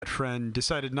friend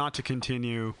decided not to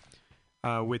continue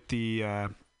with the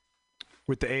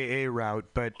AA route,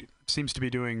 but seems to be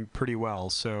doing pretty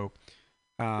well. So,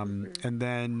 and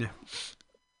then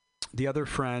the other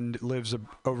friend lives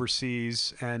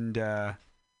overseas and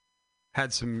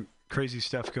had some crazy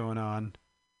stuff going on.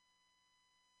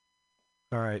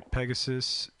 All right,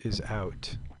 Pegasus is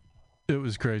out. It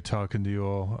was great talking to you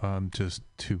all. I'm just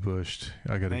too bushed.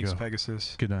 I gotta go. Thanks,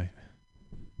 Pegasus. Good night.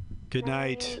 Good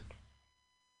night.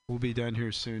 We'll be done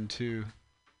here soon too.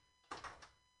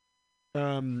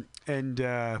 And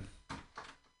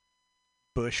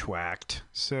bushwhacked.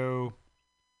 So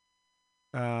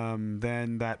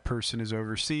then that person is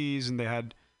overseas and they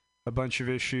had a bunch of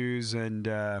issues, and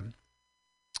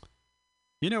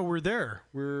we're there.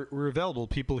 We're available.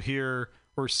 People hear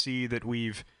or see that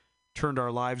we've turned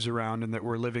our lives around and that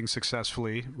we're living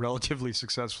successfully, relatively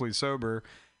successfully sober,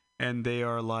 and they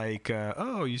are like,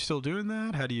 oh, you still doing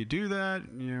that? How do you do that?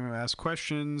 Ask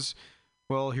questions.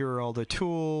 Well, here are all the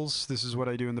tools. This is what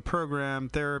I do in the program,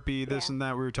 therapy, this and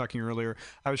that. We were talking earlier.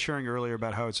 I was sharing earlier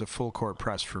about how it's a full court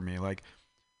press for me. Like,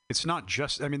 it's not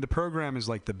just, the program is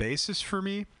like the basis for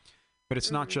me, but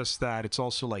it's not just that. It's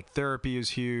also like therapy is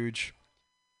huge.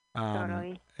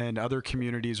 Totally. And other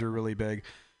communities are really big.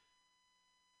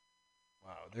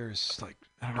 Wow, there's like,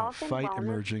 I don't know, a fight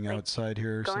emerging outside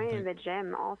here or going something. to the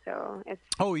gym also. It's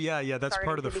yeah, that's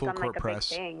part of the full court press.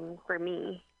 Big thing for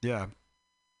me. Yeah.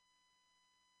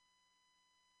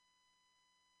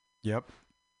 Yep.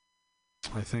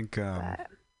 I think that's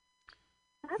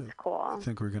cool. I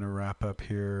think we're going to wrap up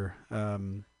here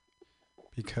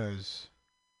because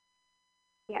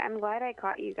I'm glad I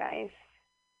caught you guys.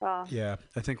 Well, yeah,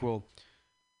 I think we'll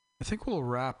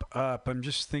wrap up. I'm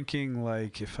just thinking,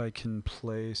 like, if I can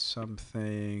play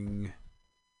something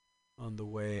on the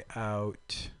way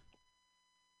out.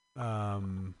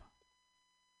 Shadow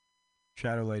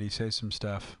Lady, say some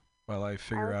stuff while I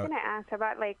figure out. I was going to ask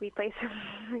about, like, we play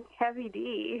some Heavy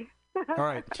D. All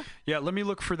right. Yeah, let me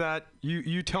look for that.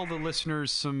 You tell the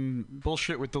listeners some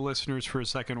bullshit with the listeners for a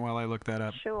second while I look that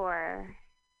up. Sure.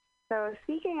 So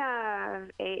speaking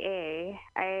of AA,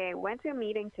 I went to a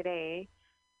meeting today,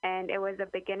 and it was a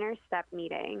beginner step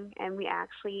meeting, and we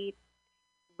actually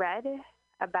read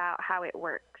about how it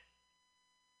works.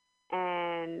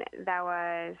 And that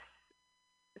was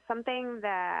something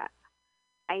that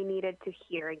I needed to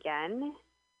hear again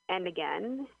and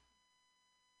again.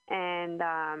 And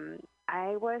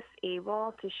I was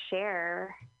able to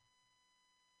share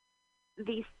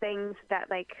these things that,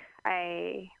 like,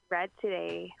 I read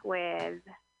today with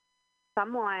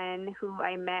someone who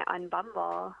I met on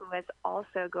Bumble who was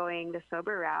also going the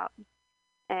sober route.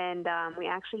 And we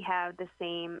actually have the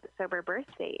same sober birth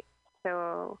date.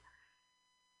 So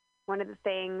one of the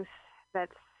things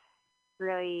that's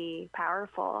really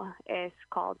powerful is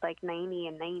called, like, 90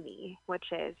 and 90,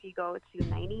 which is you go to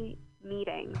 90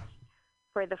 meetings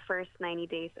for the first 90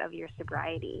 days of your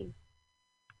sobriety.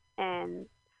 And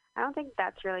I don't think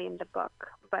that's really in the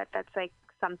book, but that's, like,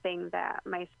 something that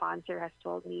my sponsor has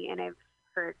told me, and I've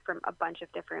heard from a bunch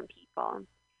of different people.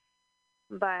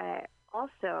 But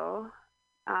also,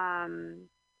 from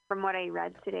what I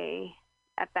read today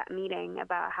at that meeting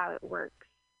about how it works,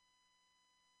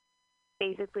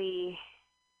 basically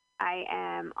I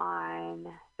am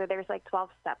on, so there's like 12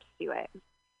 steps to it.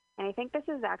 And I think this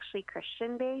is actually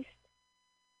Christian-based.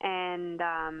 And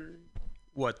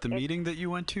what, the meeting that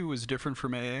you went to was different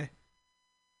from AA?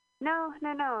 No.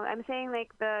 I'm saying,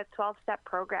 like, the 12-step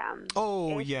program.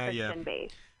 Oh, is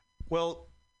Christian-based. Well,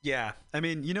 yeah. I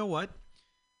mean, you know what?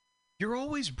 You're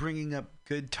always bringing up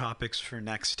good topics for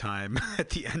next time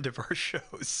at the end of our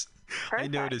shows. Perfect. I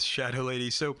noticed, Shadow Lady.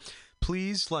 So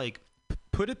please, like,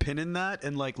 put a pin in that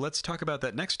and, like, let's talk about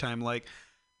that next time. Like,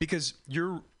 because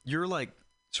you're like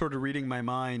sort of reading my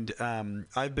mind.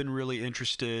 I've been really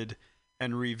interested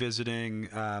in revisiting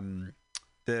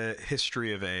the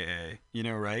history of AA,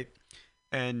 right?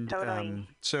 And totally.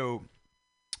 So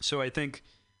I think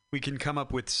we can come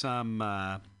up with some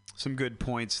good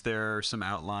points there, some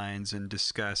outlines, and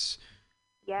discuss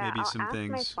maybe some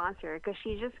things. I'll ask my sponsor, because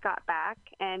she just got back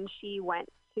and she went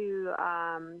to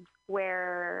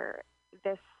where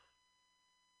this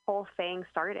whole thing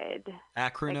started.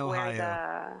 Akron, like, Ohio. Where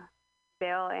the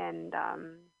bill and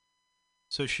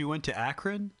So she went to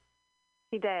Akron?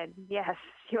 She did. Yes,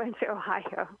 she went to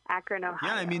Ohio, Akron, Ohio.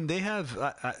 Yeah, I mean they have.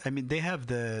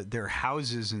 Their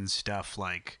houses and stuff,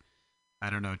 like, I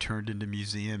don't know, turned into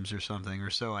museums or something, or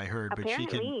so I heard.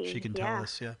 Apparently, but she can tell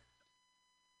us. Yeah.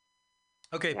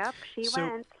 Okay. Yep, she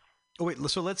went. Oh wait,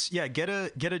 so let's get a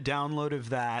download of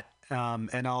that,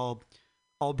 and I'll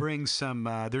bring some.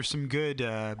 There's some good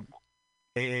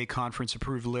AA conference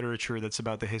approved literature that's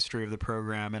about the history of the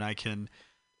program, and I can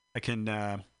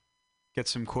get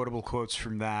some quotable quotes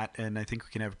from that, and I think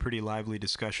we can have a pretty lively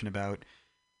discussion about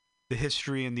the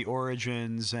history and the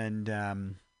origins,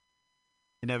 and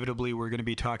inevitably we're going to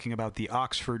be talking about the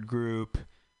Oxford group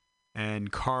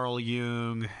and Carl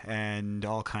Jung and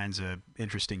all kinds of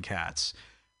interesting cats.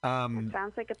 That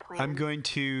sounds like a plan. I'm going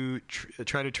to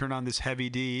try to turn on this heavy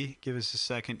D. Give us a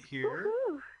second here.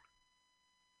 Woohoo.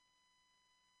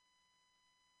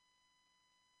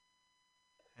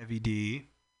 Heavy D.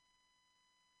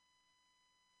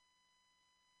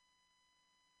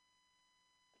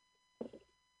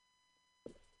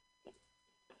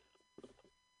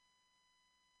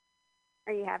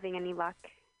 Are you having any luck?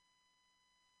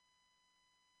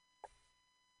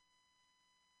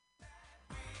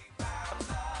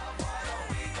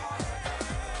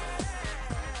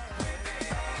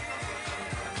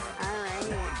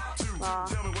 Well,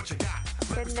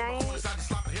 good night.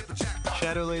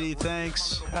 Shadow Lady,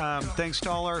 thanks. Thanks to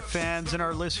all our fans and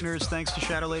our listeners. Thanks to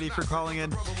Shadow Lady for calling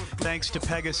in. Thanks to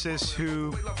Pegasus,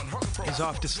 who is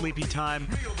off to sleepy time.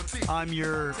 I'm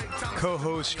your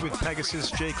co-host with Pegasus,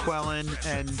 Jay Quellen,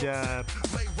 and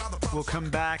we'll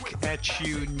come back at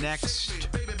you next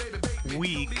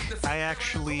week. I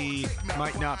actually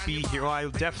might not be here. Well,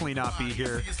 I'll definitely not be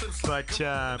here, but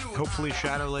hopefully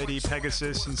Shadow Lady,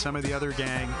 Pegasus, and some of the other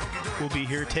gang will be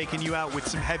here taking you out with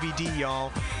some heavy D,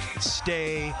 y'all.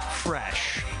 Stay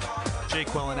fresh. Jay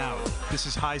Quellen out. This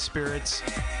is High Spirits.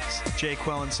 Jay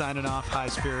Quellen signing off. High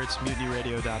Spirits,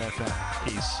 MutinyRadio.fm.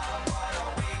 Peace.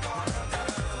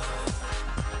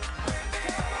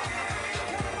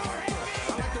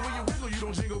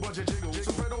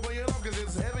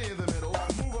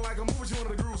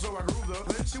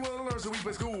 She wanna learn, so we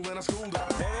play school and I schooled her.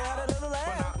 But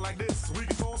not like this. We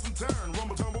can toss and turn,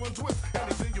 rumble, tumble, and twist.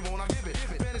 Anything you want, I give it.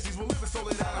 Fantasies will live it, so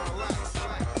lay down and relax.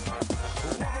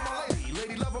 Love of my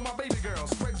lady, love of my baby girl.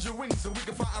 Spread your wings so we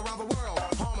can fly around the world.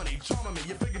 Harmony, charming me,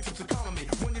 your fingertips are calming me.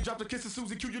 When you drop the kisses,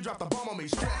 Susie Q, you drop the bomb on me.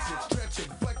 Stretch it, flex it,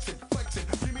 flex it.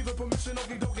 Give me the permission,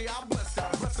 okie dokie, I'll bless it.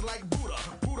 Bless it like Buddha,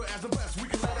 Buddha as the best. We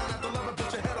can lay down at the love and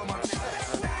put your head on my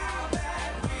chest.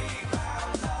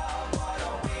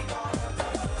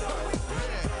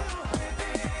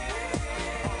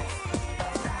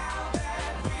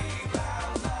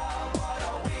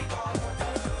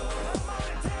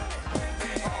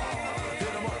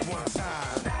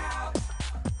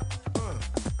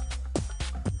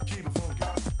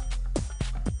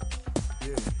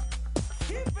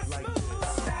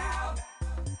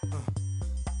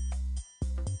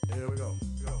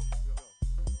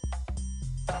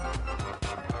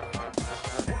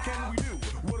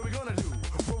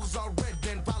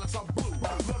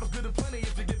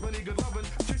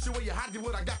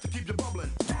 What I got to keep you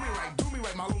bubbling. Do me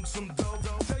right, my lonesome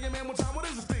dove. Tell your man one time, what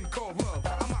is this thing called love?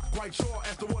 I'm not quite sure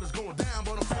as to what is going down,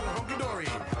 but I'm feeling hunky-dory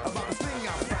about the thing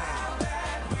I found.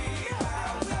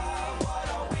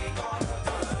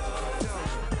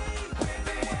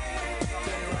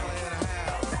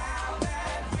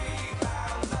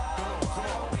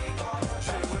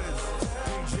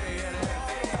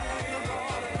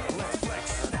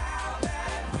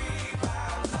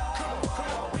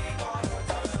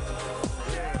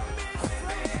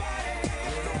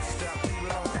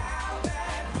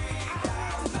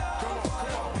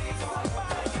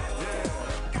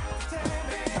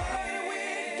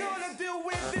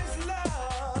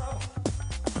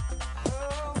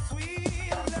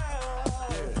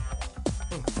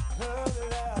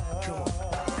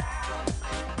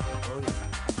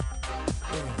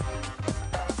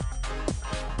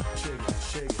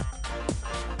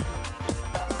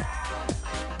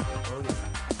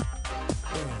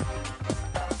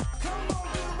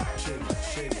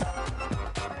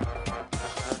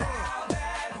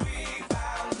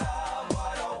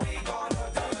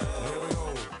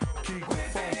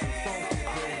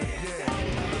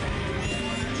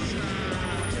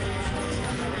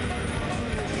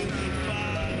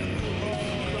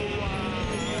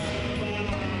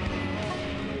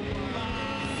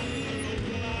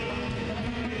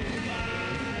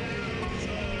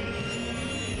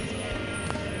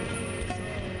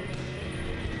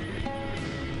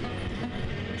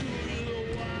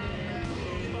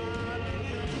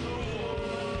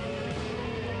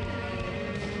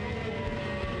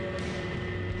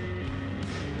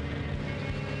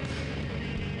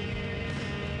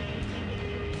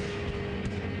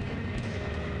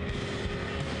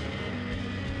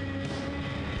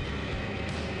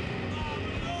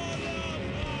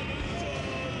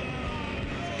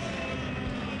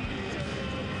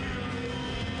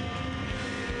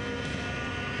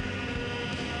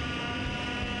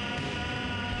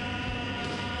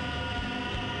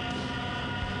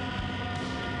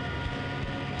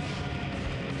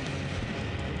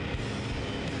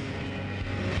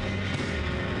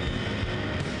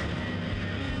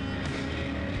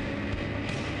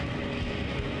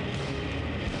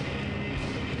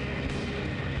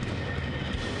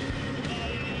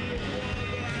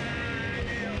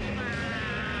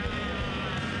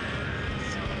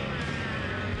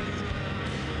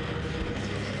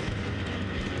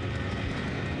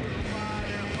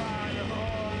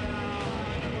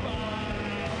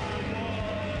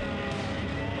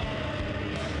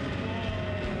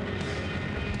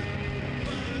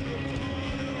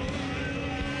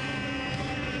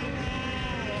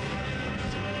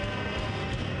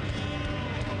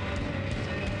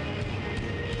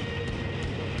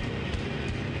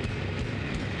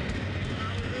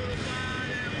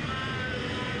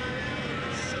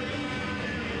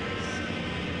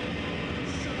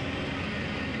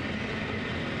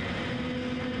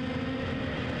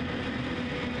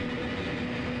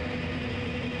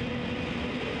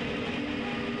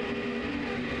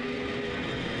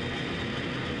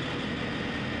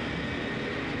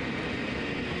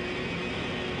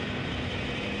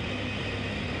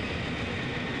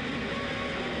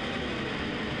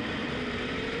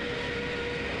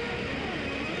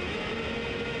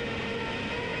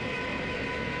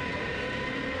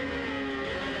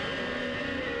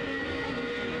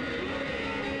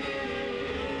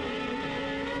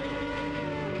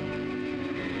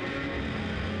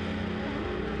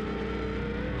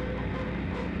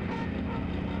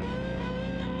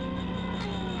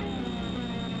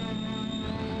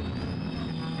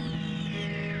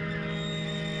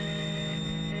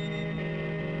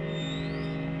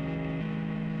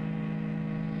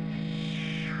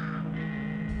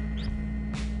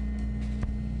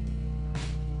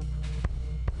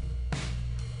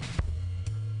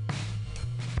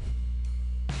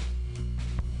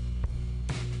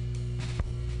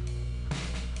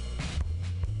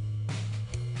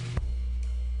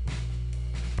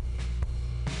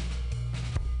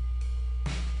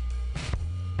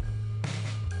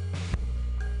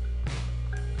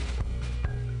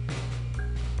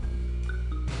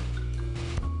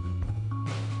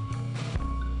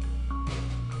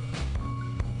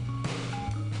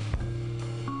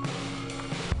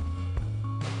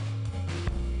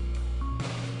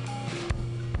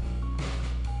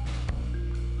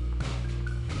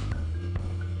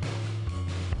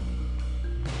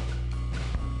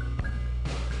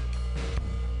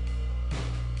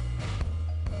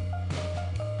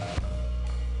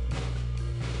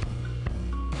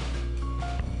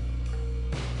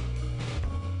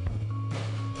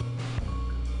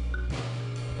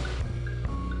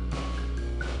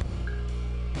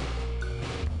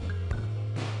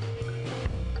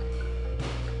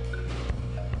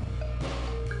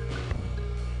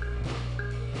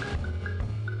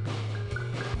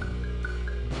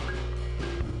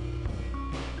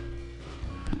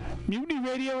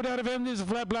 MutinyRadio.fm. This is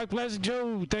Flat Black Plastic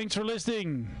Joe. Thanks for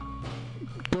listening.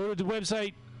 Go to the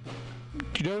website.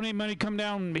 Donate money. Come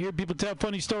down. Hear people tell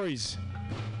funny stories.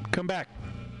 Come back.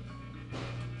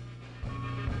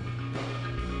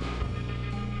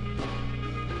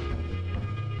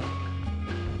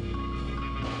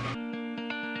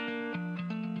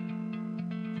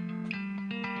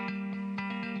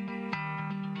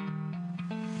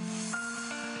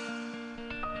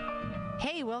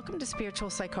 Hey, welcome to Spiritual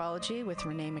Psychology with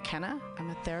Renee McKenna. I'm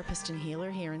a therapist and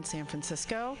healer here in San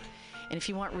Francisco. And if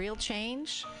you want real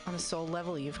change on a soul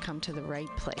level, you've come to the right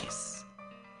place.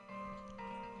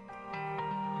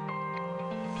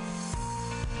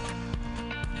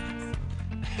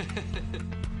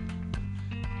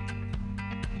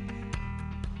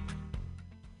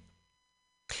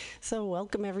 So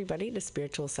welcome everybody to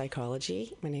Spiritual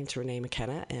Psychology. My name's Renee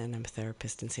McKenna and I'm a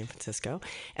therapist in San Francisco.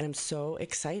 And I'm so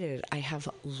excited. I have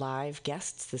live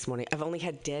guests this morning. I've only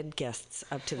had dead guests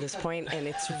up to this point, and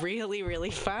it's really,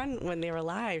 really fun when they're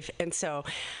alive. And so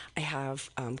I have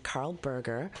Carl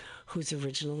Berger, who's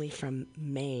originally from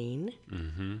Maine.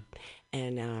 Mm-hmm.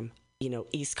 And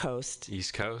East Coast.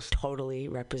 East Coast. Totally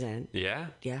represent. Yeah.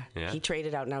 He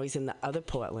traded out. Now he's in the other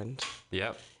Portland.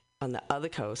 Yep. On the other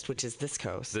coast, which is this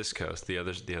coast. This coast, the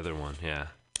other one, yeah.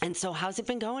 And so how's it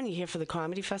been going? You here for the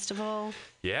comedy festival?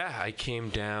 Yeah, I came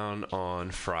down on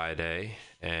Friday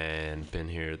and been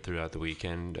here throughout the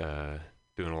weekend,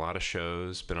 doing a lot of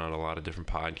shows, been on a lot of different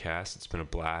podcasts. It's been a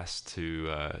blast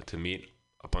to meet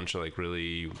a bunch of like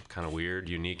really kind of weird,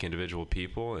 unique individual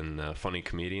people and funny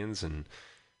comedians and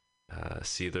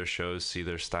see their shows, see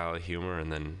their style of humor,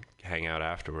 and then hang out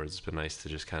afterwards. It's been nice to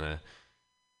just kind of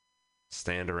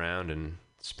stand around and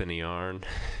spin a yarn.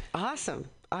 Awesome.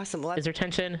 Well, is there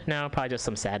tension? No, probably just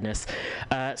some sadness.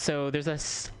 So there's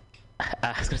this,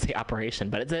 I was going to say operation,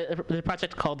 but it's a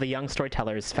project called the Young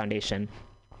Storytellers Foundation.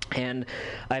 And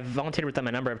I've volunteered with them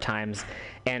a number of times.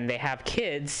 And they have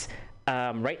kids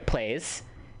write plays.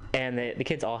 And the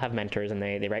kids all have mentors, and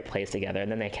they write plays together.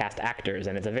 And then they cast actors.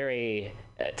 And it's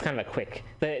kind of a quick,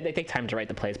 they take time to write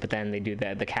the plays, but then they do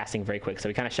the casting very quick. So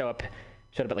we kind of showed up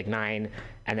at like 9,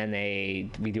 and then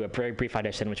we do a very brief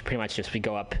audition, which pretty much just we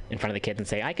go up in front of the kids and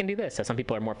say, I can do this. So some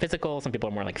people are more physical, some people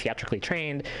are more like theatrically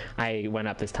trained. I went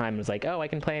up this time and was like, I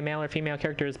can play male or female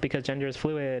characters because gender is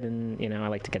fluid, and I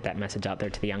like to get that message out there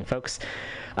to the young folks,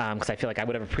 because I feel like I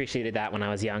would have appreciated that when I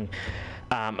was young.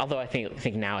 Although I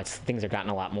think now things have gotten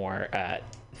a lot more.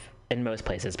 In most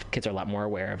places, kids are a lot more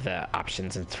aware of the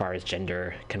options as far as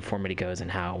gender conformity goes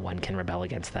and how one can rebel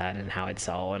against that and how it's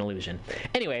all an illusion.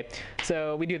 Anyway,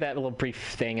 so we do that little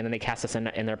brief thing, and then they cast us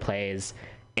in their plays,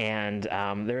 and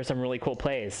there were some really cool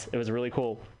plays. It was really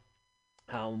cool.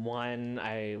 One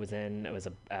I was in, it was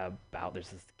about there's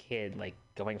this kid like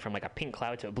going from like a pink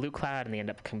cloud to a blue cloud, and they end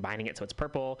up combining it so it's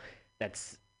purple.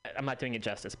 I'm not doing it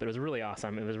justice, but it was really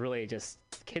awesome. It was really just,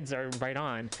 kids are right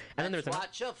on. And then there's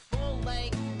watch a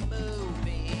full-length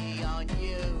movie on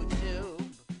YouTube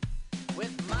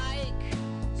with Mike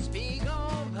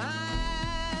Spiegelman.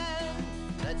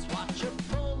 Let's watch a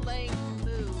full-length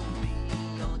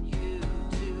movie on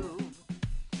YouTube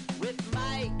with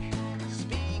Mike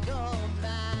Spiegelman.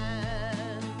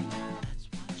 Let's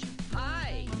watch it.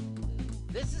 Hi,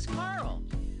 this is Carl.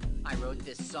 I wrote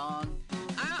this song.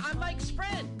 I'm Mike's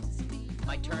friend.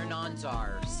 My turn-ons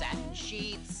are satin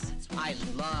sheets. I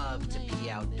love to be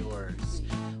outdoors.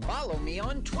 Follow me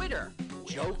on Twitter.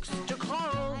 Jokes to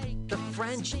Carl. The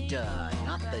French duh,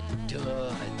 not the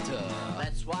duh.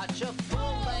 Let's watch a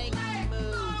full-length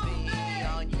movie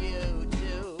on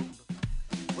YouTube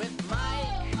with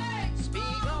Mike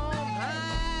Spiegelman.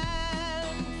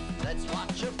 Let's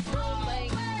watch a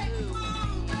full-length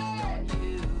movie on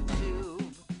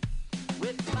YouTube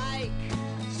with Mike.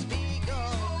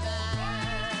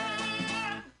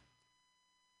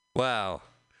 Wow.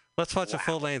 Let's watch a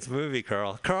full-length movie,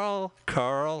 Carl. Carl.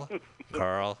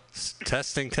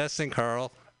 Testing,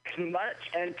 Carl.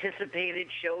 Much anticipated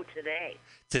show today.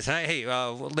 Hey,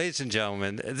 ladies and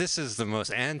gentlemen, this is the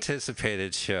most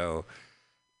anticipated show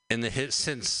in the hit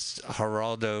since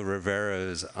Geraldo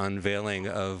Rivero's unveiling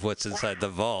of what's inside the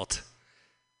vault.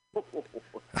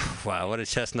 Wow, what a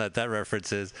chestnut that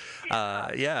reference is.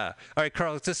 Yeah. All right,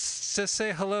 Carl, just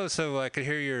say hello so I can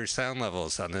hear your sound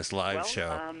levels on this live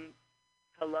show.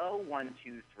 Hello, 1,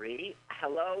 2, 3.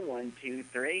 Hello, 1, 2,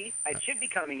 3. I should be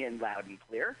coming in loud and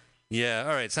clear. Yeah,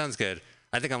 all right, sounds good.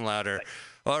 I think I'm louder. Right.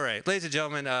 All right, ladies and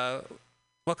gentlemen,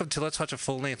 welcome to Let's Watch a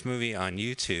Full-Length Movie on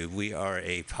YouTube. We are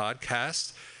a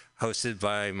podcast hosted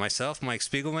by myself, Mike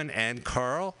Spiegelman, and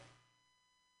Carl.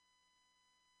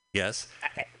 Yes.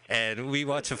 And we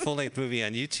watch a full-length movie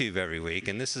on YouTube every week,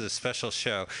 and this is a special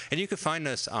show. And you can find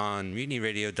us on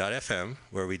MutinyRadio.fm,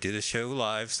 where we do the show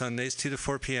live Sundays 2 to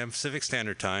 4 p.m. Pacific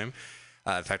Standard Time.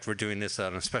 In fact, we're doing this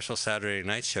on a special Saturday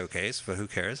night showcase, but who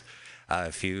cares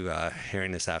if you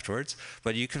hearing this afterwards.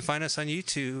 But you can find us on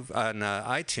YouTube, on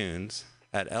iTunes,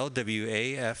 at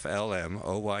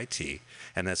LWAFLMOYT.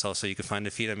 And that's also, you can find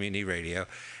the feed on Mutiny Radio.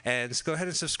 And so go ahead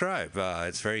and subscribe.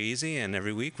 It's very easy, and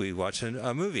every week we watch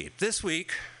a movie. This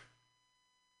week,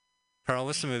 Carl,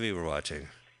 what's the movie we're watching?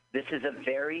 This is a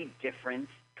very different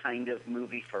kind of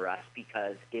movie for us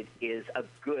because it is a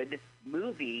good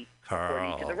movie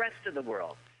according to the rest of the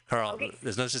world. Carl,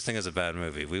 there's no such thing as a bad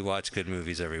movie. We watch good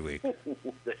movies every week.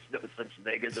 There's no such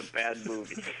thing as a bad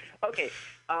movie. Okay,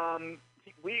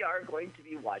 we are going to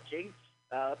be watching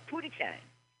Pootie Tang.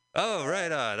 Oh,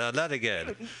 right on. Not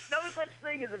again. No such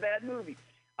thing as a bad movie.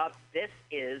 This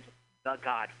is The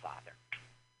Godfather.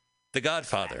 The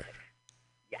Godfather.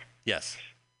 Yes. Yes.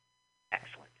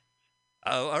 Excellent.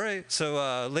 Oh, all right. So,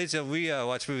 ladies and gentlemen, we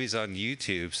watch movies on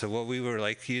YouTube. So what we would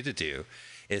like you to do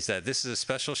is that this is a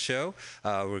special show.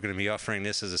 We're going to be offering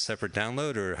this as a separate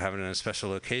download or having it in a special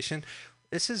location.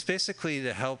 This is basically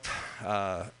to help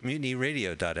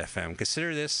MutinyRadio.fm.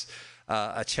 Consider this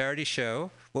a charity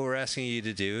show. What we're asking you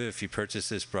to do, if you purchase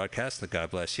this broadcast, and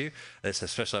God bless you, it's a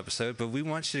special episode, but we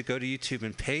want you to go to YouTube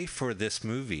and pay for this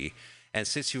movie. And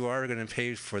since you are going to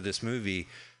pay for this movie,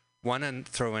 why not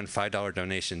throw in $5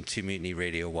 donation to Mutiny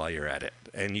Radio while you're at it?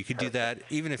 And you could do that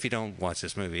even if you don't watch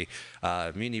this movie.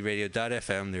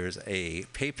 MutinyRadio.fm, there's a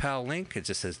PayPal link. It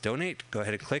just says donate. Go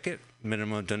ahead and click it.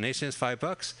 Minimum donation is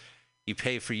 $5. You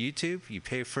pay for YouTube. You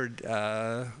pay for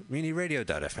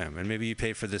MutinyRadio.fm. And maybe you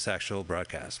pay for this actual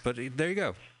broadcast. But there you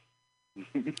go.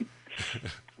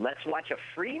 Let's watch a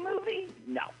free movie?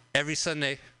 No. Every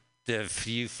Sunday, if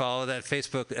you follow that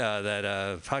Facebook,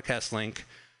 that podcast link,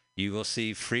 you will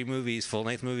see free movies,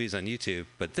 full-length movies on YouTube.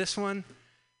 But this one,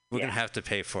 we're going to have to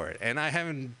pay for it. And I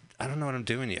don't know what I'm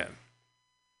doing yet.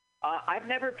 I've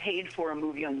never paid for a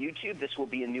movie on YouTube. This will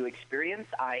be a new experience.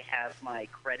 I have my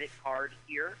credit card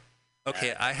here.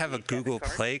 Okay, I have a Google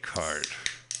Play card.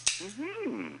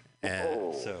 Mm-hmm.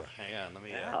 And so, hang on, let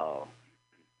me...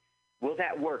 Will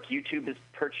that work? YouTube is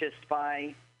purchased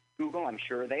by Google? I'm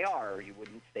sure they are, or you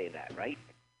wouldn't say that, right?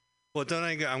 Well,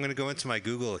 I'm going to go into my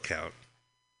Google account.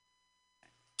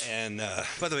 And,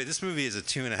 by the way, this movie is a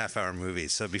 2.5-hour movie,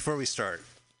 so before we start...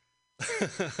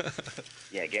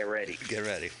 Yeah, get ready. Get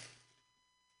ready.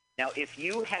 Now, if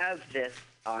you have this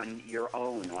on your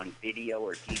own, on video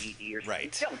or DVD or something,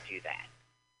 don't do that.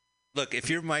 Look, if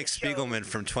you're Mike Spiegelman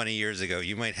from 20 years ago,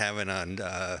 you might have it on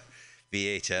VHS.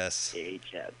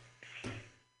 VHS.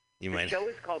 The show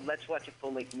is called Let's Watch a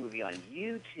Full-Length Movie on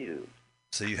YouTube.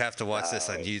 So you have to watch this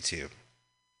on YouTube.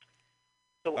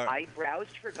 So I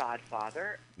browsed for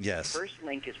Godfather. Yes. The first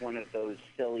link is one of those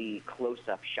silly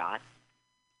close-up shots.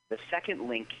 The second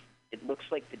link, it looks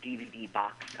like the DVD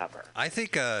box cover. I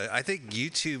think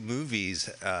YouTube Movies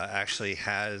actually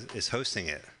is hosting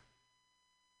it.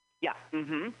 Yeah.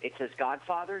 Mm-hmm. It says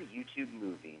Godfather YouTube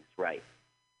Movies. Right.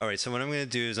 All right. So what I'm going to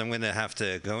do is I'm going to have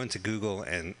to go into Google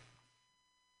and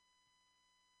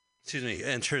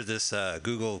enter this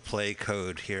Google Play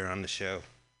code here on the show.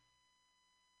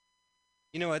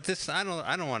 You know what? I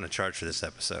don't want to charge for this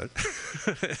episode.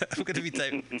 I'm going to be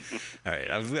typing. All right,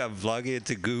 I'm logging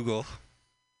into Google.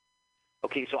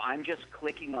 Okay, so I'm just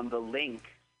clicking on the link.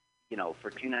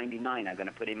 For $2.99, I'm going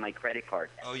to put in my credit card.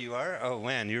 Oh, you are? Oh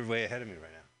man, you're way ahead of me right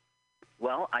now.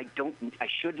 Well, I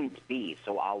shouldn't be,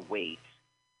 so I'll wait.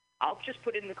 I'll just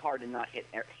put in the card and not hit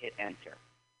enter.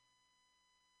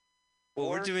 Well,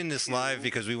 we're doing this live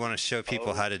because we want to show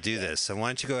people how to do this. So why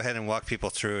don't you go ahead and walk people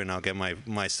through, and I'll get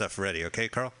my stuff ready. Okay,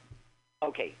 Carl?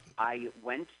 Okay. I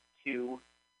went to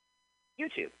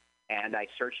YouTube, and I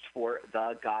searched for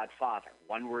The Godfather.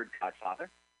 One word, Godfather.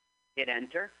 Hit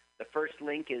enter. The first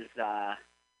link is not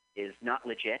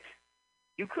legit.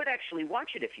 You could actually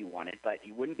watch it if you wanted, but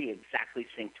you wouldn't be exactly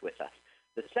synced with us.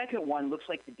 The second one looks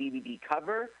like the DVD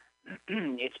cover.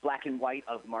 It's black and white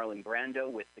of Marlon Brando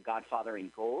with The Godfather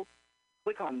in gold.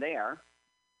 Click on there,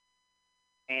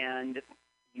 and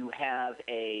you have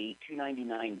a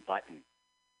 $2.99 button.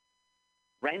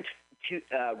 Rent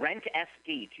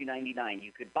SD $2.99.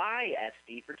 You could buy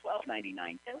SD for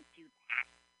 $12.99. Don't do that.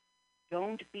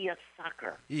 Don't be a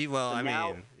sucker. You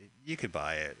could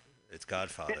buy it. It's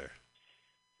Godfather.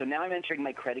 So now I'm entering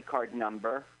my credit card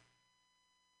number,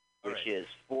 which is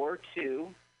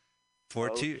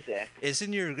 4206.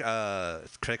 Isn't your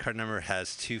credit card number has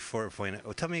 24.0?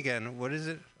 Oh, tell me again. What is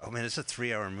it? Oh man, it's a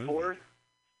 3-hour movie.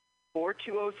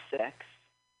 4206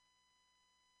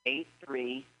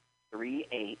 83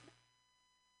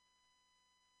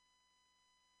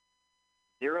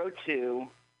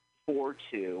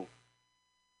 380242.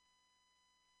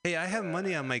 Hey, I have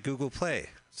money on my Google Play,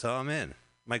 so I'm in.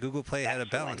 My Google Play had a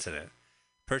balance in it.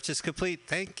 Purchase complete.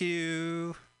 Thank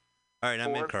you. All right,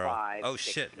 I'm in, Carl. Oh,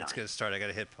 shit. It's going to start. I got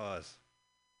to hit pause.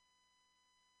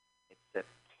 It's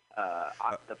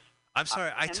I'm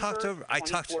sorry. I talked over.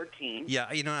 Yeah,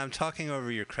 I'm talking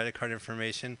over your credit card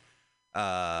information.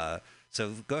 So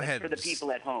go ahead. For the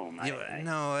people at home.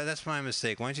 No, that's my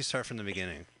mistake. Why don't you start from the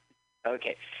beginning?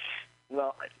 Okay.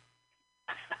 Well,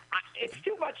 it's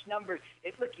too much numbers.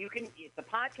 Look, it's a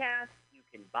podcast. You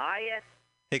can buy it.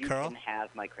 Hey, Carl. You can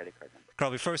have my credit card number.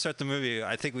 Carl, before we start the movie,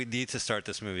 I think we need to start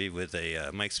this movie with a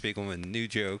Mike Spiegelman new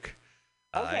joke.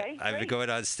 Okay, I've been going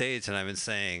on stage and I've been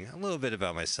saying a little bit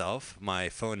about myself. My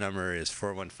phone number is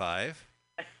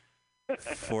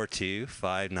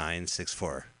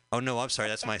 415-425964. Oh, no, I'm sorry.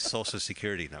 That's my Social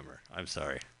Security number. I'm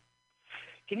sorry.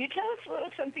 Can you tell us a little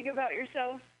something about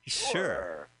yourself?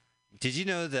 Sure. Did you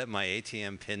know that my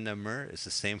ATM PIN number is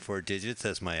the same 4 digits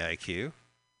as my IQ?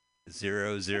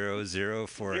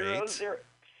 00048.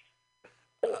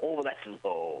 Oh, that's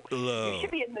low. Low. You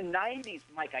should be in the 90s,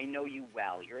 Mike. I know you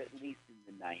well. You're at least in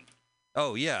the 90s.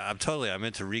 Oh, yeah, I'm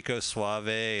into Rico Suave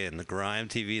and the Grime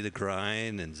TV, the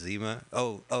Grind, and Zima.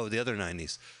 Oh, the other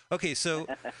 90s. Okay, so...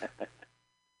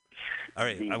 All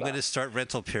right, I'm going to start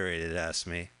rental period, it asked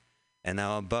me. And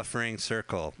now I'm buffering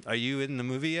circle. Are you in the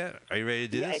movie yet? Are you ready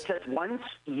to do this? It says, once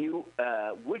you,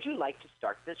 would you like to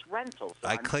start this rental? So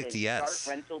I clicked yes.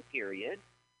 Start rental period.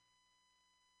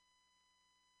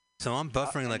 So I'm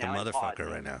buffering like a motherfucker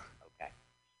right now. Okay.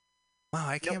 Wow,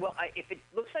 I can't... No, well, if it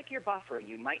looks like you're buffering,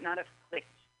 you might not have clicked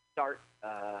start...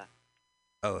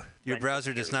 Oh, your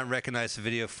browser does not recognize the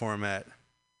video format.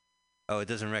 Oh, it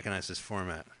doesn't recognize this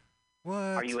format. What?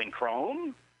 Are you in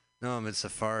Chrome? No, I'm in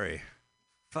Safari.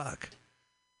 Fuck.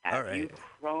 Have you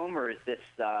Chrome, or is this...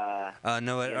 no, all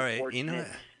right, you know what?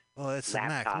 Well, it's a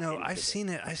Mac. No, I've seen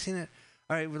it. All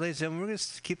right, ladies and gentlemen, we're going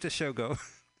to keep the show going.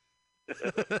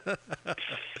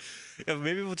 Yeah,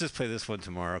 maybe we'll just play this one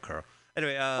tomorrow, Carl.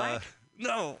 Anyway,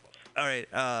 no. All right,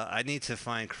 I need to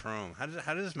find Chrome.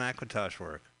 How does Macintosh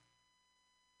work?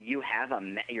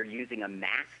 You're using a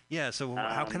Mac? Yeah, so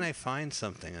how can I find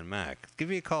something on Mac? Give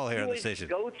me a call here on the station.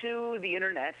 You would go to the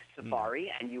internet,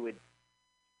 Safari, and you would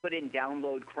put in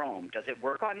download Chrome. Does it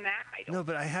work on Mac? No,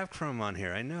 but I have Chrome on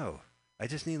here. I know. I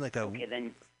just need like a... Okay,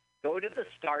 then go to the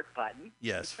start button.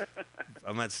 Yes.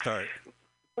 I'm at start.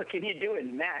 What can you do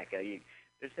in Mac?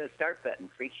 There's a start button.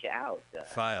 Freaks you out.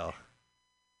 File.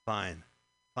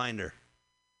 Finder.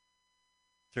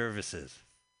 Services.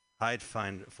 Hide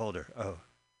folder. Oh.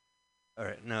 All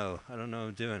right. No, I don't know what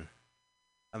I'm doing.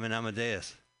 I'm in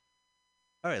Amadeus.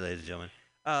 All right, ladies and gentlemen.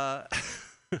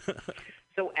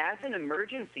 So as an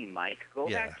emergency, Mike, go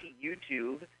back to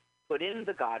YouTube, put in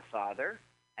The Godfather,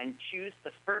 and choose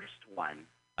the first one.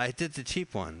 I did the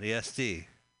cheap one, the SD.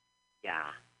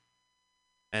 Yeah.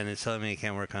 And it's telling me it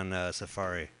can't work on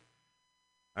Safari.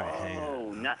 All right, hang on.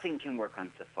 Oh, nothing can work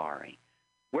on Safari.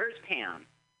 Where's Pam?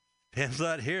 Pam's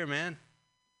not here, man.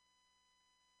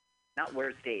 Not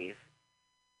where's Dave.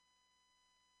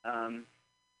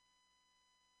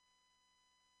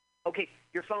 Okay,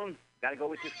 your phone. Got to go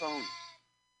with your phone.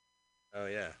 Oh,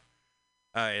 yeah.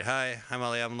 All right, hi. I'm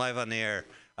Ollie. I'm live on the air.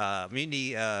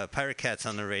 Mutiny Pirate Cat's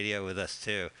on the radio with us,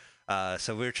 too.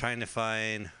 So we're trying to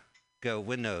find... Go,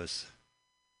 Windows.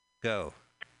 Go.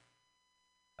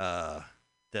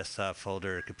 Desktop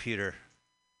folder, computer.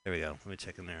 There we go. Let me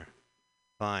check in there.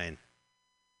 Fine.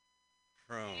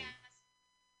 Chrome.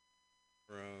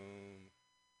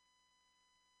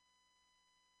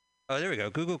 Oh, there we go.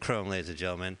 Google Chrome, ladies and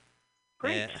gentlemen.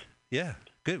 Great. Yeah,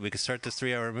 good. We can start this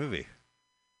 3-hour movie.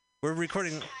 We're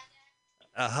recording...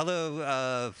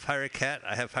 hello, Pirate Cat.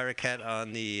 I have Pirate Cat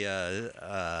on the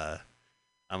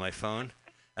on my phone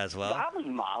as well.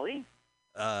 Molly.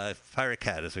 Pirate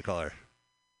Cat, as we call her.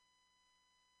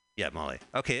 Yeah, Molly.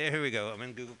 Okay, here we go. I'm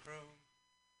in Google Chrome.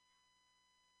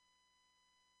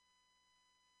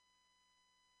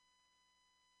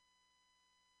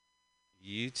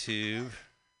 YouTube.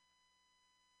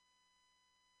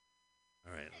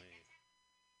 All right.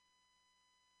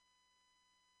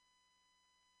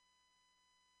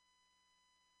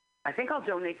 I think I'll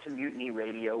donate to Mutiny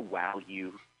Radio while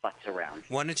you futz around.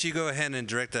 Why don't you go ahead and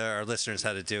direct our listeners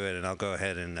how to do it, and I'll go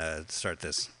ahead and start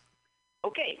this.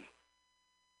 Okay.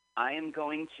 I am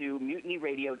going to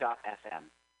mutinyradio.fm.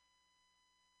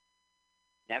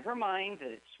 Never mind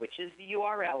that it switches the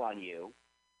URL on you.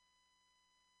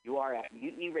 You are at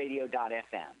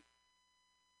mutinyradio.fm.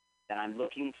 Then I'm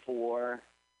looking for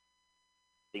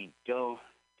the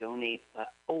donate.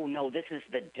 Oh, no, this is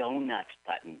the donut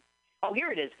button. Oh,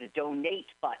 here it is, the donate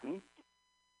button.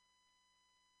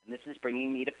 And this is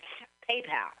bringing me to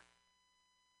PayPal.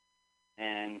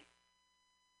 And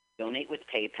donate with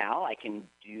PayPal, I can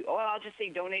do, I'll just say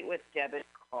donate with debit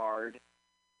card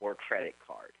or credit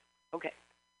card. Okay.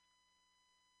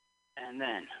 And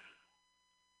then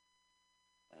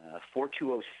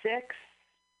 4206.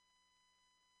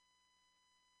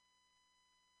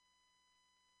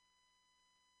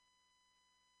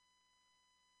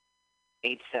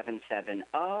 $8770.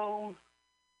 Are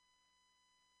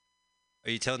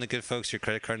you telling the good folks your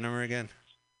credit card number again?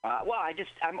 Well,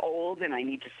 I'm old and I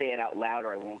need to say it out loud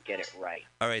or I won't get it right.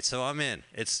 All right, so I'm in.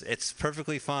 It's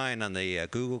perfectly fine on the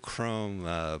Google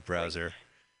Chrome browser. Right.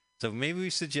 So maybe we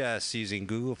suggest using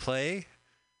Google Play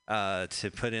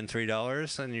to put in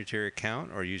 $3 on your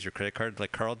account or use your credit card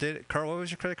like Carl did. Carl, what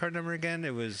was your credit card number again?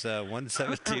 It was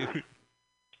 172.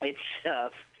 It's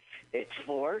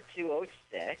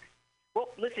 4206. Well,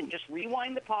 listen, just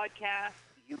rewind the podcast.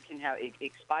 You can have it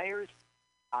expires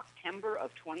October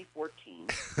of 2014.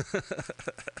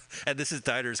 And this is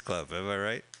Diners Club, am I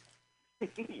right?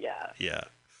 Yeah. Yeah.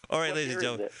 All right, ladies and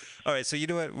gentlemen. All right, so you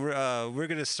know what? We're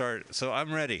going to start. So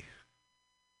I'm ready.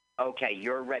 Okay,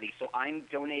 you're ready. So I'm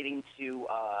donating to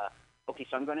so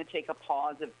I'm going to take a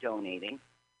pause of donating.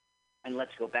 And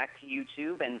let's go back to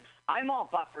YouTube. And I'm all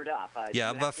buffered up. Yeah,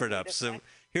 I'm buffered up. So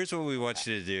here's what we want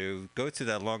you to do. Go through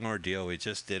that long ordeal we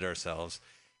just did ourselves.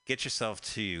 Get yourself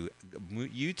to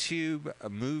YouTube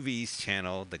Movies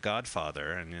channel, The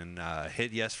Godfather, and then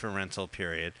hit yes for rental,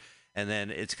 period. And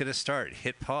then it's going to start.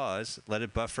 Hit pause, let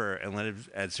it buffer, and let it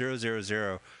at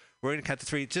 000. We're going to count to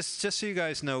 3. Just so you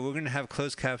guys know, we're going to have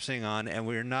closed captioning on, and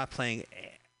we're not playing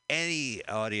any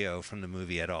audio from the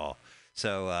movie at all.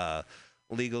 So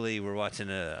legally, we're watching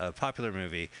a popular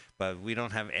movie, but we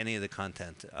don't have any of the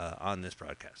content on this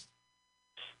broadcast.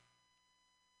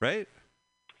 Right?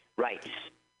 Right.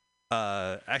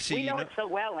 Actually, we know it so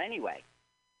well anyway.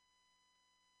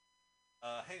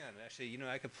 Hang on. Actually,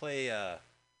 I could play.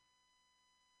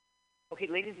 Okay,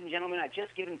 ladies and gentlemen, I've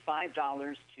just given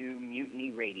 $5 to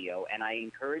Mutiny Radio, and I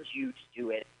encourage you to do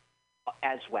it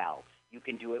as well. You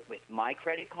can do it with my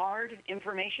credit card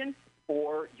information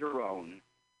or your own.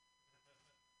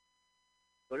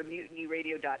 Go to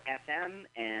MutinyRadio.fm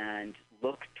and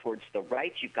look towards the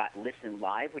right. You've got Listen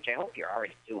Live, which I hope you're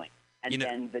already doing, and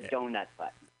then the donut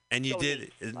button. And you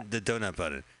did the donut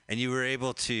button, and you were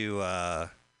able to.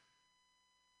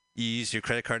 You used your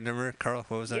credit card number, Carl?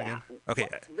 What was that again? Okay.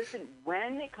 Well, listen,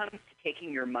 when it comes to taking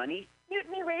your money,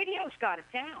 Mutiny Radio's got it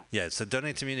down. Yeah, so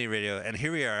donate to Mutiny Radio. And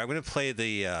here we are. I'm going to play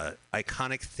the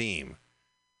iconic theme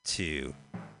to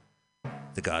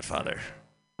The Godfather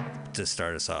to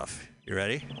start us off. You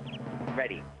ready?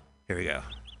 Ready. Here we go.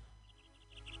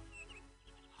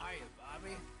 Hiya,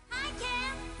 Bobby. Hi,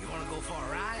 Ken. You want to go for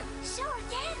a ride? Sure,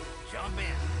 Ken. Jump in.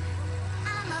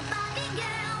 I'm a Bobby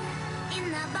girl in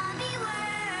the Bobby world.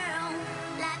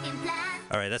 Life in plan.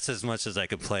 All right, that's as much as I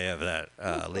could play of that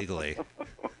legally.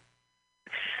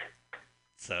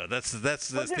 So that's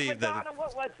the theme. Madonna,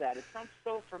 what was that? It sounds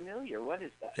so familiar. What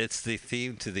is that? It's the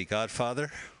theme to The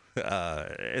Godfather.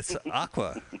 It's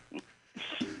Aqua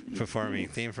performing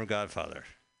theme from Godfather,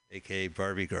 a.k.a.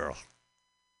 Barbie Girl.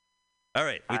 All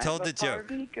right, we told the joke.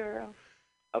 Barbie Girl.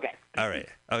 Okay. All right.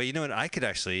 Oh, you know what? I could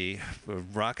actually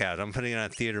rock out. I'm putting it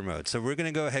on theater mode. So we're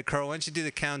going to go ahead. Carl, why don't you do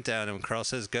the countdown? And when Carl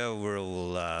says go,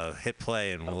 we'll hit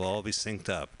play, and we'll all be synced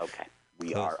up. Okay.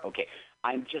 We are. Okay.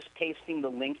 I'm just pasting the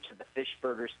link to the Fish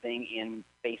Burgers thing in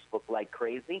Facebook like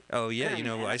crazy. Oh, yeah.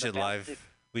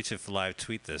 We should live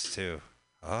tweet this, too.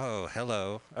 Oh,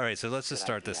 hello. All right. So let's just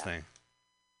start this thing.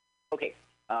 Okay.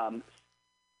 Okay.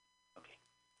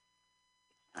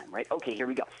 Time, right? Okay. Here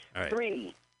we go. All right.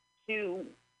 3, 2,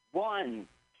 1,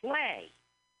 play.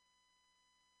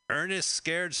 Ernest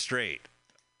Scared Straight.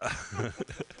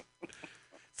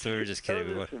 So we're just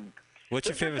kidding. What's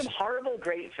your favorite? Some horrible,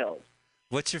 great films.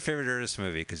 What's your favorite Ernest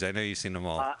movie? Because I know you've seen them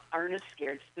all. Ernest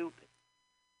Scared Stupid.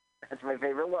 That's my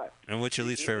favorite one. And what's your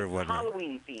least favorite one?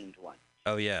 Halloween-themed one.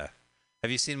 Oh, yeah.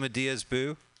 Have you seen Medea's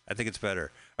Boo? I think it's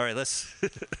better. All right, let's...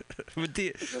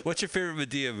 Medea. What's your favorite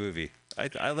Medea movie?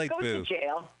 I like Boo. Goes to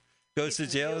Jail. Goes to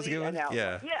Jail is a good one?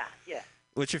 Yeah. Yeah.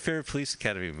 What's your favorite Police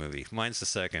Academy movie? Mine's the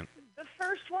second. The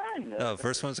first one. Oh,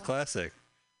 first one's a classic.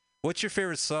 What's your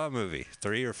favorite Saw movie?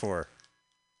 3 or 4?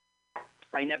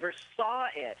 I never saw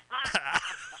it.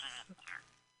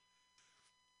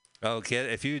 Oh,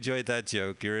 kid, if you enjoyed that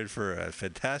joke, you're in for a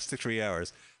fantastic 3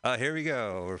 hours. Here we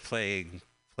go. We're playing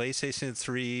PlayStation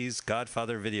 3's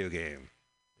Godfather video game.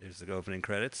 Here's the opening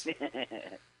credits.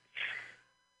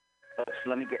 Let's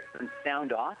let me get some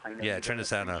sound off. I know Yeah, you turn the don't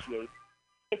sound off. appreciate-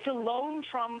 It's a lone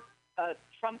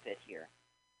trumpet here.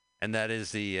 And that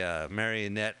is the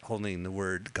marionette holding the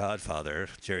word Godfather,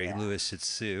 Jerry Lewis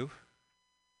Shitsu.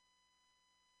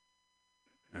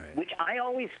 All right. Which I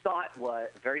always thought was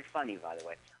very funny, by the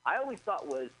way. I always thought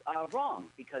was wrong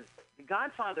because the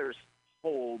Godfather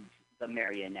holds the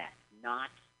marionette, not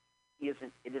it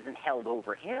isn't held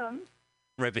over him.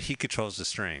 Right, but he controls the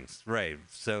strings. Right.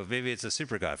 So maybe it's a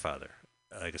super Godfather,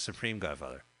 like a supreme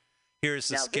Godfather. Here's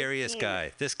the Now, this scariest scene-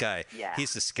 guy. This guy, Yeah.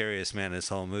 he's the scariest man in this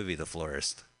whole movie, the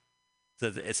florist. So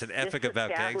it's an epic This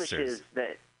about gangsters. establishes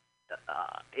that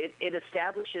it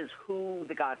establishes who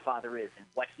the Godfather is and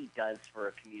what he does for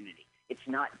a community. It's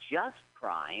not just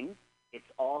crime; it's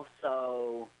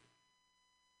also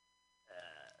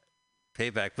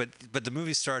Payback, but the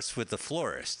movie starts with the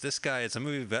florist. This guy, it's a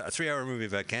 3-hour movie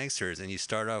about gangsters, and you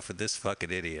start off with this fucking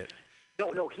idiot.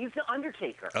 no. He's the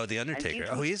Undertaker. Oh, the Undertaker.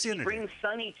 And He is the Undertaker. Brings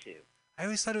Sonny to. I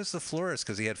always thought it was the florist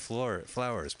because he had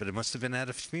flowers, but it must have been at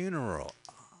a funeral.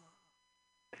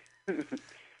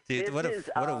 Dude, what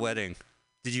a wedding!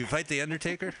 Did you fight the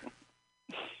Undertaker?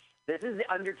 This is the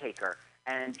Undertaker,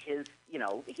 and his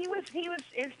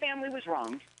family was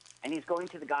wronged, and he's going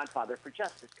to the Godfather for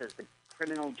justice because the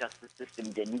criminal justice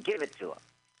system didn't give it to him.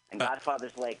 And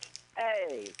Godfather's like,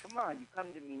 "Hey, come on, you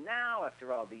come to me now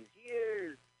after all these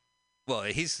years." Well,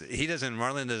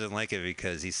 Marlon doesn't like it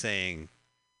because he's saying,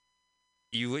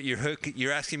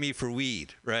 you're asking me for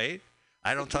weed, right?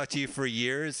 I don't talk to you for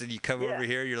years, and you come over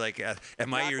here. You're like,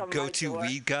 am I your go-to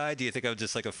weed guy? Do you think I'm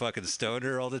just like a fucking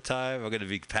stoner all the time? I'm gonna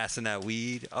be passing out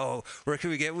weed. Oh, where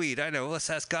can we get weed? I know. Let's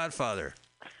ask Godfather.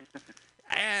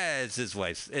 It's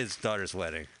his daughter's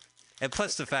wedding, and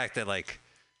plus the fact that like,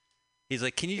 he's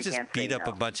like, can you just beat up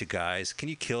a bunch of guys? Can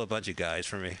you kill a bunch of guys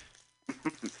for me?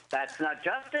 That's not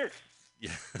justice.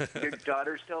 Yeah. Your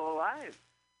daughter's still alive.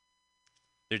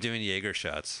 They're doing Jaeger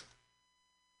shots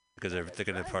because they're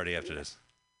going to party after this.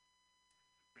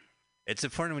 It's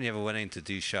important when you have a wedding to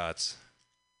do shots.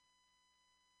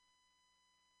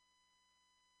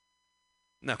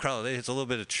 Now, Carla, it's a little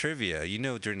bit of trivia. You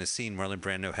know, during the scene, Marlon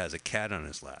Brando has a cat on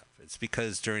his lap. It's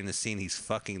because during the scene, he's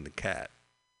fucking the cat.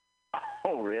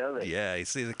 Oh, really? Yeah,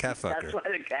 he's a cat fucker. That's why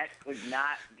the cat could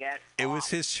not get It was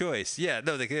his choice. Yeah,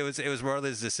 no, it was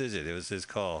Marlon's decision. It was his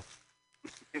call.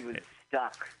 It was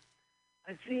stuck.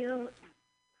 I feel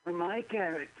for my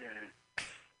character.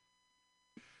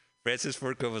 Francis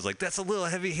Ford Coppola was like, that's a little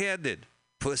heavy-handed.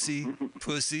 Pussy,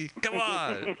 come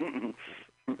on.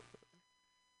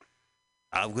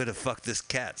 I'm going to fuck this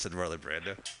cat, said Marlon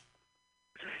Brando.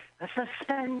 A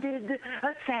suspended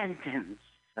sentence.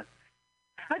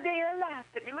 They laughed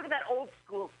at me. Look at that old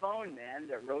school phone, man.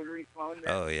 The rotary phone.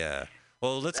 There. Oh, yeah.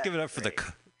 Well, let's give it up for the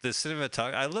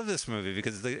cinematography. I love this movie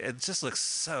because it just looks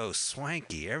so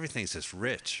swanky. Everything's just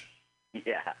rich.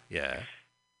 Yeah. Yeah.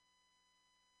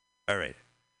 All right.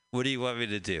 What do you want me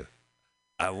to do?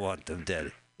 I want them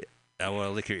dead. I want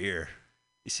to lick your ear.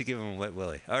 You should give him a wet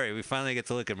willy. All right, we finally get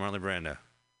to look at Marlon Brando.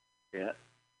 Yeah.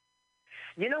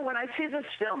 You know, when I see this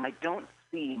film, I don't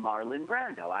see Marlon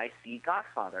Brando. I see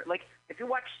Godfather. Like, if you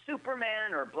watch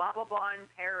Superman or blah, blah, blah in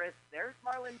Paris, there's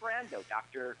Marlon Brando,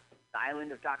 The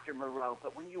Island of Dr. Moreau.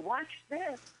 But when you watch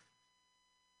this,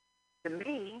 to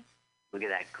me, look at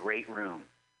that great room.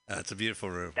 It's a beautiful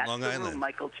room. That's Long the Island. room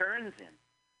Michael turns in.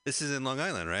 This is in Long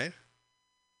Island, right?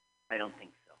 I don't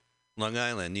think so. Long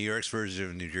Island, New York's version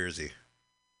of New Jersey.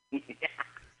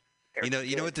 You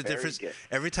know what the difference?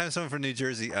 Every time someone from New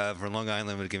Jersey, from Long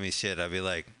Island would give me shit, I'd be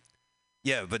like,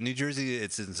 yeah, but New Jersey,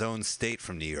 it's its own state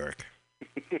from New York.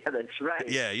 Yeah, that's right.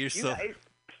 Yeah, you're still.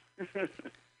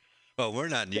 Well, we're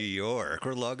not New York.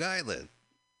 We're Long Island.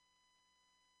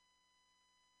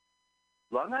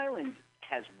 Long Island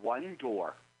has one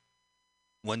door.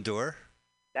 One door?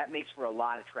 That makes for a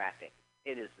lot of traffic.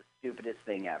 It is the stupidest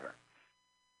thing ever.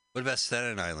 What about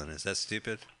Staten Island? Is that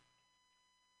stupid?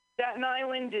 Staten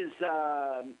Island is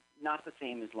not the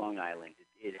same as Long Island.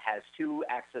 It has two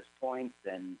access points,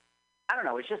 and I don't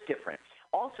know. It's just different.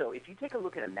 Also, if you take a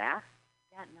look at a map,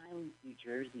 Staten Island's New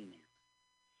Jersey now.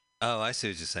 Oh, I see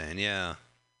what you're saying. Yeah,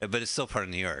 but it's still part of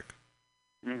New York.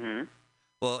 Mm-hmm.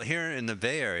 Well, here in the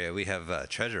Bay Area, we have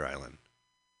Treasure Island.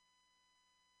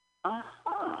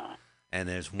 Uh-huh. And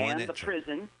there's one. And the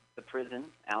prison,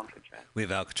 Alcatraz. We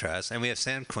have Alcatraz, and we have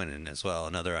San Quentin as well,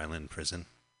 another island prison.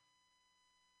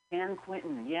 San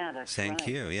Quentin, yeah, that's right. Thank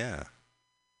you, yeah.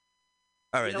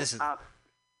 All right, this is. Go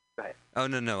ahead. Oh,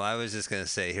 no. I was just going to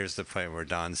say, here's the point where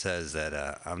Don says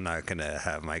that I'm not going to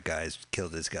have my guys kill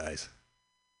these guys.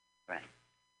 Right.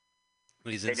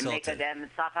 He's They didn't make insulted. a damn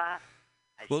supper.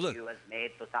 Well, look. She was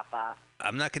made to suffer.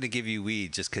 I'm not going to give you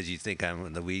weed just because you think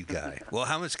I'm the weed guy. Well,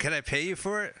 how much can I pay you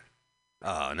for it?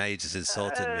 Oh, now you just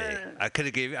insulted me. I could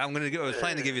have gave you. I was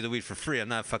planning to give you the weed for free. I'm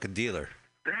not a fucking dealer.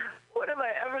 What have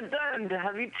I ever done to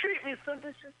have you treat me so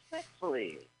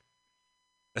disrespectfully?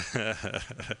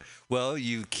 Well,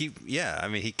 you keep. Yeah, I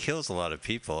mean, he kills a lot of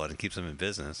people and keeps them in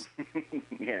business.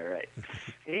 Yeah, right.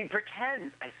 He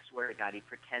pretends. I swear to God, he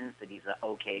pretends that he's an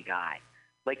okay guy.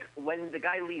 Like, when the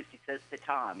guy leaves, he says to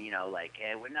Tom, like,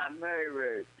 hey, we're not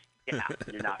murderers. Yeah,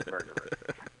 you're not murderers.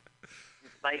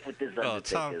 Despite what this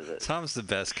Tom's the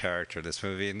best character in this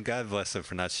movie, and God bless him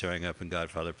for not showing up in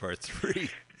Godfather Part 3.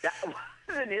 That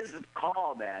wasn't his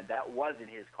call, man. That wasn't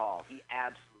his call. He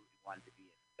absolutely wanted to be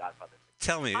in Godfather 3.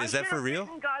 Tell me, is that for real?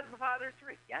 In Godfather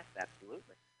 3. Yes,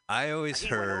 absolutely. I always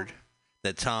heard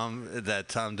that Tom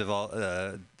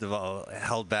Duvall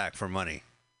held back for money.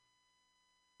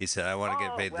 He said, I want to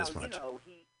get paid this much.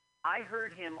 I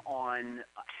heard him on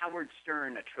Howard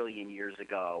Stern a trillion years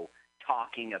ago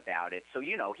talking about it. So,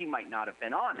 he might not have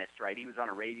been honest, right? He was on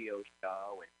a radio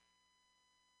show, and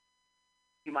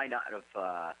he might not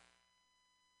have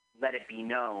let it be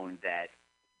known that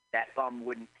bum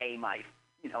wouldn't pay my,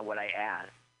 what I asked.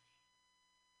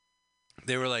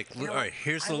 They were like, all right,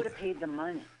 here's the... I would have paid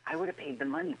the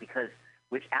money. Because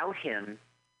without him,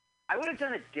 I would have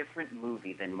done a different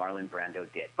movie than Marlon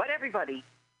Brando did. But everybody,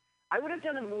 I would have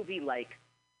done a movie like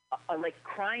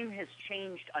Crime Has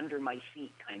Changed Under My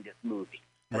Feet kind of movie.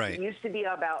 Right. It used to be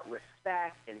about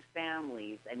respect and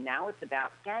families, and now it's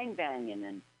about gangbanging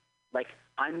and,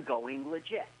 I'm going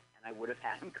legit. And I would have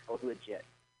had him go legit.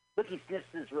 Look, he sniffs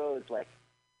his rose like...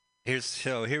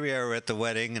 Here we are at the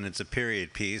wedding, and it's a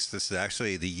period piece. This is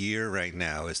actually the year right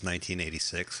now is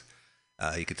 1986.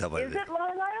 You can tell by Is it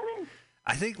Long Island?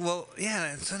 I think,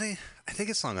 I think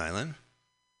it's Long Island.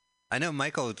 I know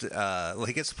Michael,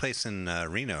 he gets a place in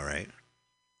Reno, right?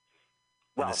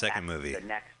 Well, in the second movie. The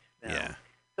next film. Yeah.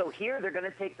 So here they're going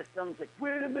to take the films like,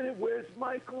 wait a minute, where's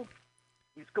Michael?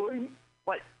 He's going,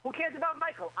 what? Who cares about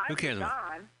Michael? Who cares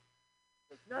John.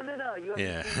 No, you have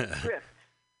Yeah. to see the script.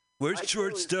 Where's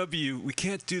George W? We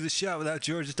can't do the shot without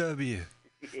George W.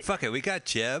 Fuck it, we got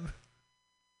Jeb.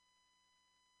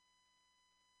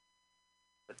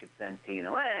 Look at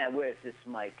Santino. Where's this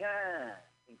Mike? I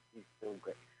think he's so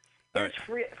great. All Here's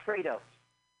Fredo.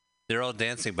 They're all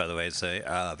dancing, by the way.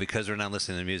 So because we're not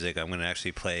listening to music, I'm going to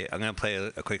actually play. I'm going to play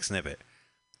a quick snippet.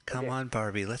 Come on,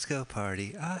 Barbie, let's go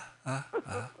party.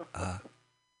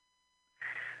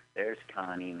 There's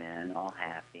Connie, man, all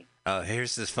happy. Oh,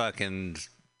 here's this fucking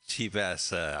cheap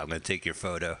ass. I'm going to take your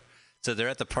photo. So they're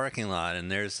at the parking lot,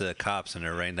 and there's the cops, and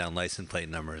they're writing down license plate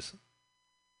numbers.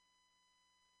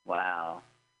 Wow.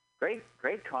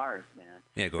 Great cars, man.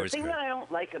 Yeah, gorgeous. The thing that I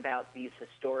don't like about these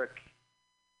historic,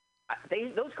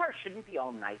 those cars shouldn't be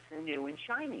all nice and new and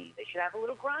shiny. They should have a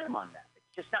little grime on them.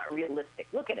 It's just not realistic.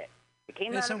 Look at it. It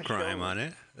came There's out some of a grime showroom. on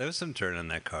it. There was some dirt on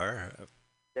that car.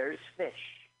 There's fish.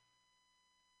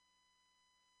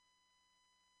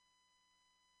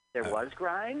 There was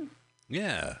grime?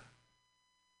 Yeah.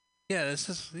 Yeah,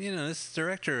 this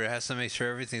director has to make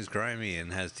sure everything's grimy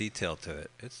and has detail to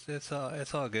it. It's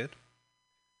all good.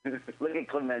 Look at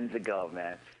Clemenza go,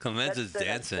 man. Clemenza's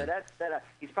dancing.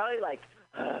 He's probably like...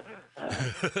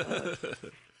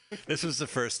 This was the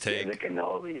first take. The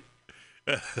cannolis.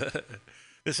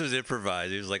 This was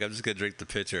improvised. He was like, I'm just going to drink the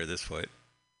pitcher at this point.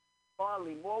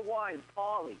 Paulie, more wine,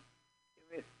 Paulie.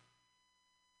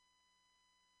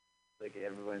 Look,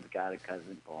 everyone's got a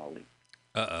cousin Paulie.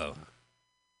 Uh-oh.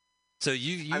 So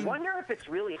you... I wonder if it's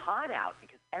really hot out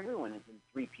because everyone is in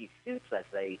three-piece suits as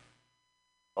they...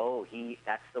 Oh,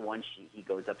 that's the one he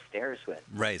goes upstairs with.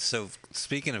 Right. So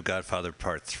speaking of Godfather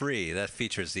Part 3, that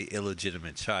features the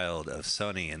illegitimate child of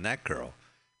Sonny and that girl.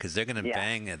 Because they're going to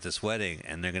bang at this wedding,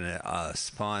 and they're going to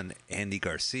spawn Andy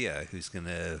Garcia, who's going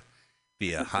to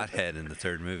be a hothead in the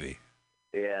third movie.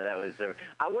 Yeah, that was...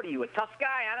 what are you, a tough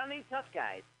guy? I don't need tough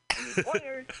guys. I need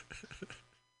pointers.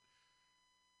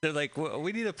 They're like, well,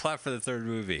 we need a plot for the third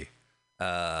movie.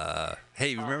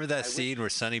 Hey, remember that scene where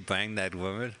Sonny banged that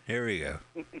woman? Here we go.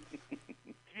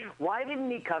 Why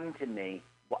didn't he come to me,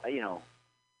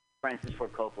 Francis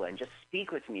Ford Coppola, and just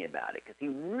speak with me about it? Because he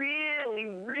really,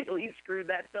 really screwed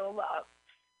that film up.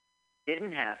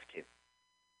 Didn't have to.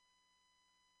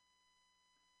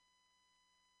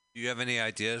 Do you have any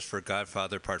ideas for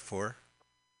Godfather Part 4?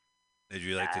 Did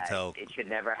you like to tell? It should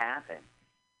never happen.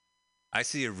 I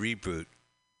see a reboot.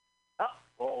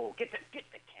 Oh, get the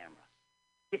camera.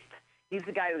 He's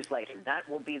the guy who's like, that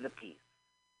will be the piece.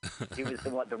 He was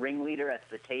the ringleader at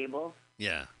the table.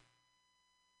 Yeah.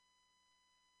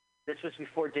 This was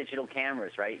before digital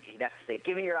cameras, right? He'd have to say,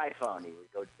 "Give me your iPhone." He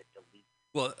would go to delete.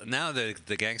 Well, now the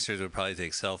gangsters would probably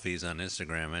take selfies on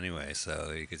Instagram anyway,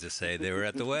 so you could just say they were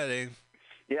at the wedding.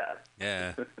 Yeah.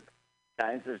 Yeah.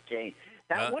 Times have changed.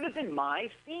 That would have been my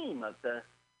theme of the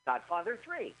Godfather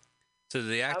 3. So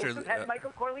the actor I would have had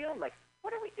Michael Corleone like,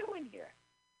 what are we doing here?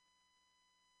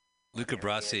 Luca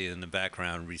Brasi in the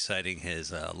background reciting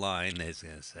his line that he's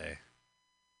going to say.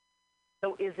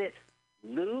 So is it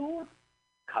Lou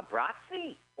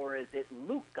Cabrazzi or is it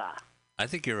Luca? I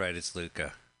think you're right. It's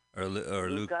Luca. Or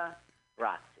Luca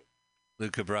Brasi.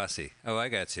 Luca Brasi. Oh, I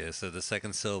got you. So the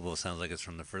second syllable sounds like it's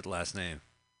from the first last name.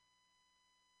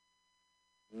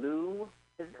 Lou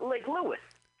is like Lewis.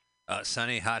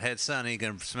 Sonny, hothead Sonny,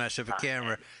 gonna smash up a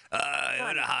camera.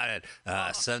 What a hothead.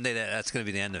 Someday that's gonna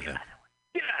be the end of it.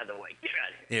 Get out of the way. Get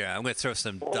out of here. Yeah, I'm gonna throw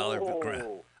some dollar.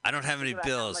 I don't have any Think about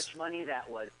bills. How much money that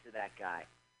was to that guy?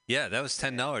 Yeah, that was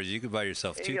 $10. You could buy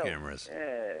yourself There two you go. cameras.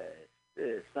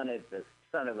 Son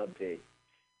of a bitch.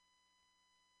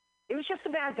 It was just a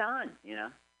bad time, you know.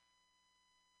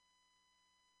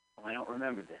 Oh, I don't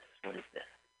remember this. What is this?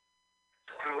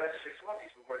 For the last 6 months,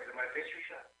 he's been working in my pastry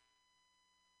shop.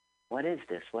 What is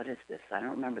this? What is this? I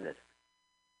don't remember this.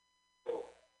 Oh,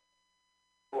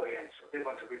 yeah, so they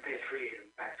want to repay free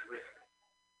and back to it.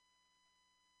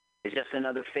 It's just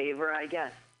another favor, I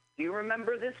guess. Do you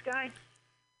remember this guy?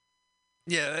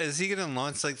 Yeah, is he gonna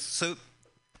launch so?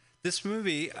 This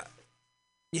movie,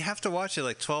 you have to watch it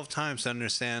like 12 times to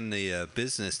understand the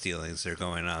business dealings that are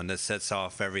going on. That sets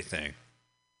off everything.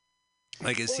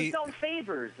 Like, is he? It's all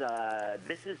favors.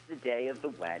 This is the day of the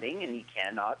wedding, and he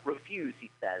cannot refuse.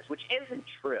 He says, which isn't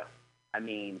true. I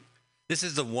mean, This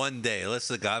is the one day. Unless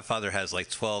the Godfather has like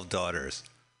 12 daughters,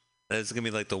 that's gonna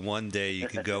be like the one day you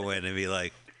can go in and be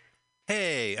like,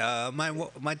 "Hey,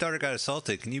 my daughter got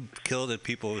assaulted. Can you kill the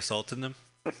people who assaulted them?"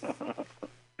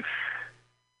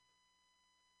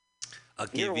 I'll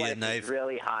give your you a wife knife. is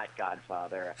really hot,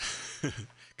 Godfather.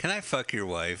 Can I fuck your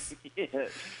wife? Yeah,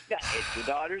 it's your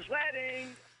daughter's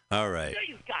wedding. All right.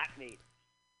 She's got me.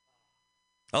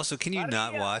 Also, can you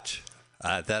not watch?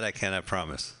 That I cannot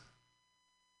promise.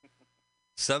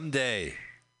 Someday,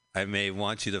 I may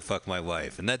want you to fuck my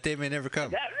wife, and that day may never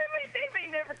come. They may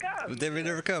never come. They may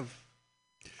never come.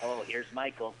 Oh, here's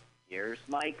Michael. Here's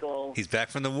Michael. He's back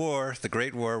from the war, the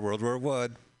Great War, World War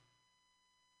One.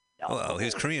 No. Oh,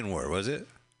 his Korean War, was it?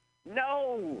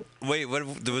 No. Wait,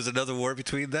 what? There was another war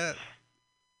between that?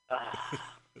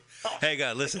 Hey,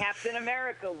 God, listen. The Captain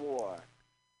America War.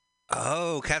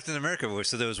 Oh, Captain America War.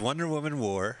 So there was Wonder Woman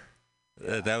War.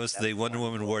 That was the Wonder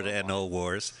Woman War to end all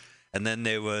wars. And then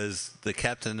there was the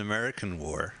Captain American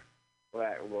War.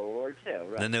 Right, World War II,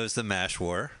 right. Then there was the MASH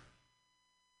War.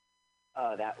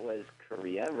 That was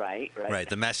Korea, right? Right,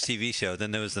 the MASH TV show.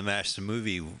 Then there was the MASH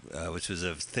movie, which was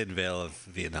a thin veil of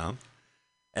Vietnam.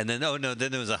 And then,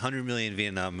 then there was 100 million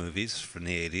Vietnam movies from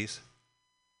the 80s.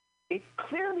 It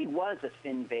clearly was a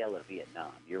thin veil of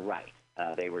Vietnam. You're right.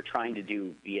 They were trying to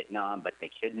do Vietnam, but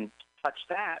they couldn't touch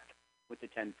that with the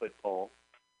 10-foot pole.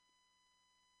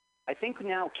 I think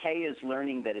now Kay is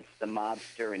learning that it's the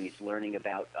mobster, and he's learning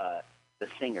about the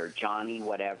singer, Johnny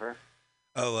whatever.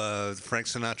 Oh, Frank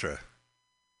Sinatra.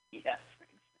 Yes,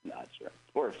 Frank Sinatra.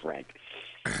 Poor Frank.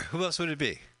 Who else would it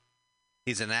be?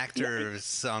 He's an actor,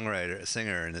 songwriter,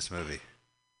 singer in this movie.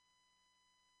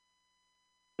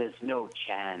 There's no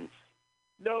chance.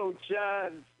 No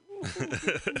chance.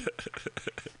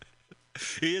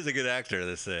 He is a good actor.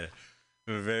 This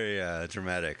very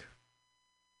dramatic.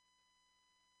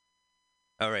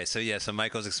 All right, so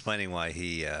Michael's explaining why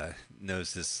he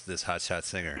knows this hotshot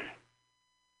singer.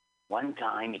 One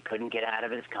time he couldn't get out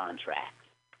of his contract.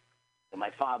 So my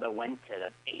father went to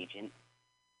the agent,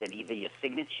 said either your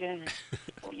signature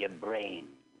or your brains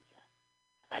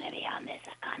are going to be on this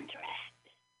contract.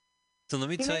 So let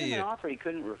me tell He made him you. an offer he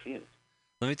couldn't refuse.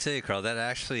 Let me tell you, Carl, that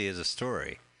actually is a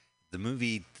story. The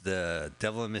movie The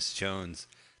Devil and Miss Jones,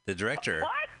 the director.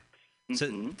 What? So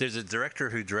there's a director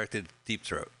who directed Deep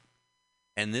Throat.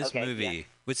 And this movie,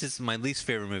 which is my least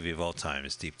favorite movie of all time,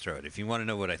 is Deep Throat. If you want to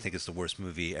know what I think is the worst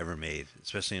movie ever made,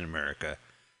 especially in America,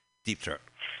 Deep Throat.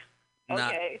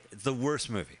 Not the worst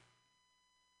movie.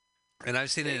 And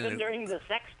I've seen it Even during the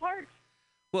sex part?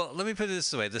 Well, let me put it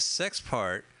this way. The sex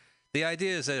part, the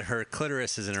idea is that her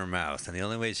clitoris is in her mouth, and the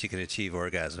only way she can achieve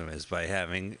orgasm is by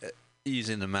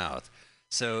using the mouth.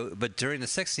 So, but during the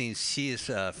sex scenes, she is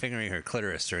fingering her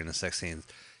clitoris during the sex scenes.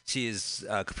 She is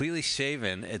completely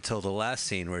shaven until the last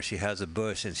scene where she has a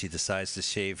bush and she decides to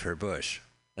shave her bush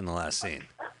in the last scene.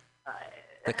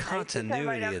 The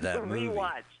continuity of that movie.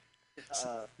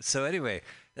 So anyway,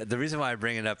 the reason why I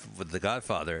bring it up with The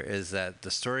Godfather is that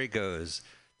the story goes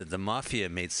the mafia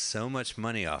made so much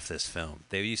money off this film.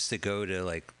 They used to go to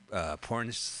like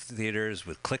porn theaters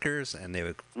with clickers, and they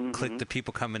would click the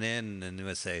people coming in, and they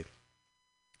would say,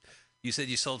 "You said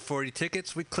you sold 40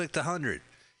 tickets. We clicked 100.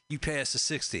 You pay us a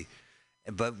 60."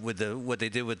 But with what they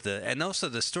did with and also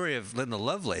the story of Linda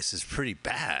Lovelace is pretty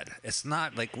bad. It's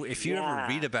not like if you ever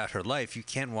read about her life, you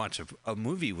can't watch a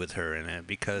movie with her in it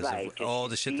because of all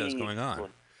the shit that was going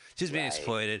on. She's being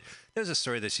exploited. There was a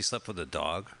story that she slept with a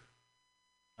dog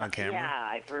on camera. Yeah,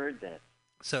 I've heard that.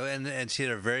 So and she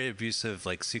had a very abusive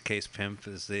like suitcase pimp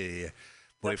as the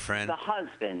boyfriend. The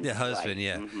husband. The husband, right.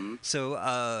 yeah. So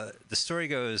the story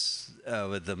goes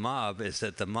with the mob is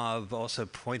that the mob also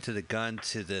pointed a gun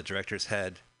to the director's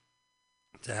head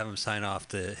to have him sign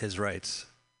off his rights.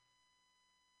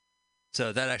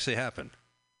 So that actually happened.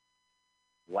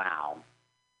 Wow.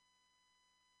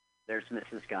 There's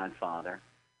Mrs. Godfather.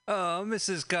 Oh,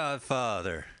 Mrs.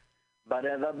 Godfather.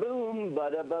 Ba-da-ba-boom,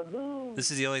 ba-da-ba-boom. This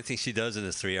is the only thing she does in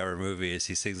this 3-hour movie is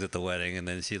she sings at the wedding and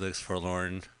then she looks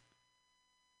forlorn.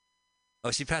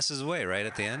 Oh, she passes away, right,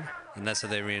 at the end? And that's how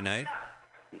they reunite?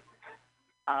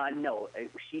 No,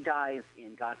 she dies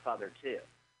in Godfather 2.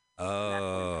 Oh.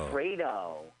 That's when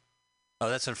Fredo. Oh,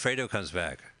 that's when Fredo comes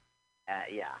back.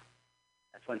 Yeah.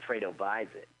 That's when Fredo buys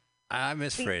it. I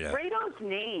miss Fredo. Fredo's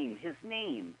his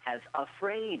name has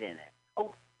afraid in it.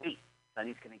 Oh, wait.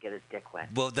 Sonny's going to get his dick wet.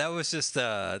 Well, that was just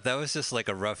like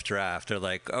a rough draft. They're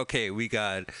like, okay, we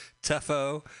got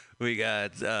Tuffo, we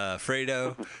got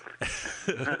Fredo,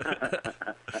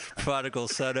 Prodigal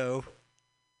Sonno.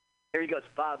 Here he goes,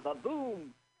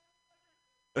 ba-ba-boom.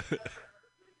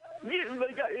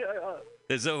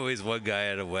 There's always one guy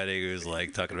at a wedding who's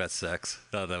like talking about sex.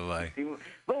 Oh, that way.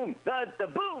 Boom, the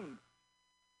boom.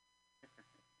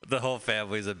 The whole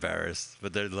family's embarrassed,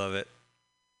 but they love it.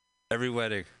 Every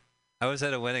wedding. I was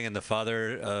at a wedding, and the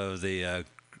father of the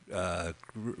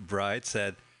bride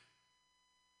said,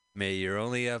 "May your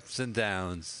only ups and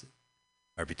downs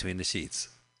are between the sheets."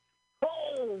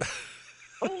 Oh!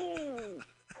 Oh!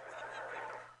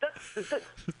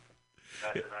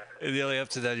 And the only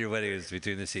ups and downs of your wedding is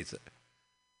between the sheets.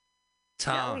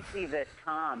 Tom. Now we see that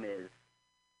Tom is,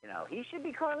 he should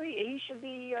be Carly. He should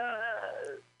be,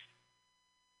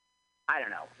 I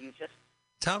don't know. He's just.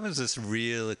 Tom is this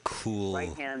really cool.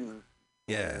 Right hand.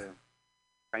 Yeah.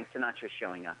 Frank Sinatra's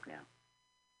showing up now.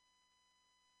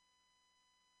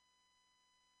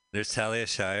 There's Talia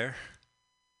Shire,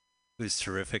 who's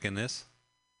terrific in this.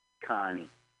 Connie.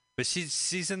 But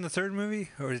she's in the third movie,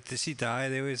 or did she die?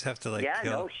 They always have to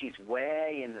kill. No, she's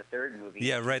way in the third movie.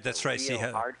 Yeah, right. That's right. She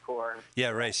hardcore. Yeah,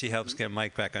 right. She helps get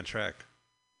Mike back on track.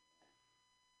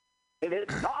 It is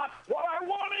not what I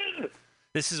wanted.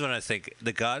 This is when I think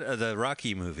the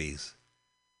Rocky movies,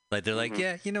 like they're like,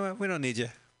 yeah, you know what? We don't need you.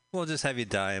 We'll just have you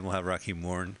die, and we'll have Rocky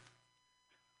mourn.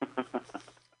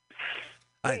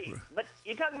 Wait, but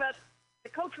you're talking about the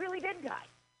coach really did die.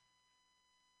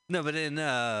 No, but in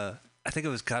I think it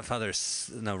was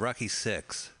Rocky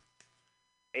 6.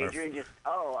 Adrian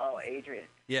Adrian.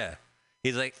 Yeah,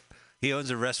 he's like he owns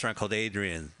a restaurant called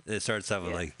Adrian. It starts out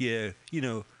with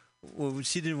well,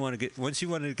 she didn't want to get when she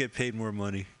wanted to get paid more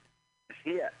money.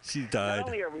 Yeah. She died. Not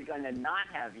only are we going to not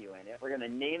have you in it, we're going to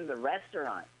name the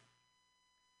restaurant.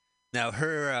 Now,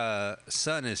 her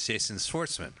son is Jason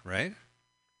Schwartzman, right?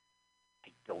 I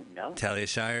don't know. Talia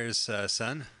Shire's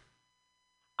son?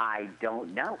 I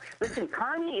don't know. Listen,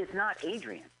 Connie is not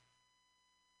Adrian.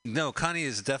 No, Connie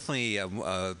is definitely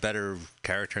a better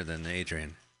character than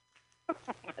Adrian.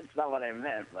 That's not what I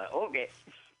meant, but okay.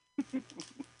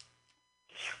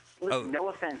 Listen, no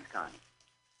offense, Connie.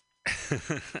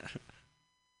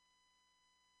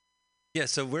 Yeah,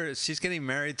 so she's getting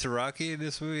married to Rocky in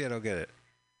this movie? I don't get it.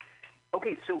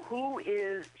 Okay, so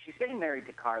she's getting married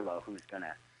to Carlo, who's going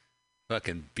to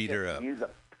fucking beat her up. Use a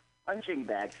punching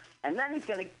bag, and then he's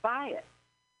going to buy it.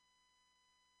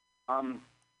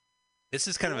 This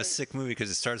is kind of a sick movie because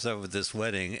it starts off with this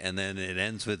wedding, and then it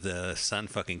ends with the son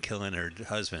fucking killing her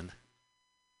husband.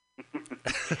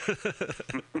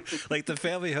 Like the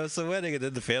family hosts a wedding, and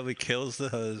then the family kills the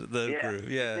groom.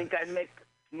 Yeah. You think I'd make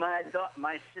my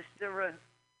sister a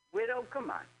widow?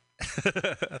 Come on.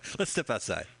 Let's step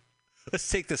outside. Let's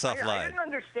take this offline. I didn't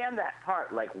understand that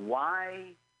part. Like,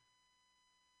 why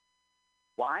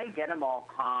get them all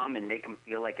calm and make them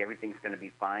feel like everything's going to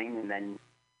be fine, and then...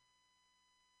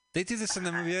 They do this in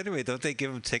the movie anyway. Don't they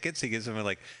give them tickets? He gives them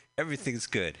like, everything's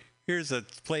good. Here's a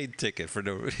plane ticket for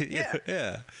no... Yeah.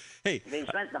 Yeah. Hey. They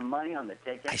spent the money on the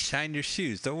ticket. I shined your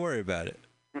shoes. Don't worry about it.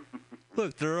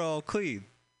 Look, they're all clean.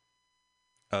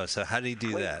 Oh, so how did he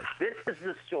do that? This is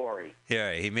the story.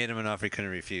 Yeah, he made him an offer he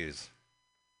couldn't refuse.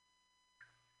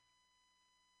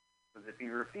 Because if he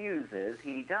refuses,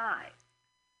 he dies.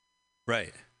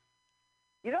 Right.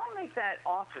 You don't make that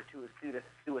offer to a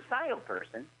suicidal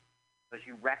person because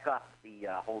you wreck up the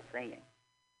whole saying.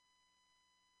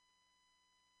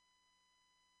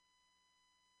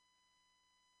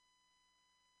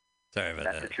 Sorry about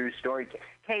that. That's a true story.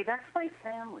 Kay, that's my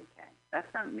family, Kay. That's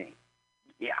not me.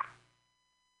 Yeah.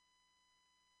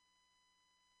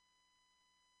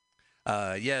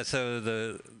 Yeah,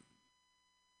 so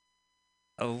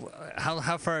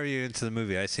how far are you into the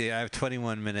movie? I see I have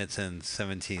 21 minutes and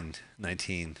 17,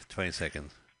 19, 20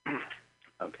 seconds.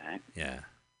 Okay. Yeah.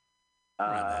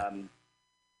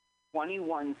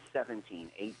 21,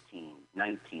 17, 18,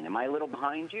 19. Am I a little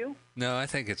behind you? No, I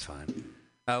think it's fine.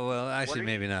 Oh, well, actually,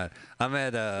 maybe not. I'm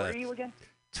at Where are you again?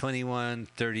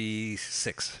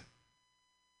 21:36.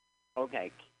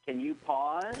 Okay. Can you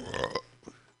pause?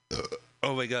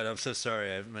 Oh, my God. I'm so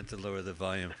sorry. I meant to lower the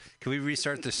volume. Can we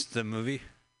restart the movie?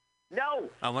 No.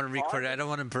 I want to record it. I don't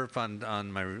want to burp on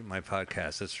my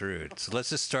podcast. That's rude. So let's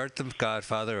just start The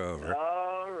Godfather over.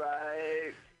 All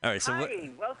right. All right. So Hi.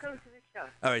 Welcome to the show.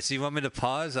 All right. So you want me to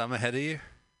pause? I'm ahead of you?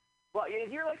 Well,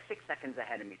 you're like 6 seconds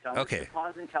ahead of me, so I'm Okay. going to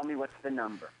pause and tell me what's the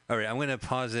number. All right. I'm going to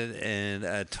pause it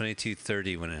at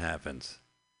 22:30 when it happens.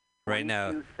 Right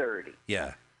now. 22:30.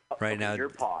 Yeah. Right now. You're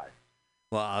paused.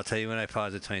 Well, I'll tell you when I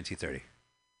pause at 22:30.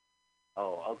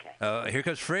 Oh, okay. Oh, here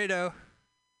comes Fredo.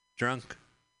 Drunk.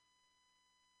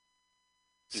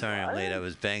 Sorry, I'm late. I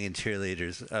was banging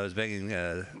cheerleaders. I was banging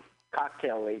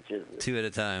cocktail waitresses. 2 at a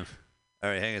time. All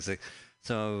right, hang on a sec.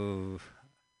 So,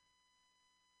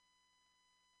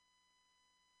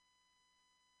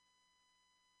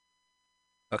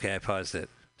 okay, I paused it.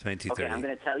 22:30. Okay, I'm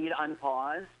going to tell you to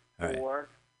unpause. All right. 4,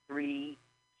 3,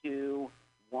 2,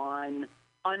 1,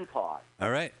 unpause.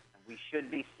 All right. We should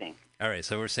be synced. All right,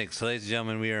 so we're synced. So, ladies and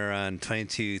gentlemen, we are on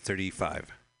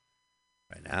 22:35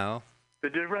 right now. The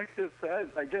director says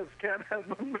I just can't have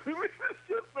the movie. There's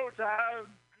just no time.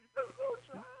 There's no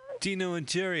time. Dino and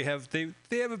Jerry have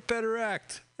a better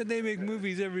act, and they make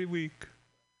movies every week.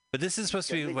 But this is supposed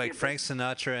to be like Frank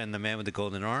Sinatra and the Man with the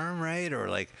Golden Arm, right? Or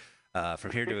like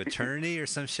From Here to Eternity or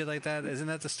some shit like that. Isn't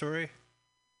that the story?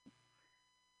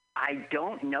 I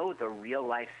don't know the real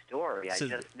life story. So I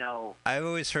just know. I've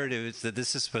always heard that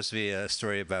this is supposed to be a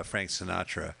story about Frank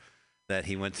Sinatra, that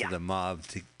he went to the mob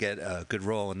to get a good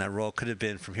role, and that role could have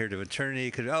been From Here to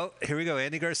Eternity. Oh, here we go,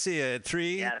 Andy Garcia.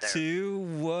 3, 2,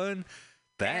 1,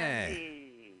 bang!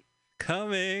 Andy.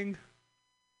 Coming.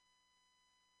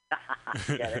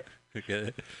 Get it? Get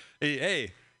it?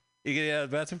 Hey, you getting out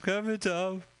of the bathroom? Coming,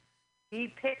 Tom. He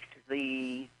picked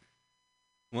the.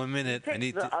 1 minute.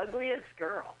 He picked the ugliest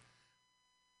girl.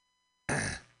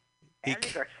 Andy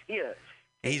Garcia.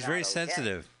 He's very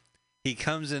sensitive. He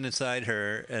comes in inside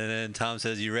her, and then Tom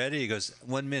says, "You ready?" He goes,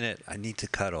 1 minute. I need to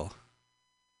cuddle.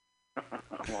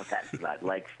 Well, that's not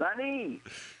like Sonny.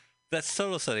 That's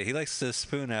total Sonny. He likes to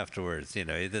spoon afterwards. You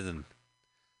know, he doesn't.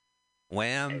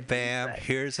 Wham, bam,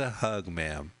 here's a hug,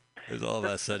 ma'am. It's all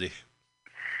about Sonny.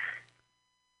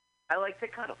 I like to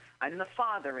cuddle. I'm the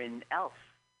father in Elf.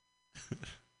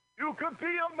 You could be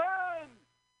a man.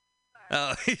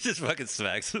 Oh, he just fucking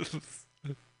smacks him.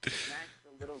 Smash the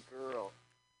little girl.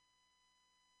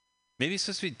 Maybe it's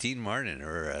supposed to be Dean Martin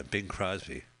or Bing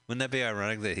Crosby. Wouldn't that be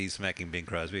ironic that he's smacking Bing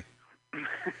Crosby?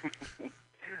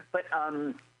 But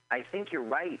I think you're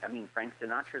right. I mean, Frank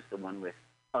Sinatra's the one with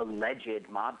alleged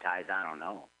mob ties. I don't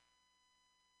know.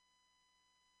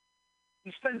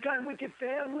 You spend time with your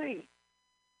family.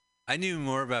 I knew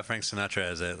more about Frank Sinatra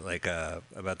as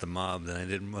about the mob than I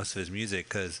did most of his music,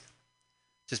 because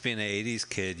just being an 80s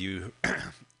kid,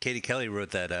 Katie Kelly wrote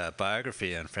that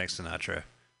biography on Frank Sinatra.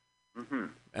 Mm-hmm.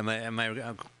 Am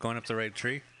I going up the right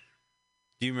tree?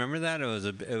 Do you remember that? It was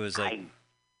like. I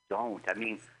don't. I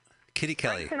mean, Kitty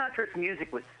Kelly. Frank Sinatra's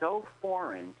music was so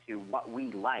foreign to what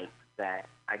we like that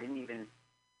I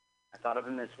thought of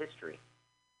him as history.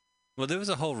 Well, there was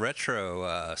a whole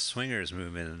retro swingers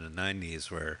movement in the 90s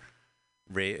where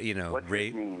What's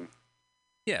his name?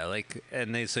 Yeah,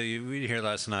 we'd hear a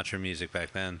lot of Sinatra music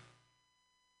back then.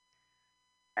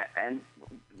 And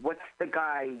what's the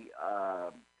guy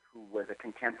who was a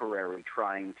contemporary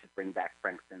trying to bring back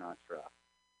Frank Sinatra?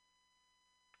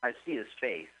 I see his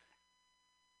face.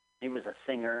 He was a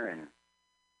singer, and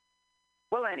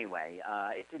well, anyway,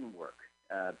 it didn't work.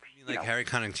 Harry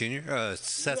Connick Jr.?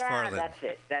 Seth Farland.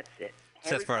 Yeah, that's it.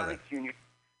 Seth Farland. Jr.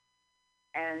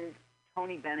 And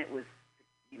Tony Bennett was,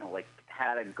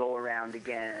 had a go around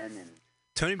again, and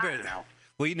Tony Bennett.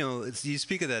 Well, you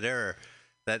speak of that era.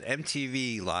 That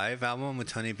MTV Live album with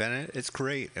Tony Bennett, it's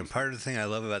great. And part of the thing I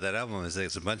love about that album is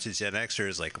there's a bunch of Gen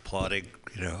Xers applauding,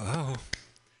 oh.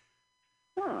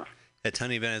 Huh. And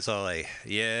Tony Bennett's all like,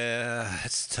 yeah,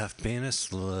 it's tough being a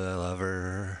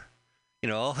lover. You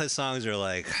know, all his songs are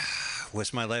like,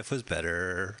 wish my life was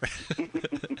better.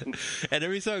 And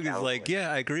every song is like,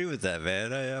 yeah, I agree with that,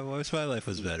 man. I wish my life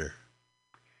was better.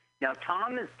 Now,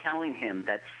 Tom is telling him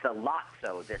that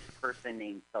Salazzo, this person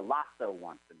named Salazzo,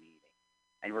 wants a meeting.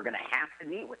 And we're going to have to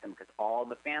meet with him because all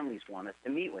the families want us to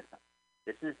meet with them.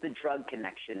 This is the drug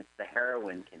connection. It's the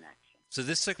heroin connection. So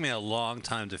this took me a long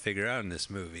time to figure out in this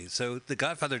movie. So The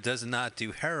Godfather does not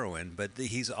do heroin, but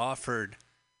he's offered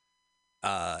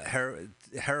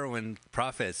heroin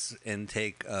profits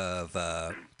intake of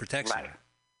protection.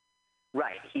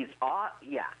 Right. He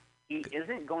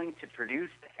isn't going to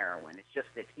produce the heroin. It's just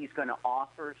that he's going to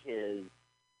offer his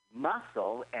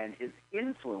muscle and his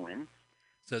influence.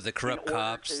 So the corrupt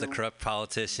cops, the corrupt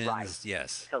politicians,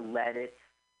 yes. To let it,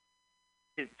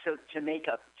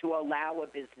 to allow a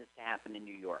business to happen in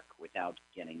New York without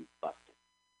getting busted.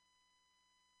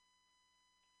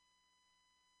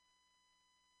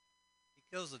 He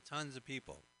kills tons of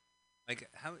people. Like,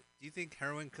 how do you think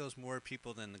heroin kills more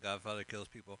people than The Godfather kills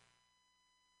people?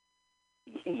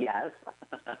 Yes.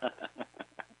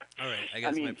 All right, I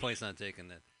guess my point's not taken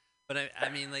then. But I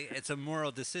mean, like, it's a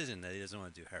moral decision that he doesn't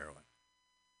want to do heroin.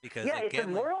 Because it's a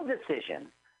moral decision.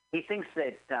 He thinks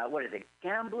that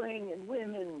gambling and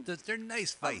women. They're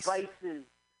nice vices.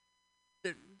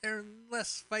 They're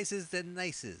less vices than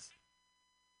nices.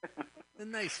 The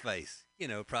nice vice,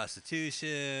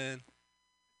 prostitution.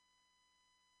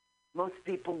 Most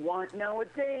people want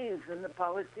nowadays, and the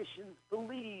politicians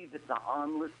believe it's a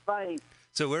harmless vice.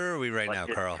 So where are we right now,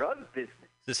 Carl? Drug business.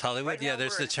 Is this Hollywood? Right yeah,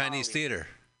 there's the Chinese theater.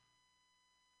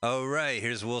 Oh, right.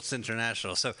 Here's Wiltz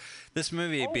International. So this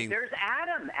movie being... there's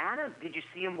Adam. Adam, did you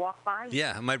see him walk by?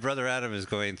 Yeah, my brother Adam is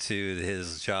going to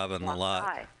his job on the lot.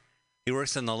 By. He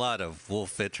works in the lot of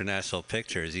Wolf International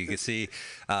Pictures. You can see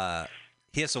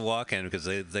he has to walk in because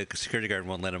the security guard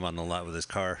won't let him on the lot with his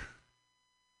car.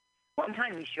 One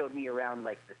time he showed me around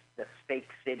like the fake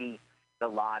city, the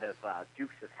lot of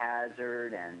Dukes of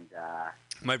Hazzard and...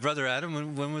 My brother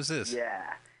Adam, when was this?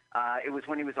 Yeah. It was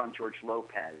when he was on George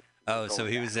Lopez. Oh, so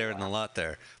he was there in the lot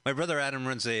there. My brother Adam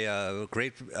runs a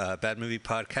great bad movie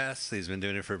podcast. He's been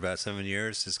doing it for about 7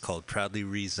 years. It's called Proudly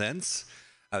Resents.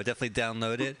 I would definitely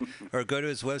download it or go to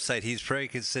his website. He's probably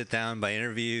can sit down by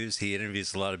interviews. He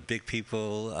interviews a lot of big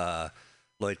people,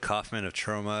 Lloyd Kaufman of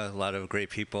Trauma, a lot of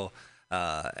great people,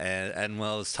 and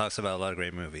Wells talks about a lot of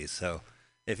great movies. So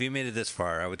if you made it this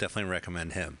far, I would definitely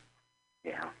recommend him.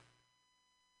 Yeah.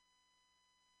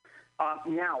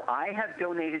 Now, I have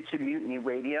donated to Mutiny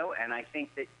Radio, and I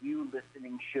think that you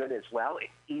listening should as well.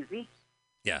 It's easy.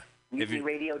 Yeah.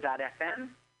 MutinyRadio.fm.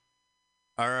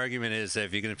 Our argument is that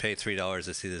if you're going to pay $3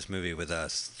 to see this movie with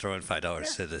us, throw in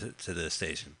 $5 to the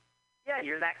station. Yeah,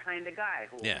 you're that kind of guy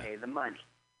who will pay the money.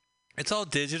 It's all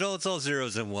digital. It's all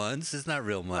zeros and ones. It's not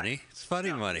real money. Right. It's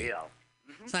funny money.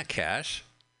 Mm-hmm. It's not cash.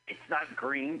 It's not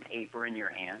green paper in your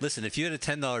hand. Listen, if you had a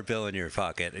 $10 bill in your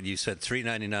pocket and you spent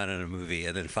 $3.99 on a movie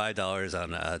and then $5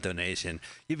 on a donation,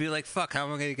 you'd be like, "Fuck, how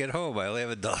am I going to get home? I only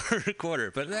have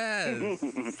 $1.25." But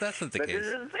that's not the case. This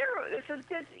is zero.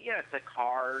 It's a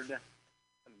card,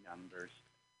 some numbers.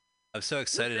 I'm so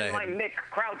excited. This is my Mick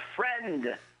Kraut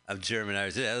friend. I'm German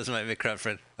Irish. Yeah, this is my Mick Kraut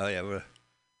friend. Oh yeah,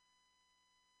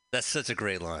 that's such a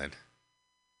great line.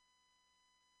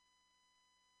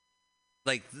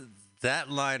 Like.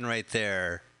 That line right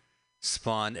there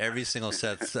spawned every single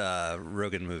Seth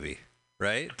Rogen movie,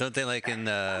 right? Don't they, like in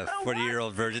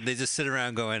 40-Year-Old Virgin? They just sit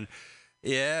around going,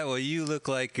 "Yeah, well, you look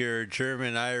like you're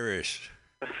German Irish."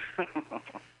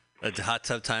 A Hot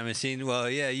Tub Time Machine. Well,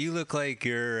 yeah, you look like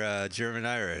you're German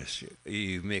Irish.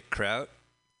 You Mick Kraut,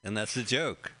 and that's the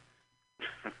joke.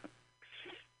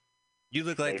 You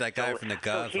look like that guy from The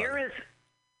Godfather.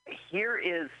 So here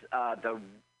is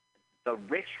the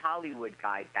rich Hollywood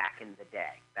guy back in the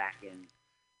day,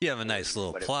 You have a nice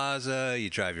little plaza, you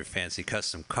drive your fancy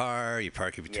custom car, you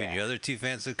park it between your other two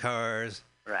fancy cars.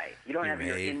 Right. You don't have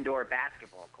your indoor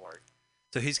basketball court.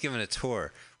 So he's giving a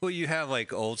tour. Well, you have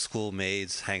like old school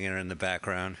maids hanging in the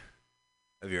background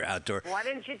of your outdoor. Why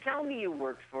didn't you tell me you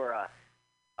worked for a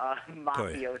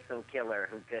mafioso killer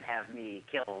who could have me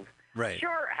killed? Right.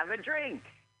 Sure, have a drink,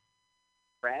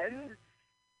 friend.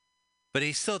 But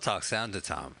he still talks down to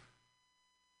Tom.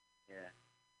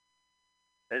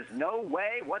 There's no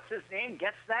way, what's his name,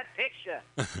 gets that picture.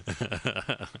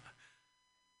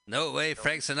 No way,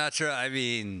 Frank Sinatra. I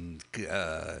mean,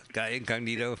 Guy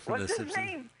Incognito from What's The Simpsons. What's his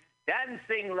name?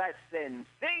 Dancing lessons,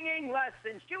 singing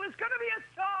lessons. She was going to be a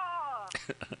star.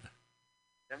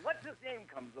 And what's his name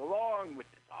comes along with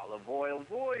this olive oil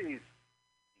voice.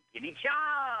 Giddy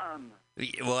Chum.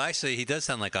 Well, actually, he does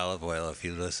sound like olive oil if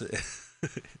you listen.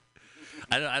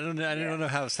 I don't know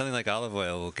how something like olive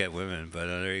oil will get women, but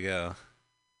there you go.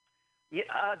 Yeah,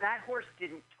 that horse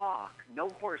didn't talk. No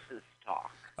horses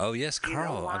talk. Oh yes, You know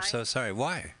Carl. why? I'm so sorry.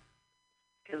 Why?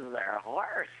 Because they're a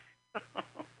horse.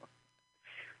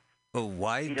 Well,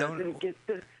 why He don't doesn't get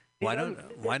the- he why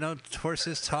doesn't- don't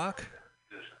horses talk?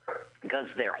 Because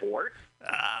they're horse.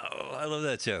 Oh, I love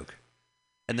that joke.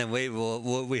 And then wait,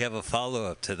 we have a follow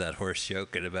up to that horse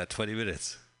joke in about 20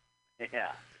 minutes.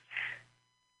 Yeah.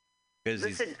 'Cause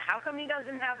Listen, how come he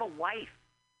doesn't have a wife?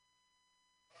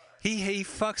 he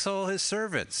fucks all his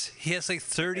servants. He has like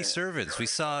 30 servants. We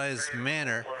saw his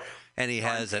manor, and he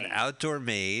has an outdoor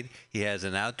maid. He has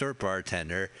an outdoor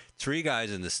bartender. 3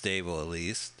 guys in the stable at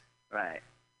least. Right.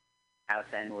 House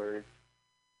N-words.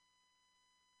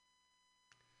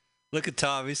 Look at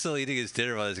Tom. He's still eating his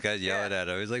dinner while this guy's yelling at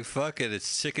him. He's like, fuck it.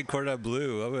 It's chicken cordon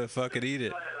bleu. I'm going to fucking eat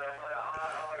it.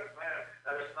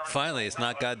 Finally, it's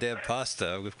not goddamn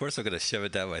pasta. Of course I'm going to shove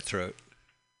it down my throat.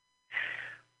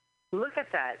 Look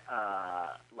at that,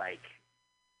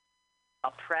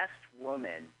 oppressed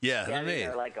woman. Yeah, standing maid.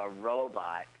 there like a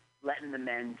robot, letting the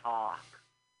men talk.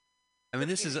 I mean,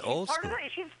 this is old Part school. of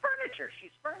it, she's furniture.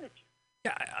 She's furniture.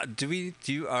 Yeah,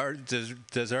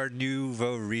 does our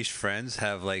nouveau riche friends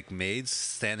have like maids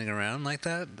standing around like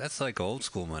that? That's like old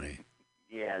school money.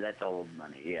 Yeah, that's old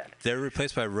money. Yeah. They're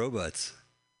replaced by robots.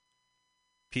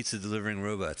 Pizza delivering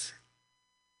robots.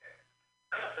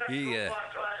 Yeah.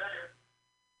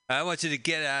 I want you to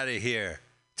get out of here.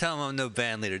 Tell them I'm no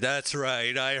band leader. That's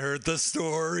right. I heard the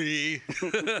story.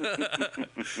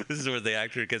 This is where the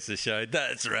actor gets to shine.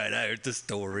 That's right. I heard the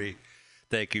story.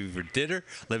 Thank you for dinner.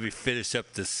 Let me finish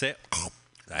up the set.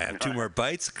 I have 2 more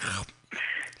bites.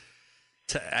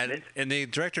 And the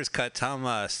director's cut, Tom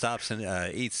stops and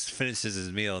finishes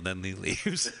his meal, and then he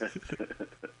leaves.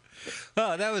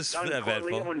 Oh, that was eventful.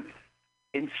 Corleone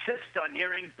insist on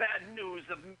hearing bad news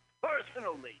of me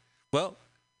personally. Well,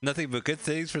 nothing but good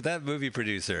things for that movie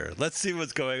producer. Let's see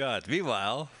what's going on.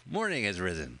 Meanwhile, morning has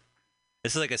risen.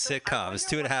 This is like a sitcom. It's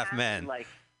 2.5 men. Like,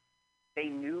 they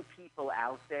knew people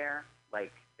out there.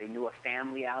 Like, they knew a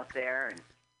family out there, and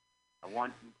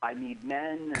I need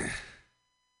men.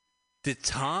 Did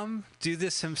Tom do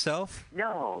this himself?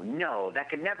 No, that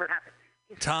could never happen.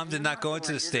 Tom did not go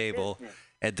into the stable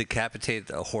and decapitate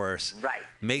a horse. Right.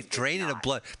 Drain it of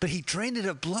blood. But he drained it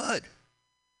of blood.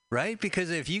 Right?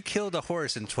 Because if you killed a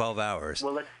horse in 12 hours.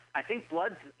 Well, I think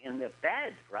blood's in the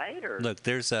bed, right? Or Look,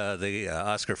 there's the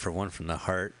Oscar for One from the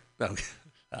Heart.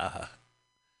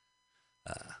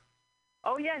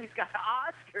 oh, yeah, he's got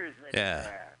Oscars in Yeah.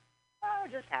 there. Oh,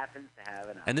 it just happens to have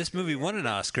an Oscar. And this movie won an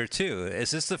Oscar, too. Is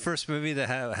this the first movie that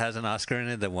has an Oscar in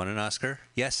it that won an Oscar?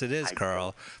 Yes, it is,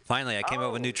 Carl. Finally, I came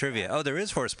up with new trivia. Oh, there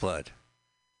is horse blood.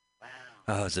 Wow.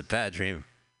 Oh, it's a bad dream.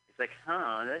 It's like,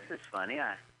 this is funny.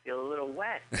 I feel a little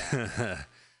wet.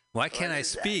 Why can't I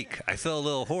speak? I feel a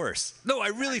little hoarse. No, I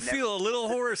really feel a little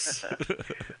hoarse.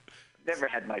 Never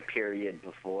had my period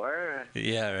before.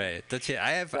 Yeah, right. That's it.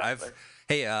 I've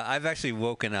actually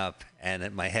woken up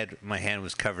and my hand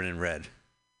was covered in red.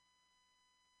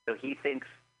 So he thinks,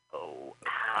 horse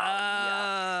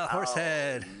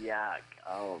head. Yuck.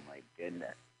 Oh, my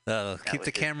goodness. Keep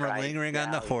the camera lingering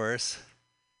on the horse.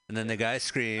 And then the guy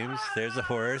screams. There's the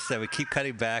horse. Then we keep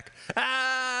cutting back.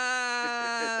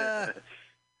 Ah!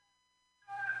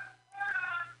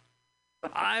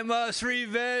 I must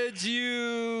revenge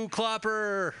you,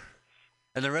 Clopper.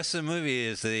 And the rest of the movie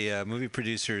is the movie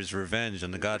producer's revenge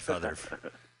on The Godfather.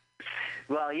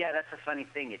 Well, yeah, that's a funny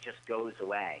thing. It just goes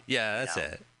away. Yeah, that's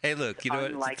it. Hey, look, you know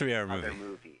what? It's a 3-hour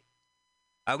movie.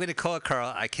 I'm going to call it,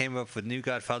 Carl. I came up with new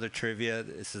Godfather trivia.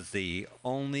 This is the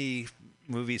only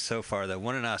movie so far that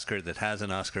won an Oscar that has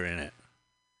an Oscar in it.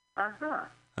 Uh-huh.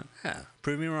 Yeah,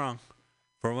 prove me wrong.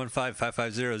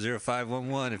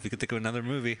 415-550-0511 if you could think of another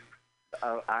movie.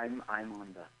 Oh, I'm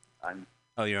on the...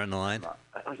 Oh, you're on the line?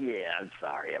 Oh, yeah, I'm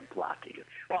sorry. I'm blocking you.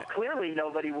 Well, clearly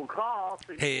nobody will call.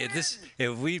 So Hey,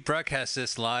 if we broadcast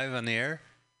this live on the air,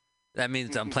 that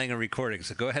means I'm playing a recording.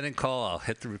 So go ahead and call. I'll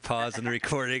hit the pause on the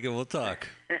recording and we'll talk.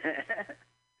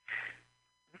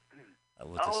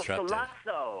 We'll disrupt it.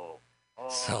 Solazzo.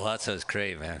 Solazzo's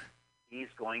great, man. He's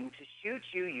going to shoot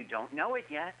you. You don't know it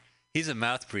yet. He's a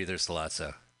mouth breather,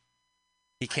 Solazzo.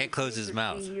 He can't close his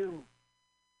mouth.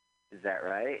 Is that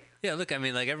right? Yeah, look, I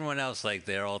mean, like everyone else, like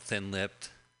they're all thin-lipped,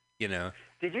 you know.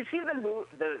 Did you see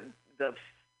the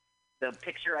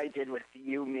picture I did with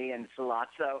you, me, and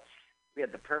Solazzo? We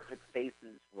had the perfect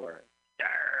faces for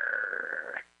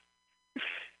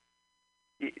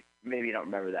it. Maybe you don't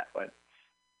remember that one.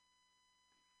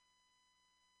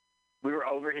 We were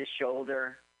over his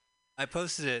shoulder. I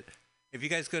posted it. If you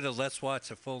guys go to Let's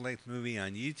Watch a Full-Length Movie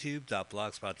on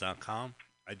YouTube.blogspot.com,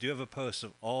 I do have a post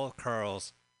of all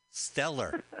Carl's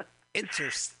stellar,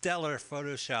 interstellar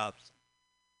photoshops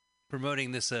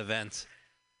promoting this event.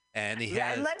 And he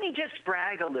has... Let me just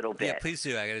brag a little bit. Yeah, please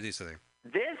do. I got to do something.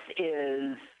 This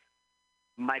is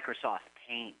Microsoft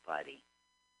Paint, buddy.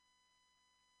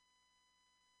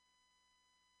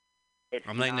 It's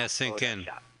I'm letting not that sink in.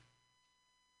 Photoshop.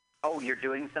 Oh, you're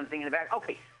doing something in the back?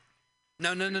 Okay.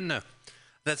 No.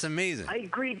 That's amazing. I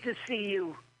agreed to see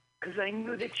you because I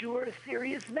knew that you were a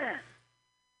serious man.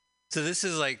 So this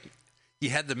is like, you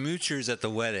had the moochers at the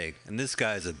wedding, and this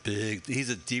guy's he's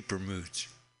a deeper mooch.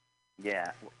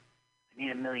 Yeah. I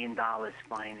need $1 million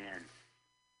finance.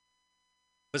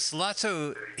 But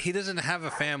Sollozzo, he doesn't have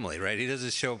a family, right? He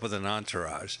doesn't show up with an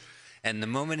entourage. And the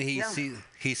moment he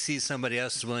sees somebody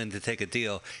else is willing to take a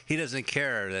deal, he doesn't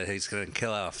care that he's going to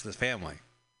kill off the family.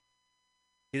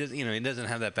 He doesn't, he doesn't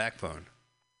have that backbone.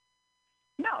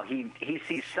 No, he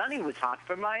sees Sonny was hot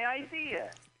for my idea.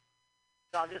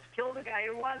 So I'll just kill the guy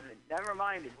who wasn't. Never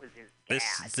mind, it was his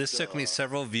dad. This took me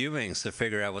several viewings to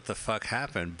figure out what the fuck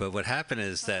happened. But what happened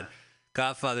is that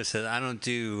Godfather said, I don't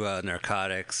do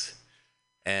narcotics.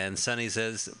 And Sonny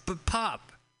says, but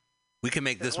Pop, we can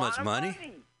make this much money?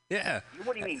 Yeah.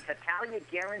 What do you mean? Tattaglia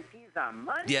guarantees our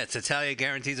money? Yeah, Tattaglia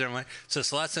guarantees our money. So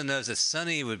Sollozzo knows that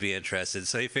Sonny would be interested,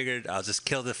 so he figured, I'll just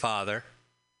kill the father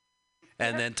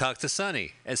and then talk to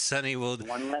Sonny. And Sonny will...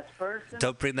 One less person?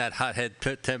 Don't bring that hothead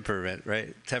temperament,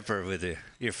 right? Temper with you.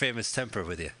 Your famous temper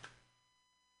with you.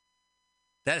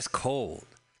 That is cold.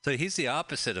 So he's the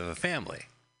opposite of a family.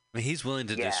 I mean, he's willing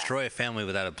to destroy a family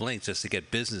without a blink just to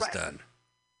get business done.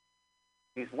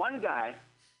 He's one guy.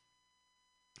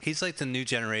 He's like the new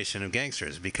generation of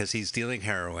gangsters because he's dealing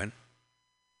heroin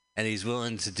and he's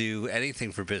willing to do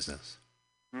anything for business.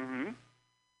 Mm-hmm.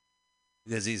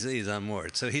 Because he's on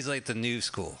board. So he's like the new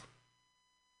school.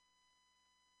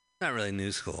 Not really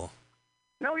new school.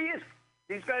 No, he is.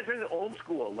 These guys are the old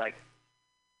school. Like,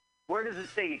 where does it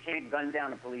say you can't gun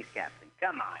down a police captain?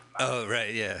 Come on. Oh,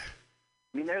 right, yeah.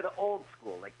 I mean, they're the old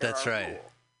school. Like, that's right.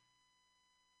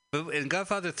 But in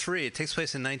Godfather 3, it takes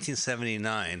place in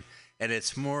 1979. And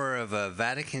it's more of a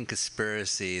Vatican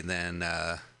conspiracy than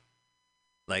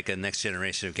like a next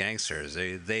generation of gangsters.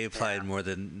 They applied more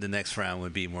than the next round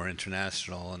would be more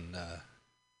international and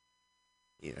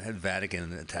had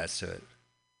Vatican attached to it.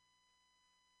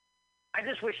 I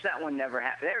just wish that one never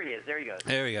happened. There he is. There he goes.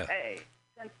 There we go. Hey,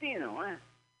 Santino, eh?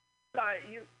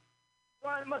 You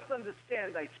I must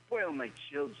understand I spoil my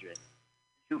children.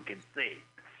 You can see.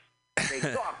 They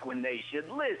talk when they should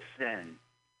listen.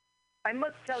 I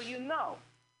must tell you no.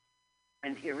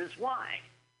 And here is why.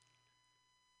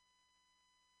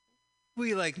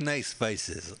 We like nice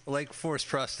vices, like forced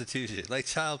prostitution, like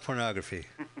child pornography.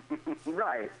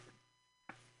 Right.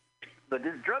 But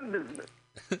this drug business.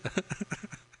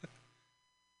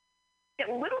 It's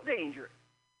a little dangerous.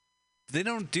 They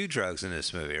don't do drugs in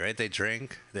this movie, right? They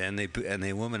drink and they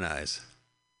womanize.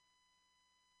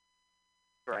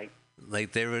 Right.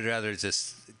 Like they would rather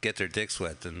just get their dicks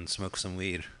wet than smoke some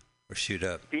weed. Or shoot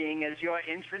up. Being as your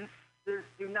entrances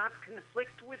do not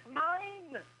conflict with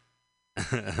mine.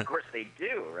 Of course they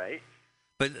do, right?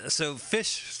 But so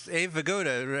Fish, Abe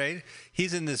Vigoda, right?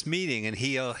 He's in this meeting and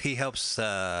he helps.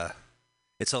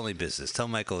 It's only business. Tell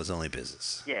Michael it's only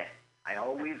business. Yeah, I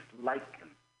always like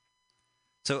him.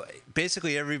 So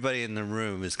basically, everybody in the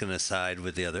room is going to side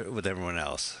with everyone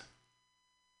else.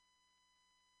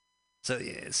 So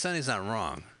Sonny's not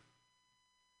wrong.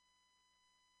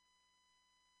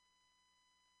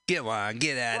 Get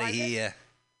out of here.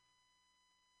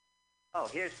 Oh,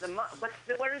 here's the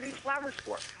what are these flowers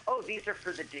for? Oh, these are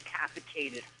for the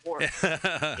decapitated horse.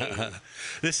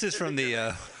 This is from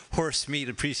the Horse Meat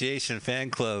Appreciation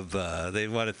Fan Club. They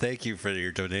want to thank you for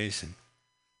your donation.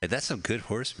 Hey, that's some good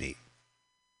horse meat.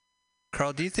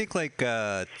 Carl, do you think like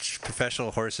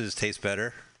professional horses taste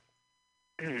better?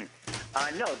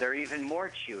 No, they're even more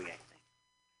chewy, I think.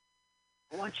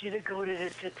 I want you to go to the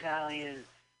Tattaglias.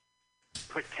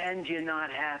 Pretend you're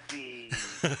not happy.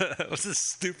 What's the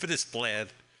stupidest plan?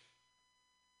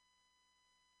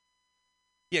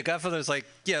 Yeah, Godfather's like,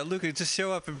 yeah, Luca, just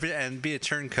show up and be a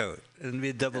turncoat and be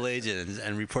a double agent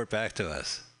and report back to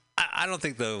us. I don't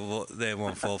think they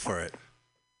won't fall for it.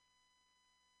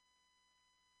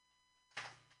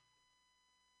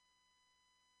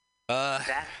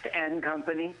 Best and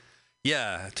Company?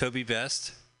 Yeah, Toby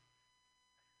Best.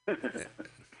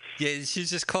 Yeah, she's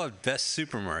just called Best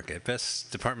Supermarket,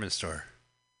 Best Department Store.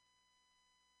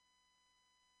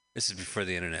 This is before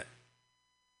the internet.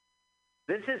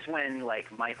 This is when,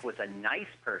 like, Mike was a nice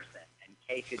person,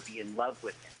 Kay could be in love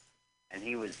with him, and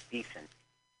he was decent.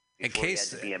 In Before case,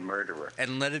 he had to be a murderer.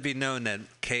 And let it be known that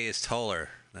Kay is taller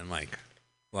than Mike,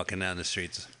 walking down the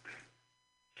streets.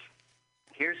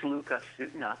 Here's Luca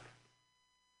suiting up.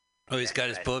 Oh, he's got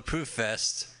his bulletproof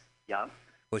vest. Yeah.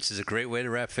 Which is a great way to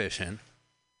wrap fish in.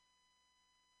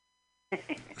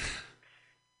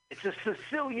 It's a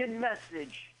Sicilian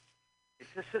message. It's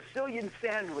a Sicilian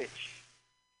sandwich.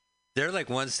 They're like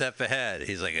one step ahead.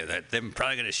 He's like, they're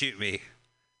probably going to shoot me.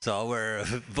 So I'll wear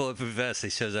a bulletproof vest. He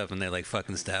shows up and they like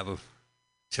fucking stab him.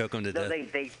 Choke him to death.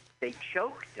 They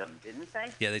choked him, didn't they?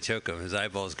 Yeah, they choke him. His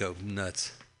eyeballs go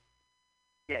nuts.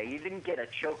 Yeah, you didn't get a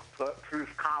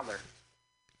choke-proof collar.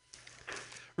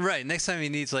 Right. Next time he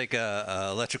needs like a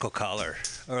electrical collar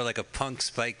or like a punk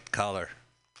spiked collar.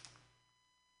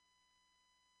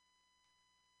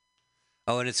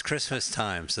 Oh, and it's Christmas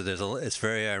time, so it's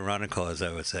very ironical, as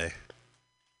I would say.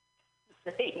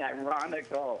 Saying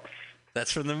ironical.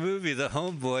 That's from the movie The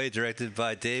Homeboy, directed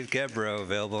by Dave Gebrow,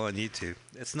 available on YouTube.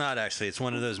 It's not actually. It's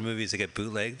one of those movies that get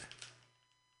bootlegged.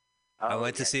 I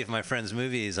went to see if my friend's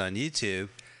movie is on YouTube,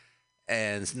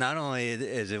 and not only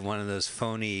is it one of those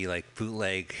phony, like,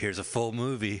 bootleg, here's a full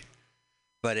movie,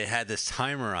 but it had this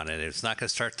timer on it. It's not going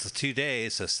to start till 2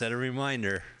 days, so set a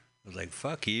reminder. I was like,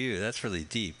 fuck you. That's really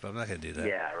deep. I'm not going to do that.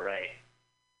 Yeah, right.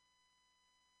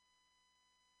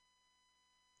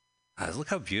 Look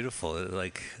how beautiful.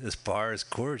 Like, this bar is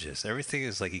gorgeous. Everything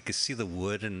is like, you can see the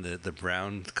wood and the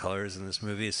brown colors in this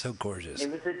movie. It's so gorgeous.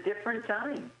 It was a different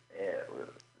time.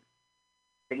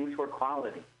 Things were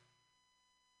quality.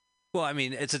 Well, I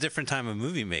mean, it's a different time of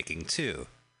movie making, too.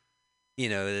 You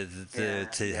know,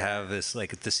 to have this,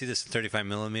 like, to see this 35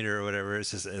 millimeter or whatever,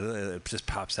 it's just, it just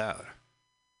pops out.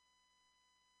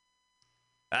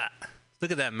 Ah,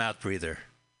 look at that mouth breather.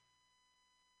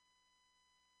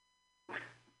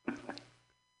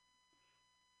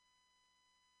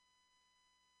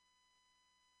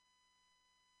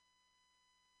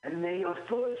 And may your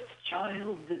first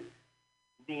child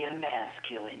be a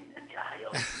masculine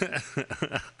child.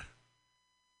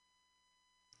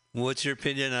 What's your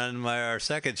opinion on our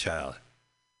second child?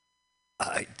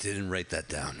 I didn't write that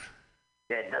down.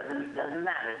 It doesn't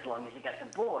matter as long as you got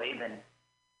the boy, then,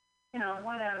 you know,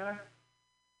 whatever.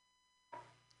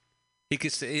 He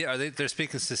could say, they're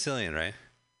speaking Sicilian, right?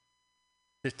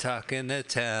 They're talking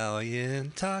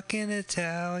Italian.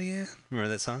 Remember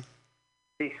that song?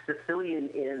 The Sicilian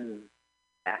is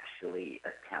actually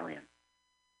Italian.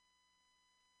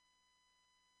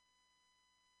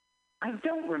 I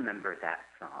don't remember that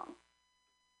song.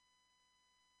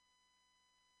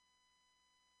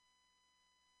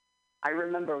 I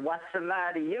remember What's the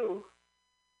Matter You?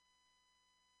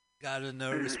 Gotta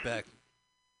know respect.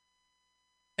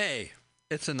 Hey,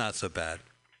 it's a not so bad.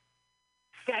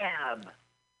 Stab.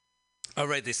 Oh,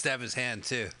 right, they stab his hand,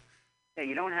 too. Hey,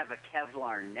 you don't have a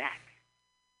Kevlar neck.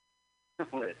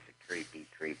 Oh, it's a creepy,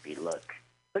 creepy look.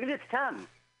 Look at his tongue.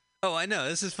 Oh, I know.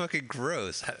 This is fucking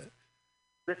gross.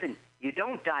 Listen, you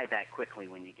don't die that quickly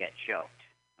when you get choked,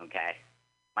 okay?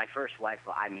 My first wife,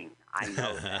 I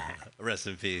know that. Rest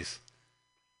in peace.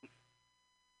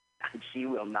 She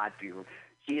will not be.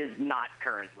 She is not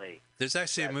currently. There's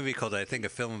actually a movie called, I think, A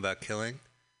Film About Killing,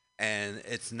 and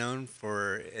it's known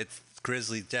for its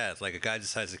grisly death. Like, a guy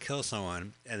decides to kill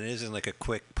someone, and it isn't like a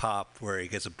quick pop where he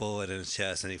gets a bullet in his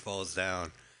chest and he falls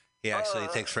down. He actually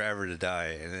takes forever to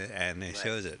die, and it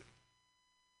shows it.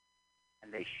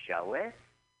 And they show it?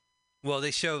 Well,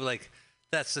 they show, like,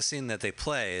 that's the scene that they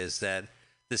play, is that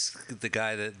the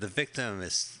guy, the victim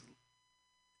is,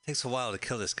 it takes a while to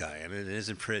kill this guy, and it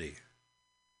isn't pretty.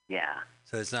 Yeah.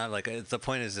 So it's not like, the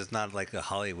point is, it's not like a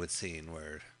Hollywood scene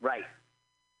where Right.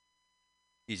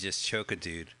 you just choke a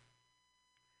dude.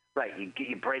 Right,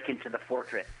 you break into the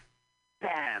fortress.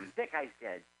 Bam! That guy's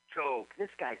dead. Choke. This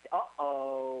guy's...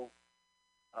 Uh-oh.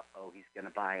 Uh-oh, he's going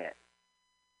to buy it.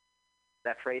 Is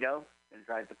that Fredo going to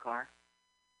drive the car?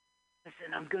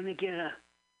 Listen, I'm going to get an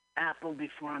apple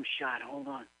before I'm shot. Hold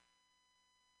on.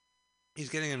 He's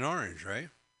getting an orange, right?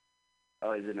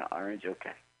 Oh, is it an orange?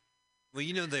 Okay. Well,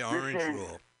 you know the orange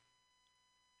rule.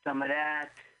 Some of that.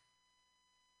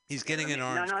 He's getting an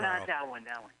orange, No, Carl. not that one,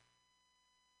 that one.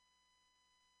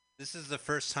 This is the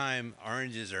first time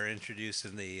oranges are introduced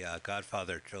in the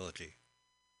Godfather trilogy.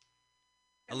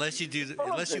 Unless you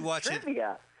watch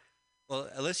trivia. it. Well,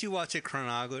 unless you watch it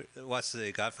watch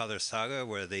the Godfather saga,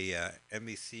 where the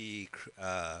NBC.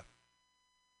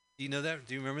 Do you know that?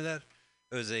 Do you remember that?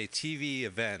 It was a TV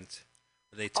event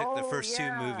where they took the first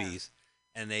two movies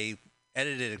and they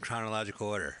edited it in chronological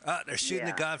order. They're shooting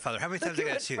the Godfather. How many times they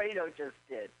got to shoot? Look at what Fredo just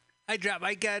did. I dropped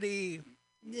my Getty.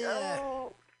 Yeah.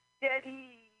 No,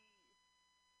 Daddy.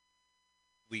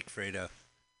 Weak Fredo.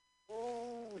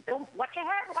 Oh, don't watch your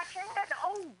head. Watch your head.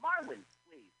 Oh, Marlon,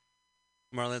 please.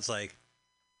 Marlon's like,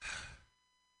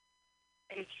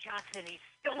 8 shots and he's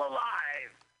still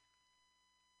alive.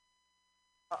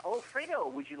 Oh,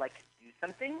 Fredo, would you like to do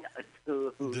something?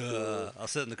 duh. I'll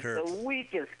sit in the curb. The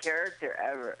weakest character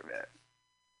ever.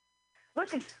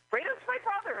 Listen, Fredo's my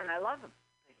brother, and I love him.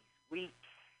 But he's weak.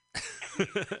 He's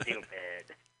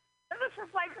stupid. And this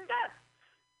is life and death.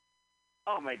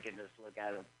 Oh, my goodness, look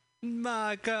at him.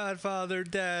 My Godfather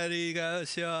Daddy got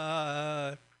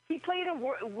shot. He played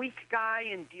a weak guy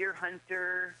in Deer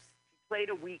Hunter. He played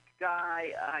a weak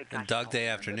guy. And Dog Day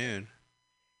Afternoon.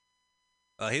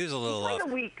 Oh, he was a little He off.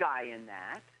 played a weak guy in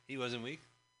that. He wasn't weak?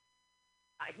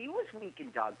 He was weak in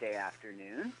Dog Day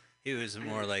Afternoon. He was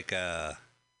more like I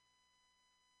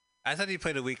thought he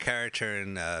played a weak character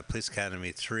in Police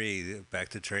Academy 3, Back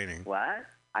to Training. What?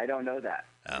 I don't know that.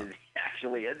 Oh. Is he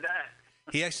actually in that?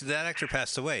 That actor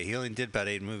passed away. He only did about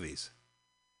 8 movies.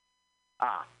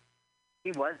 Ah.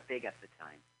 He was big at the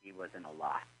time. He wasn't a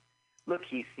lot. Look,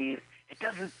 he sees. It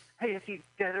doesn't say if he's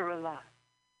dead or alive.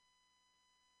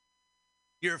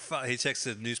 He checks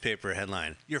the newspaper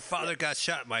headline. Your father got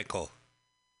shot, Michael.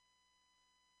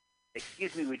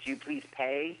 Excuse me, would you please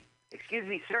pay? Excuse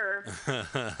me, sir.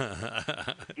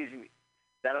 Excuse me.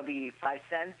 That'll be 5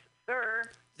 cents, sir.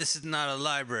 This is not a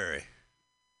library.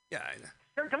 Yeah, I know.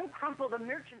 Sir, don't crumple the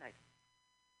merchandise.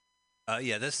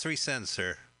 Yeah, that's 3 cents,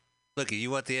 sir. Look, you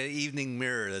want the Evening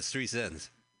Mirror? That's 3 cents.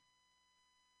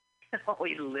 Oh,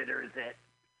 he litters it.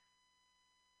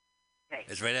 Okay.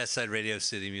 It's right outside Radio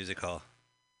City Music Hall.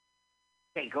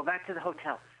 Okay, go back to the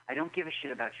hotel. I don't give a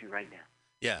shit about you right now.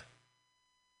 Yeah.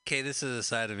 Okay, this is a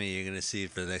side of me you're going to see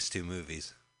for the next 2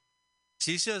 movies.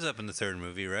 She shows up in the 3rd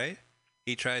movie, right?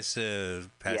 He tries to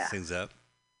patch things up.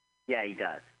 Yeah, he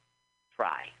does.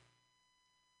 Try.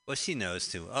 Well, she knows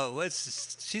too. Oh,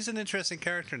 she's an interesting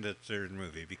character in the 3rd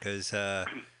movie because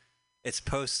it's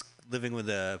post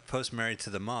married to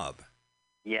the mob.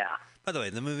 Yeah. By the way,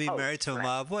 the movie Married to a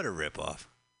Mob, what a ripoff.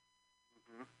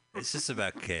 Mm-hmm. It's just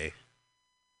about Kay.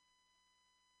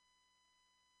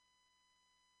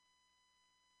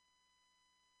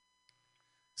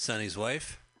 Sonny's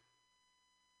wife,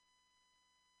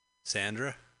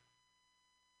 Sandra.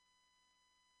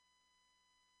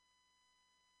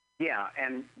 Yeah,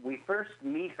 and we first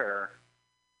meet her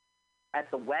at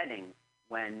the wedding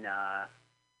when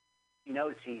she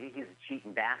knows he's a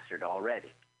cheating bastard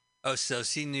already. Oh, so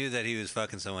she knew that he was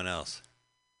fucking someone else.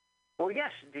 Well,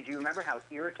 yes. Did you remember how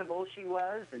irritable she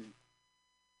was? And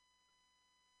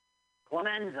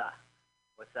Clemenza,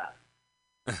 what's up?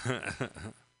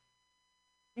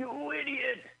 You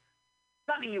idiot!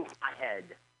 Sonny, you hothead.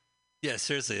 Yeah,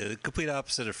 seriously, the complete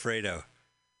opposite of Fredo.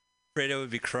 Fredo would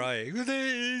be crying.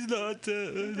 He's not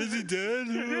dead. Is he dead?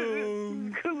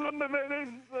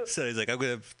 Oh. So he's like, I'm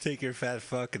going to take your fat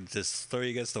fuck and just throw you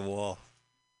against the wall.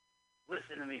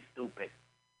 Listen to me, stupid.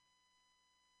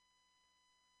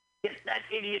 Get that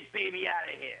idiot baby out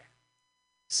of here.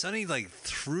 Sonny,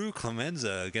 threw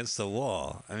Clemenza against the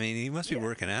wall. I mean, he must be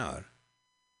working out.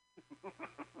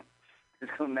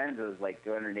 Clemenza is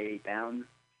 280 pounds.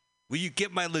 Will you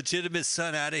get my legitimate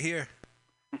son out of here?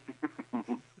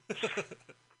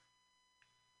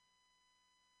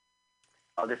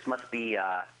 Oh, this must be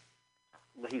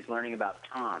what he's learning about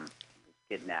Tom.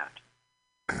 He's kidnapped.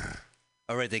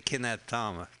 All right, they kidnapped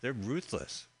Tom. They're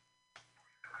ruthless.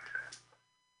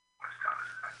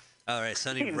 All right,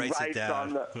 Sonny writes it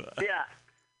down. Yeah.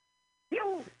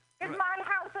 You, in my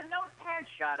house and no pants.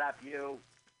 Shut up, you.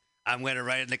 I'm going to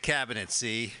write in the cabinet,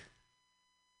 see?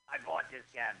 I bought this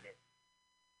cabinet.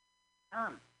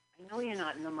 Tom, I know you're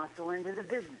not in the muscle end of the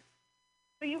business,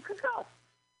 so you could go.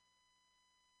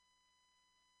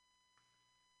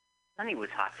 Sonny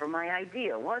was hot for my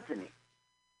idea, wasn't he?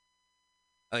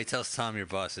 Oh, he tells Tom your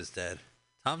boss is dead.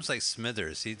 Tom's like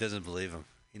Smithers. He doesn't believe him.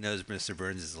 He knows Mr.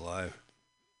 Burns is alive.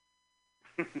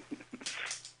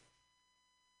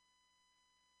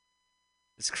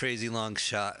 This crazy long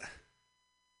shot.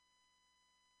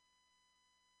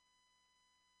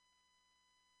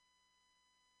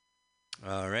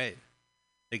 All right.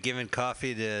 They're giving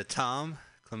coffee to Tom.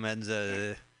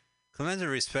 Clemenza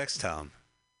respects Tom.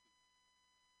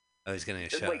 Oh, he's getting a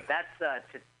shot. Wait, that's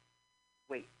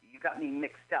wait, you got me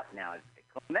mixed up now.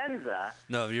 Clemenza.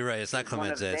 No, you're right. It's not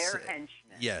Clemenza. One of their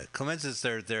henchmen. Yeah, Clemenza's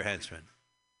their henchman.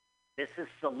 This is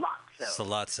Salazzo.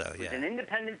 Salazzo, yeah. He's an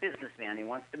independent businessman. He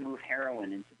wants to move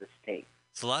heroin into the state.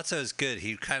 Salazzo is good.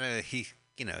 He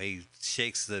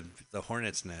shakes the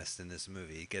hornet's nest in this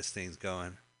movie. He gets things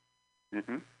going.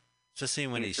 Mm-hmm. Especially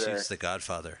when he shoots the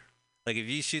Godfather. Like if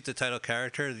you shoot the title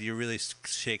character, you're really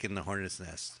shaking the hornet's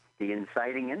nest. the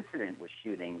inciting incident was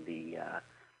shooting the,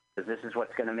 because this is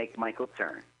what's going to make Michael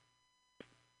turn.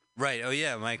 Right. Oh,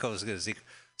 yeah. Michael was going to see.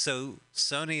 So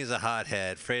Sony is a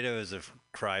hothead. Fredo is a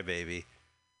crybaby.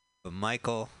 But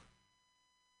Michael,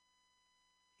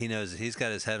 he knows he's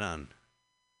got his head on.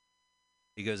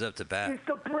 He goes up to bat. He's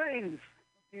the brains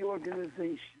of the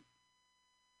organization.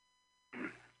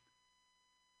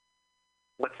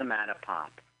 What's the matter,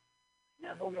 Pop?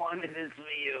 Never wanted this for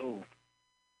you.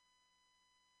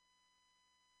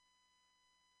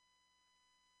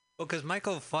 Well, because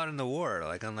Michael fought in the war,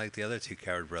 like unlike the other two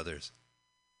coward brothers.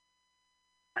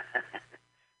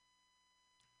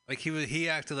 Like he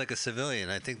acted like a civilian.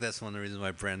 I think that's one of the reasons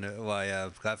why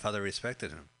Godfather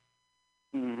respected him.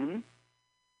 Mm-hmm.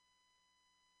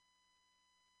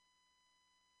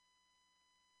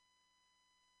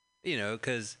 You know,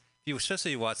 because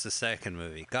especially you watch the second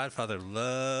movie, Godfather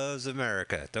loves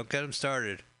America. Don't get him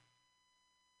started.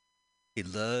 He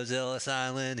loves Ellis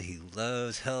Island. He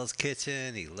loves Hell's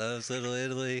Kitchen. He loves Little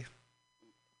Italy.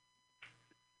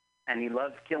 And he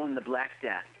loves killing the Black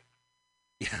Death.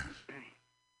 Yeah.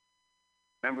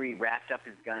 Remember, he wrapped up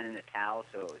his gun in a towel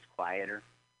so it was quieter?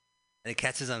 And it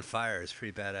catches on fire. It's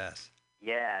pretty badass.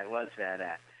 Yeah, it was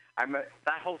badass. I remember,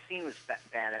 that whole scene was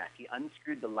badass. He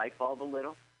unscrewed the light bulb a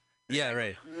little. Yeah,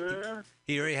 right.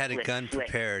 He already had a Flick, gun flick.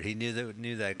 prepared. He knew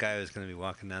that guy was going to be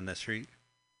walking down the street,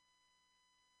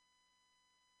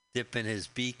 dipping his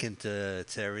beak into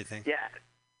everything. Yeah,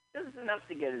 just enough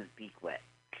to get his beak wet.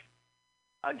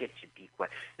 I'll get your beak wet.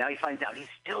 Now he finds out he's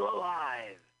still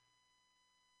alive.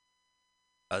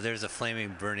 Oh, there's a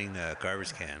flaming, burning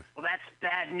garbage can. Well, that's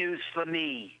bad news for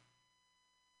me.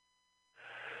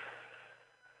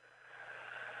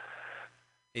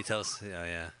 He tells, oh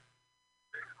yeah.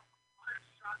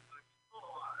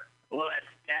 Well, that's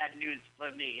bad news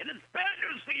for me, and it's bad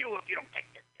news for you if you don't take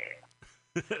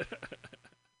this care.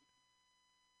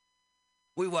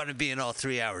 We want to be in all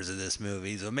 3 hours of this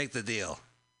movie, so make the deal.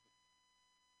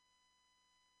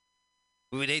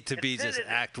 We would hate to be just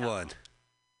Act 1.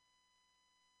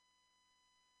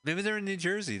 Maybe they're in New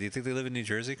Jersey. Do you think they live in New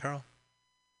Jersey, Carl?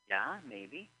 Yeah,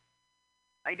 maybe.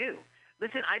 I do.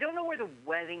 Listen, I don't know where the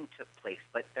wedding took place,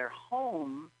 but their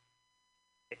home,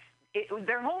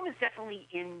 their home is definitely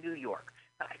in New York.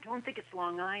 But I don't think it's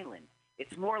Long Island.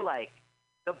 It's more like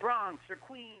the Bronx or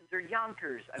Queens or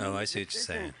Yonkers. I see what you're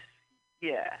saying.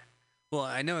 Yeah. Well,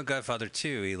 I know in Godfather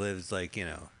 2, he lives like,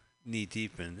 knee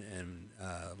deep in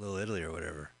Little Italy or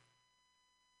whatever.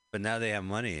 But now they have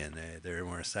money and they're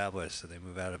more established, so they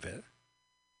move out a bit.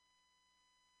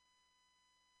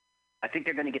 I think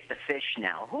they're going to get the fish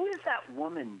now. Who is that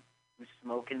woman who's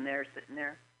smoking there, sitting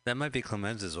there? That might be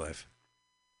Clemenza's wife.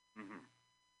 Mm-hmm.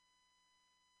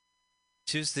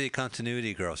 She was the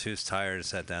continuity girl. She was tired and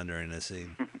sat down during the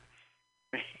scene.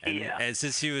 And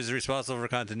since she was responsible for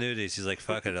continuity, she's like,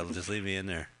 fuck it, just leave me in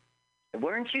there.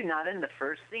 Weren't you not in the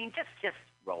first scene? Just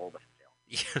roll the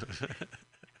film.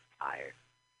 Tired.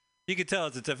 You can tell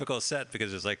it's a difficult set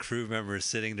because there's like crew members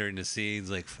sitting during the scenes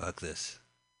like, fuck this.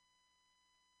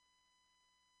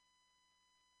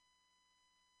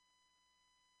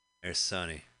 There's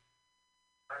Sonny.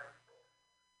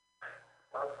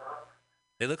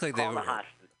 They look like they were.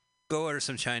 Go order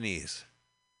some Chinese.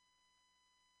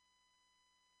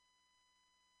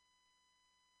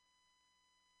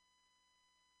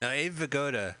 Now, Abe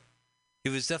Vigoda, he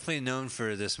was definitely known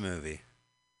for this movie.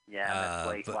 Yeah,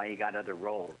 that's why he got other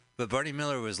roles. But Barney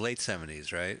Miller was late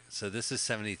 70s, right? So this is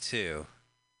 72.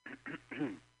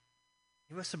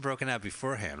 He must have broken out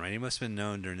beforehand, right? He must have been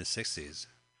known during the 60s.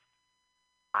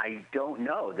 I don't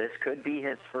know. This could be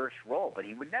his first role, but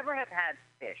he would never have had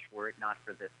fish were it not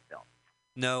for this film.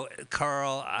 No,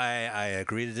 Carl, I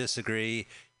agree to disagree.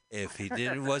 If he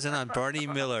wasn't on Barney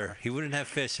Miller, he wouldn't have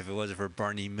fish if it wasn't for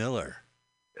Barney Miller.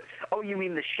 Oh, you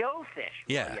mean the show fish?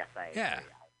 Yeah. Well, yes, I agree. Yeah.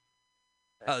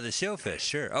 Oh, the show fish,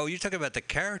 sure. Oh, you're talking about the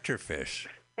character fish.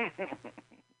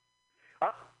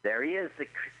 Oh, there he is.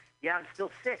 Yeah, I'm still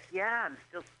sick. Yeah, I'm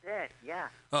still sick. Yeah.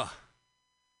 Oh,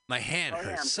 my hand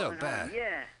hurts so bad. Home.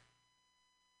 Yeah.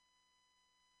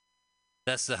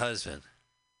 That's the husband.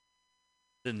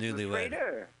 The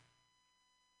newlywed.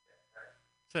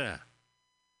 Sorry,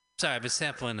 I've been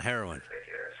sampling heroin.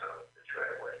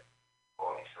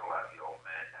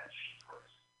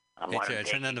 Hey,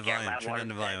 turn down the volume. Turn down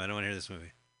the volume. I don't want to hear this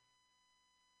movie.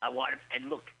 I want to, and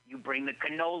look, you bring the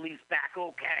cannolis back,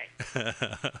 okay?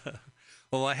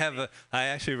 Well, I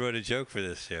actually wrote a joke for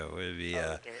this show. It would be,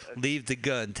 leave the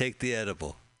gun, take the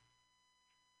edible.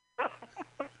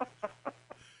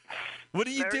 What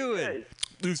are you doing?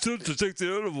 You said to take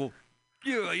the edible.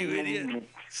 You idiot.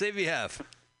 Save me half.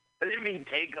 I didn't mean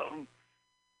take them.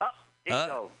 Oh, Here you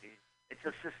go. It's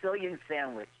a Sicilian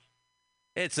sandwich.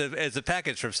 It's a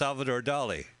package from Salvador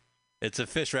Dali. It's a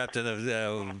fish wrapped in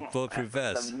a bulletproof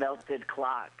vest. The melted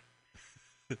clock.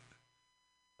 The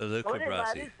Luca What is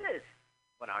Brasi. this?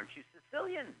 But aren't you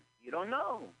Sicilian? You don't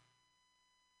know.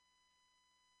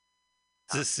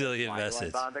 Sicilian Why do I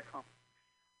message. bother calling?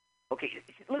 Okay,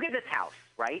 look at this house,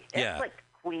 right? It's Yeah. like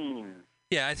Queens.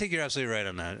 Yeah, I think you're absolutely right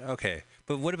on that. Okay,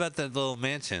 but what about that little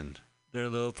mansion? Their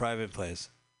little private place.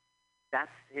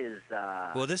 That's his.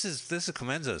 Well, this is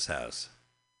Clemenzo's house.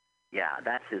 Yeah,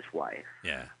 that's his wife.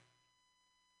 Yeah.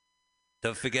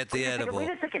 Don't forget the edible. Wait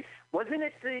a second. Wasn't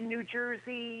it the New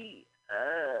Jersey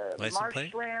License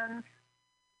plate? marshlands?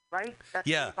 Right? That's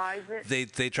Yeah, who buys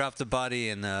it? they dropped the body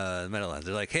in the Meadowlands.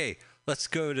 They're like, hey, let's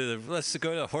go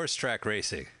to horse track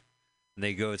racing. And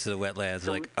they go to the wetlands.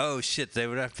 They're like, oh shit, they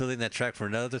were not building that track for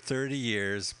another 30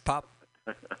 years. Pop.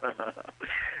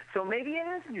 So maybe it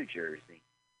is New Jersey.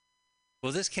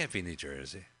 Well, this can't be New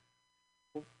Jersey.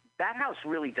 That house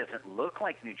really doesn't look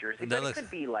like New Jersey, That but looks- it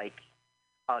could be like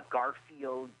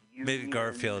Garfield. Maybe Union.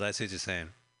 Garfield. I see what you're saying.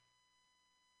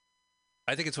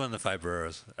 I think it's one of the 5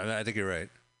 boroughs. I think you're right.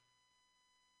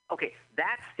 Okay,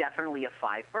 that's definitely a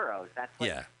 5 boroughs. That's like,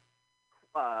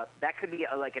 Yeah. that could be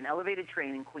like an elevated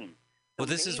train in Queens. Well,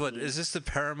 this is this the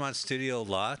Paramount Studio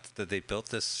lot that they built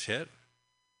this shit?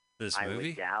 This I movie?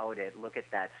 would doubt it. Look at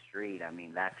that street. I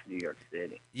mean, that's New York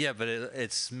City. Yeah, but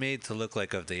it's made to look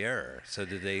like of the era. So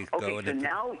did they go Okay, into... so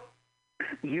now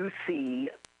you see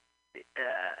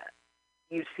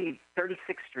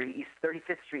 36th Street, East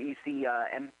 35th Street. You see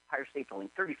Empire State Building,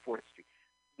 34th Street.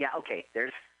 Yeah, okay.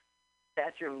 There's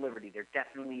Statue of Liberty. They're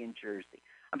definitely in Jersey.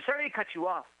 I'm sorry to cut you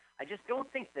off. I just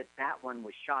don't think that one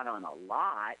was shot on a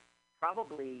lot.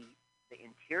 Probably the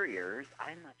interiors.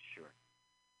 I'm not sure.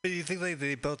 But you think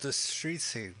they built this street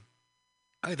scene?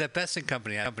 That Besson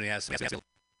company has to...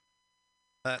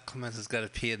 Clemens has got to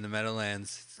pee in the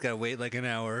Meadowlands. He's got to wait like an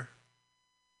hour.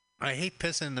 I hate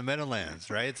pissing in the Meadowlands,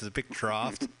 right? It's a big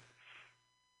trough.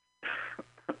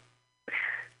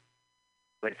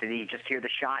 But did he just hear the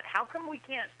shot? How come we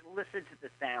can't listen to the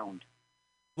sound?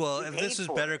 Well, We if paid this was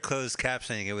for better it. closed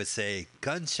captioning, it would say,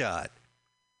 gunshot.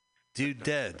 Dude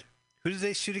dead. Who did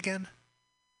they shoot again?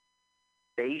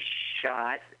 They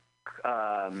shot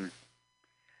the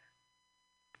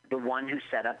one who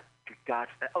set up God.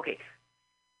 Okay,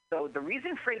 so the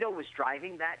reason Fredo was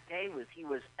driving that day was he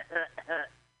was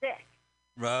sick,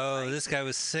 Oh, this guy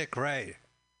was sick, right?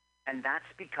 and that's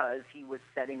because he was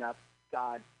setting up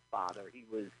Godfather. He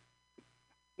was,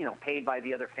 paid by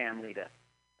the other family to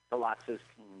Sollozzo's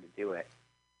team to do it.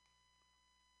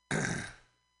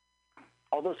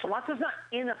 Although Sollozzo's not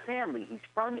in a family, he's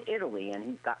from Italy and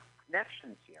he's got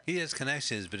connections here. He has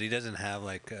connections, but he doesn't have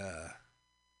like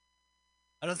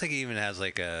I don't think he even has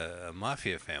like a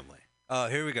mafia family. Oh,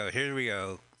 here we go.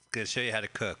 Gonna show you how to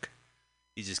cook.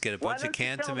 You just get a bunch of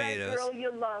canned tomatoes. That girl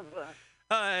you love her?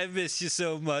 I miss you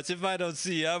so much. If I don't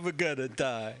see you, I'm gonna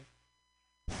die.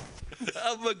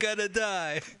 I'm gonna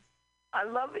die. I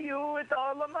love you with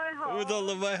all of my heart. With all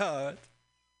of my heart.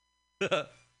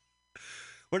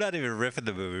 We're not even riffing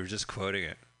the movie. We're just quoting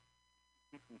it.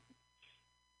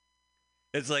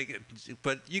 It's like,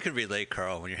 but you can relate,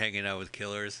 Carl, when you're hanging out with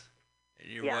killers, and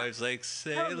your wife's like,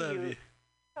 "Say I love you."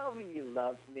 Tell me you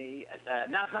love me.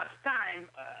 Now's not the time.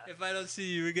 If I don't see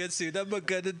you again soon, I'm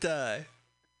gonna die.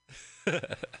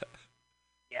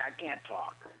 Yeah, I can't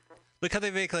talk. Look how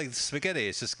they make like spaghetti.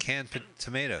 It's just canned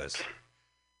tomatoes.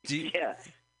 Yeah.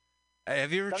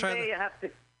 Have you ever tried? Someday you have to.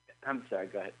 I'm sorry.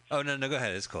 Go ahead. Oh no, go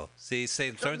ahead. It's cool. See, throw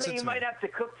in Someday some you might have to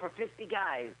cook for 50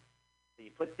 guys. So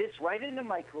you put this right in the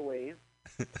microwave.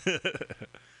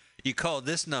 You call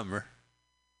this number.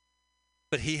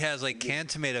 But he has like canned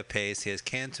tomato paste. He has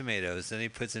canned tomatoes. Then he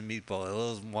puts in meatball, a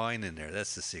little wine in there.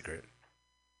 That's the secret.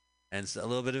 And a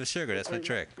little bit of sugar. That's my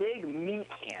trick. Big meat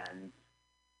cans.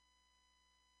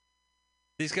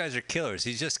 These guys are killers.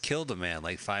 He just killed a man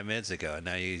like 5 minutes ago, and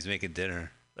now he's making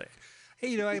dinner. Like,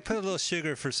 hey, I put a little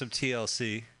sugar for some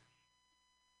TLC.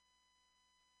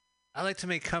 I like to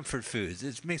make comfort foods.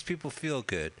 It makes people feel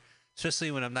good, especially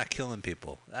when I'm not killing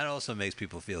people. That also makes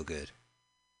people feel good.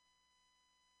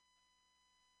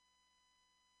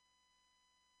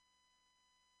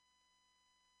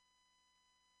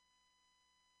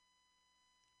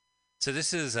 So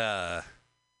this is,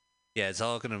 it's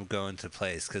all going to go into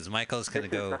place because Michael's going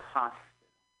to go.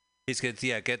 He's going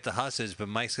to, get the hostage, but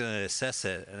Mike's going to assess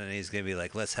it, and then he's going to be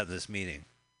like, let's have this meeting,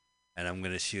 and I'm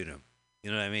going to shoot him.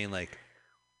 You know what I mean? Like,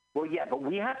 Well, yeah, but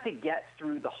we have to get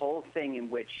through the whole thing in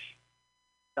which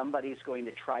somebody's going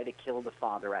to try to kill the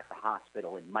father at the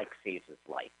hospital, and Mike saves his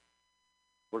life.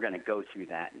 We're going to go through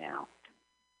that now.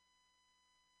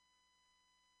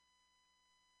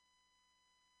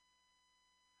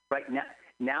 Right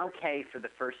now, Kay for the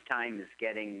first time is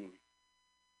getting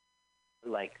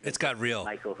like It's got real.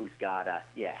 Michael, who's got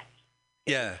Yeah.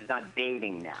 He's not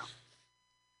dating now.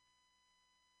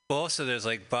 Well, also there's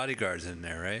like bodyguards in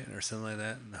there, right, or something like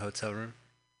that in the hotel room.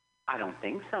 I don't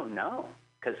think so. No,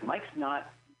 because Mike's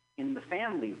not in the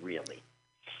family really.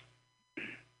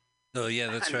 Oh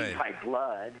yeah, that's I mean, right. by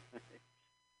blood.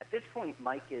 At this point,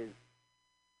 Mike is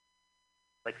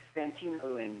like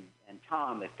Santino and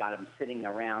Tom have got him sitting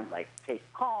around, like take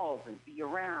calls and be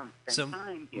around, spend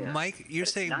time here. Mike, you're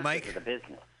saying Mike the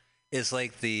business. is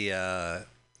like the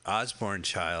Osborne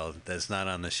child that's not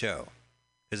on the show,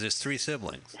 because there's 3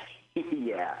 siblings.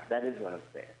 Yeah, that is what I'm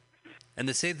saying. And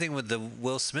the same thing with the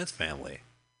Will Smith family.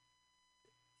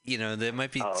 You know, there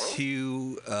might be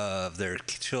 2 of their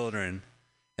children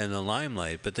in the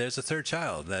limelight, but there's a 3rd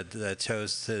child that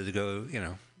chose to go,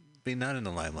 be not in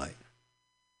the limelight.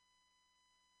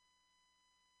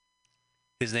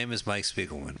 His name is Mike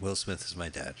Spiegelman. Will Smith is my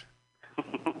dad.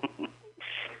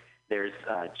 There's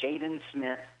Jaden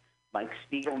Smith, Mike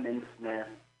Spiegelman Smith.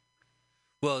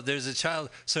 Well, there's a child.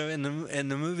 So in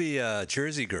the movie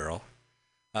Jersey Girl,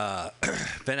 Ben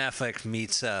Affleck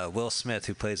meets Will Smith,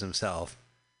 who plays himself,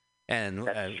 and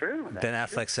That's true. Ben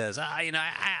Affleck says, I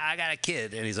got a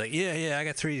kid, and he's like, yeah, I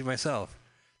got 3 myself.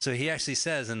 So he actually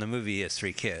says in the movie he has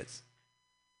 3 kids,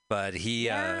 but he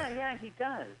yeah, he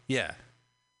does. Yeah,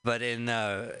 but in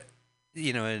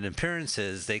in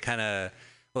appearances they kind of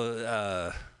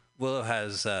Willow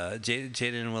has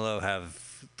Jaden and Willow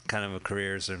have kind of a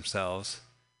careers themselves.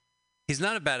 He's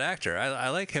not a bad actor. I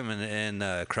like him in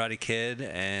Karate Kid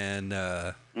and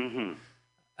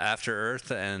After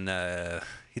Earth, and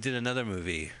he did another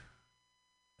movie.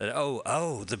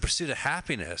 The Pursuit of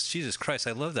Happiness. Jesus Christ,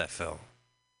 I love that film.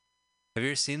 Have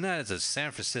you ever seen that? It's a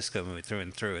San Francisco movie through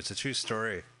and through. It's a true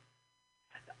story.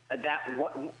 It's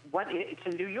a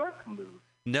New York movie.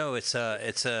 No, it's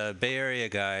a Bay Area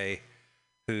guy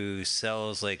who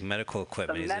sells like medical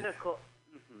equipment.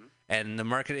 And the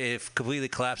market, it completely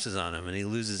collapses on him, and he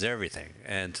loses everything,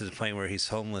 and to the point where he's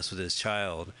homeless with his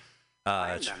child.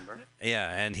 I remember. Yeah,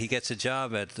 and he gets a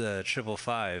job at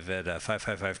 555 at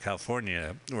 555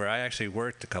 California, where I actually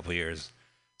worked a couple years.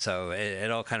 So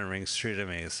it all kind of rings true to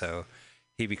me. So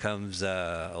he becomes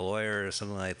a lawyer or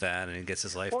something like that, and he gets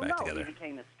his life back together. He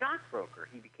became a stockbroker.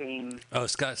 He became... Oh,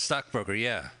 stockbroker,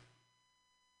 yeah.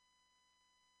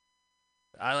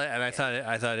 I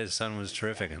thought his son was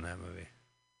terrific in that movie.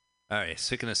 All right,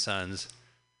 speaking of sons,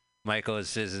 Michael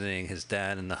is visiting his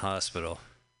dad in the hospital.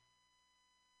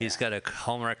 He's got a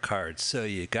Hallmark card. So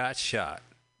you got shot.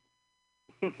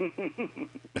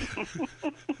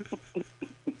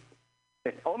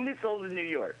 Only sold in New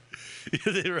York.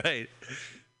 Right.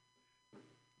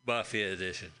 Mafia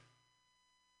edition.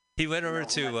 He went over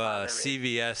to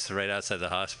CVS right outside the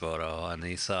hospital, and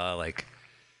he saw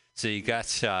so you got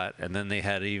shot, and then they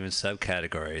had even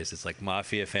subcategories. It's like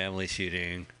mafia family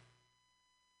shooting,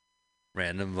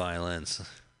 random violence.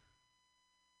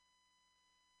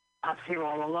 I'm here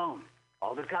all alone.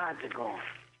 All the gods are gone.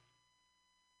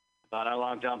 Thought I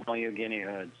locked up all you guinea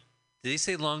hoods. Did he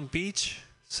say Long Beach?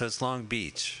 So it's Long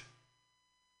Beach.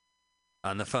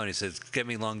 On the phone, he says, "Get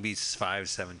me Long Beach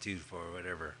 5724,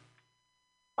 whatever."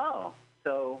 Oh,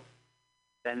 so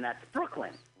then that's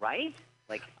Brooklyn, right?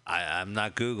 I'm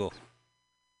not Google.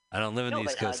 I don't live in the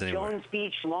East Coast anymore. Jones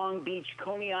Beach, Long Beach,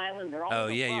 Coney Island, they're all Oh,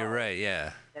 yeah, you're right,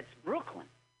 yeah. That's Brooklyn.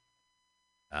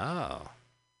 Oh.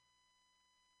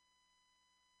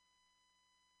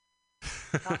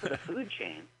 Top of the food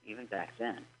chain, even back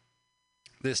then.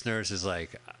 This nurse is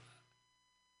like,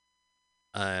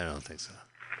 I don't think so.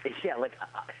 Yeah,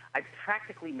 I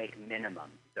practically make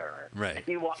minimum, sir. Right. If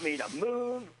you want me to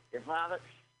move, your father...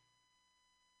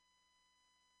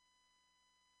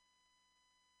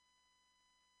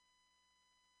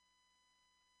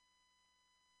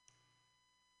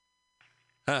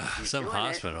 Some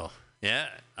hospital. Yeah,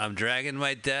 I'm dragging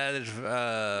my dad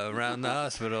around the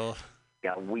hospital.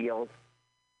 Got wheels.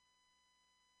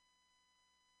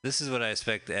 This is what I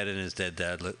expect Ed and His Dead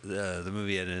Dad, the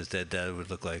movie Ed and His Dead Dad would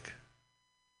look like.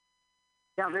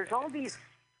 Now, there's all these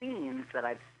scenes that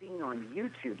I've seen on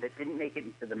YouTube that didn't make it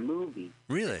into the movie.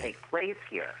 Really? That take place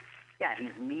here. Yeah,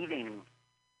 he's meeting.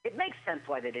 It makes sense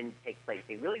why they didn't take place.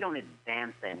 They really don't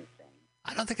advance anything.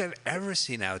 I don't think I've ever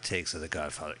seen outtakes of The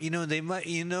Godfather. They might.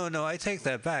 No, I take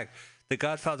that back. The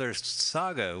Godfather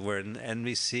saga, where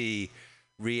NBC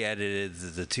re-edited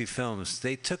the 2 films,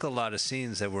 they took a lot of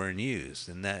scenes that weren't used,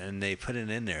 and they put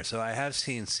it in there. So I have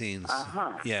seen scenes.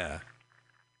 Yeah.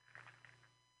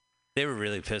 They were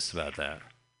really pissed about that.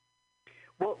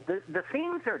 Well, the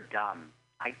scenes are dumb.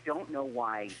 I don't know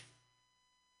why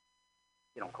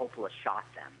Coppola shot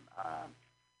them.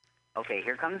 Okay,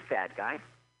 here comes bad guy.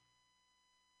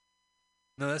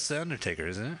 No, that's the Undertaker,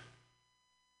 isn't it?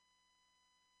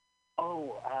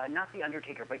 Oh, not the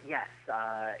Undertaker, but yes,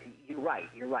 you're right.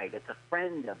 It's a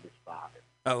friend of his father.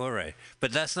 Oh, all right.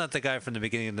 But that's not the guy from the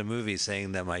beginning of the movie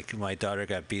saying that my daughter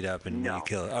got beat up and No. he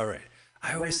killed her. All right.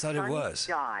 I always thought it was.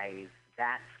 When Sonny dies,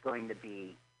 that's going to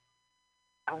be,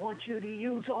 I want you to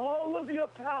use all of your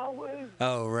powers.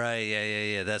 Oh, right.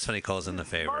 Yeah. That's when he calls in the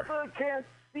favor. Mother can't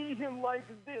see him like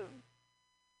this.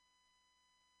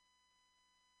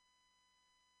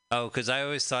 Oh, because I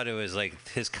always thought it was like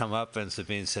his comeuppance of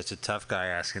being such a tough guy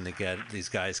asking to get these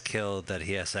guys killed that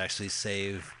he has to actually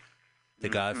save the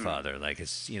Godfather. Like,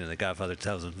 it's, the Godfather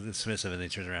tells him it's submissive and he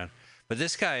turns around. But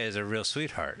this guy is a real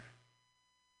sweetheart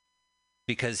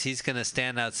because he's going to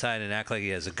stand outside and act like he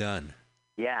has a gun.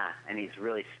 Yeah, and he's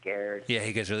really scared. Yeah,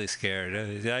 he gets really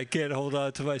scared. I can't hold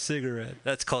on to my cigarette.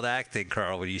 That's called acting,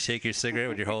 Carl. When you shake your cigarette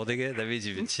when you're holding it, that means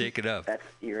you've been shaken up.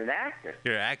 You're an actor.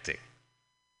 You're acting.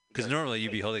 Because normally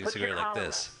you'd be holding a cigarette like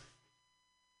this.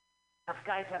 Tough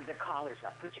guys have their collars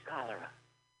up. Put your collar up.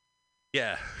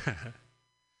 Yeah.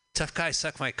 Tough guy,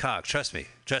 suck my cock. Trust me.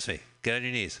 Get on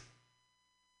your knees.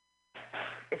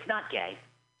 It's not gay.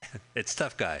 It's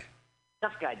tough guy.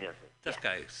 Tough guy does it. Tough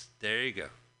guy. There you go.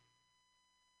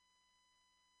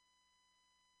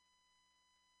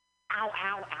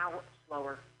 Ow.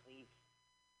 Slower, please.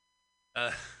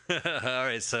 All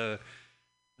right, so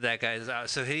that guy's out.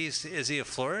 So is he a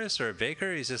florist or a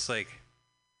baker? He's just like...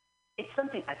 It's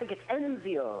something, I think it's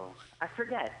Enzio. I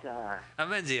forget. I'm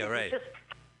Enzio, right.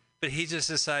 But he just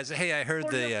decides, hey, I heard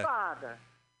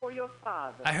For your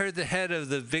father. I heard the head of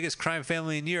the biggest crime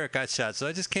family in New York got shot, so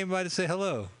I just came by to say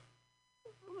hello.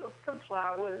 Some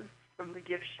flowers from the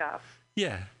gift shop.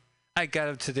 Yeah. I got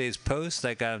him today's Post.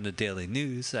 I got him the Daily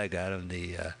News. I got him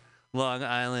the Long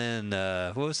Island.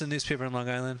 What was the newspaper in Long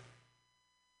Island?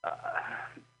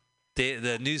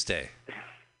 The Newsday.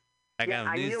 I got him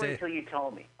I knew Newsday. until you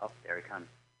told me. Oh, there he comes.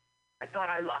 I thought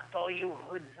I locked all you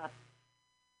hoods up.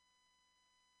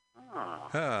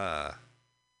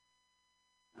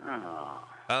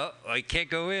 Oh, I can't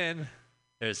go in.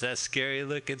 There's that scary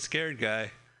looking scared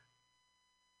guy.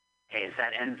 Hey, is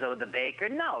that Enzo the baker?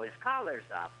 No, his collar's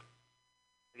up.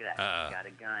 Look at that. He's got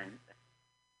a gun.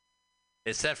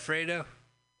 Is that Fredo?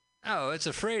 Oh, it's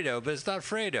a Fredo, but it's not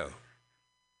Fredo.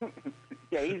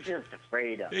 Yeah, he's just a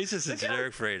Fredo. He's just a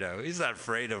generic Fredo. He's not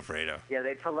Fredo. Yeah,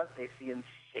 they pull up, they see him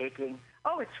shaking.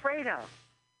 Oh, it's Fredo.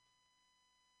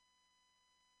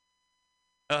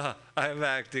 I'm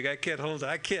acting. I can't hold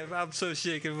it. I'm so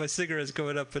shaken. My cigarette's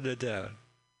going up and down.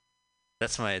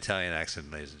 That's my Italian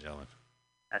accent, ladies and gentlemen.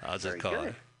 I'll just call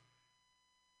it.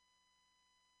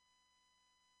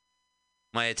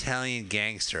 My Italian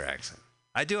gangster accent.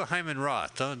 I do a Hyman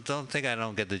Roth. Don't think I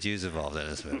don't get the Jews involved in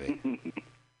this movie.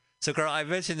 So, Carl, I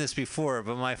mentioned this before,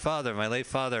 but my late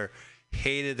father,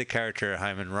 hated the character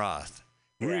Hyman Roth.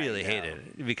 Really hated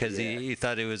it because he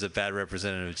thought he was a bad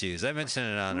representative of Jews. I mentioned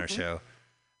it on our show.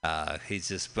 But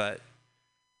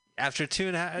after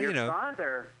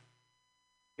 2.5,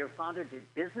 Your father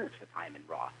did business with Hyman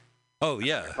Roth. Oh,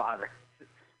 yeah.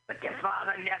 But your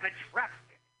father never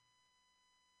trusted.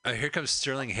 Oh, here comes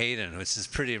Sterling Hayden, which is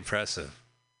pretty impressive.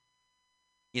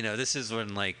 This is when,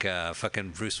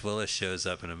 fucking Bruce Willis shows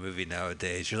up in a movie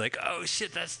nowadays. You're like, oh,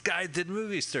 shit, that guy did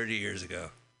movies 30 years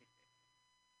ago.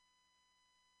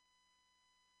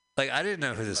 Like, I didn't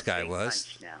know who this guy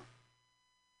was.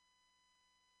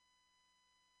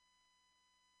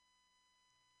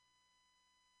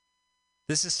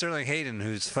 This is Sterling Hayden,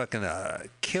 who's fucking a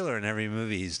killer in every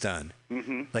movie he's done.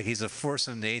 Mm-hmm. Like, he's a force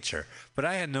of nature. But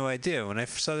I had no idea. When I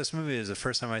saw this movie, it was the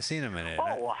first time I seen him in it.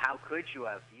 Oh, well, how could you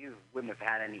have? You wouldn't have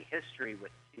had any history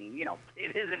with seeing,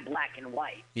 it isn't black and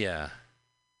white. Yeah.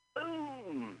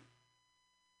 Boom.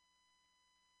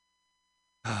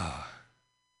 Oh.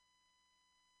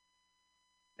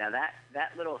 Now,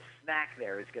 that little snack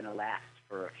there is going to last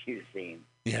for a few scenes.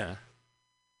 Yeah.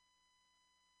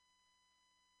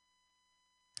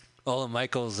 All of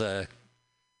Michael's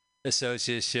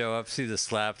associates show up, see the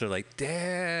slap. They're like,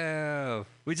 damn.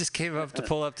 We just came up to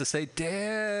pull up to say,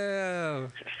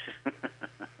 damn.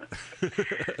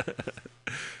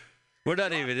 We're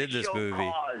not even in this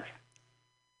movie.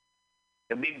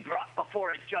 To be brought before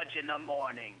a judge in the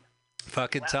morning.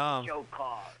 Fucking Tom.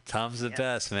 Tom's the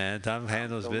best, man. Tom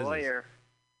handles business. Lawyer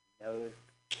knows.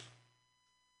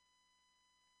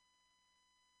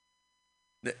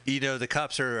 The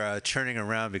cops are churning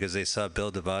around because they saw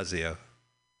Bill DeBazio.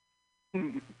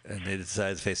 And they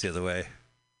decided to face the other way.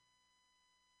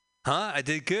 Huh? I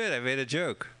did good. I made a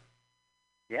joke.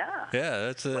 Yeah. Yeah,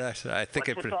 that's actually. I think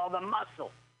What's with all the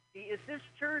muscle? See, is this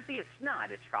Jersey? It's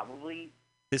not. It's probably.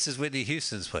 This is Whitney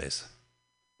Houston's place.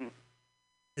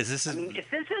 Is this? I mean, if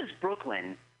this is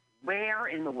Brooklyn, where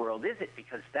in the world is it?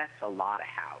 Because that's a lot of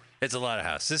house. It's a lot of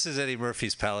house. This is Eddie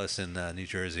Murphy's palace in New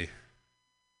Jersey.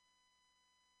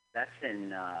 That's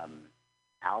in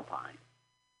Alpine.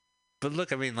 But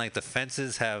look, I mean, like the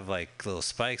fences have like little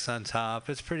spikes on top.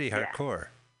 It's pretty hardcore.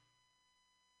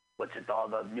 What's with all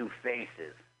the new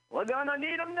faces? We're gonna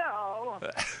need them now.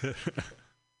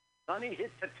 Sonny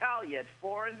hits Italia at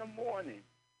 4 in the morning.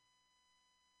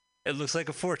 It looks like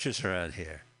a fortress around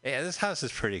here. Yeah, this house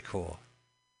is pretty cool.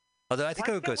 Although I think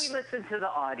I would go. Why can't we listen to the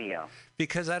audio?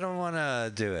 Because I don't want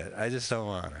to do it. I just don't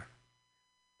want to.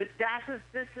 But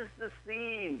this is the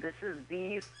scene. This is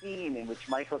the scene in which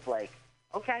Michael's like,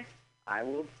 okay, I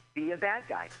will be a bad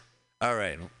guy. All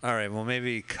right. Well,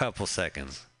 maybe a couple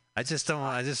seconds. I just don't.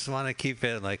 I just want to keep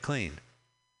it like clean.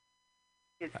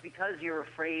 It's because you're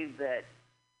afraid that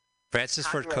Francis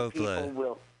Ford Coppola.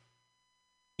 Will.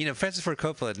 You know, Francis Ford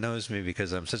Coppola knows me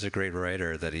because I'm such a great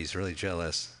writer that he's really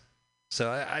jealous.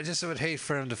 So I just would hate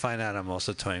for him to find out I'm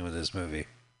also toying with this movie.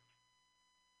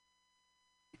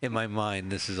 In my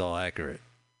mind, this is all accurate.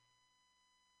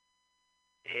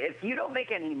 If you don't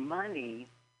make any money,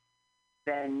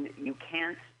 then you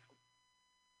can't.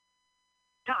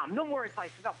 Tom, no more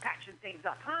advice about patching things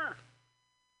up, huh?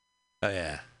 Oh,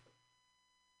 yeah.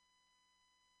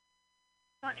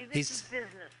 Sonny, this is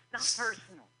business, not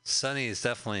personal. Sonny is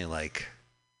definitely like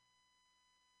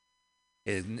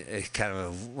kind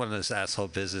of one of those asshole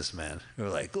businessmen who are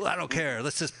like, I don't care,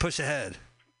 let's just push ahead.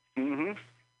 Mm-hmm.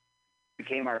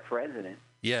 Became our president.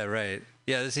 Yeah, right.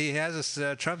 Yeah, he has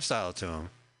this Trump style to him.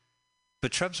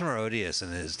 But Trump's more odious in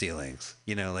his dealings.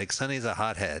 You know, like Sonny's a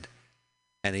hothead,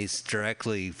 and he's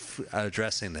directly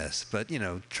addressing this. But, you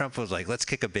know, Trump was like, let's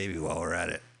kick a baby while we're at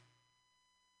it.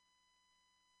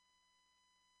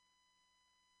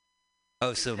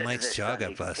 Oh, so Mike's jaw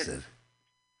got busted.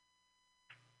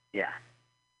 Yeah.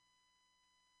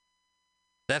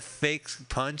 That fake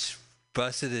punch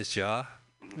busted his jaw?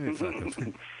 It was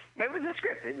a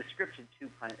script. It was scripted too.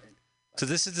 So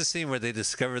this is the scene where they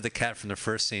discover the cat from the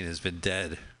first scene has been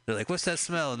dead. They're like, what's that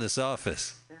smell in this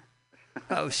office?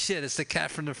 Oh, shit, it's the cat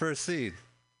from the first scene.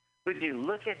 Would you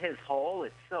look at his hole?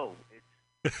 It's so...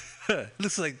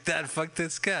 Looks like Dad fucked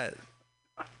this cat.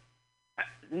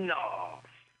 No.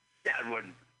 Dad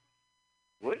wouldn't.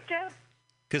 Would Dad?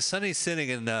 Because Sonny's sitting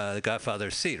in the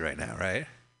Godfather's seat right now, right?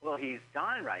 Well, he's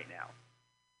Don right now.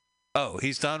 Oh,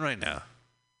 he's Don right now.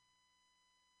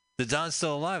 The Don's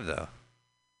still alive, though.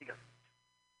 He goes,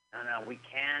 no, we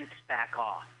can't back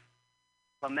off.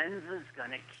 Clemenza's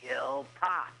gonna kill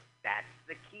Pop. That's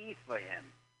the key for him.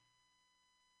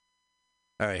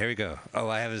 All right, here we go. Oh,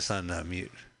 I have this on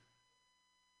mute.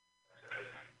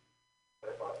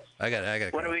 I got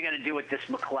it. What are we gonna do with this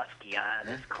McCluskey,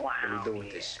 this clown? What do we do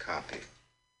with this copy?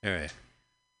 All right.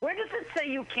 Where does it say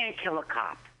you can't kill a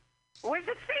cop? Where does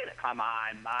it say that? Come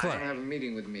on, Mike. Come on, have a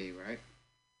meeting with me, right?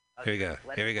 Here we go.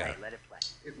 Here we go. Let it play.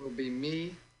 It will be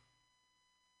me,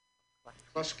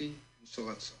 McCluskey, and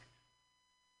Soletso.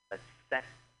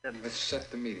 Let's set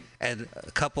the meeting. And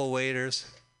a couple waiters,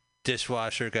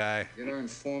 dishwasher guy, Get our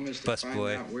informers to bus find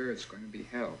boy, out where it's going to be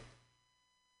held.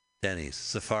 Denny's,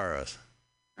 Safaros.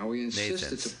 Now we insist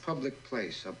Nathan's. it's a public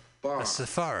place, a bar, A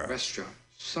Safaro. restaurant,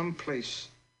 some place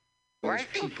where there's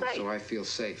people, so I feel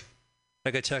safe.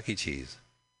 Like a Chuck E. Cheese.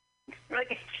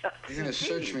 Like You're going to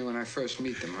search me when I first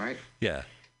meet them, right? Yeah.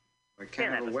 I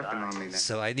can't have a weapon on me then.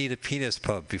 So I need a penis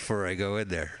pump before I go in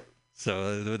there.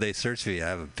 So when they search me, I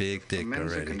have a big dick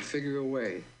Mensa already. can figure a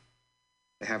way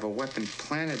to have a weapon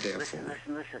planted there for me.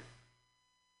 Listen.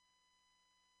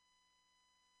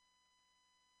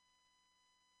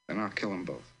 Then I'll kill them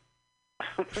both.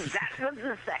 That was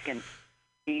the second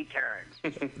he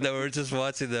turned. No, we're just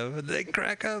watching them and they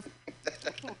crack up.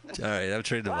 All right, I'm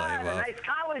turning the volume a off. nice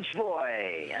college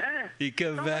boy, huh? You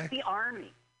come Not back. like the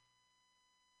army.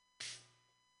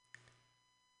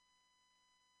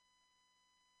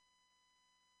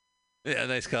 Yeah,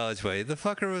 nice college boy. The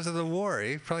fucker was in the war.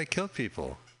 He probably killed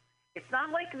people. It's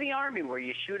not like the army where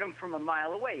you shoot them from a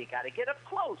mile away. You got to get up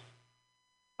close.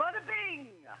 Bada bing!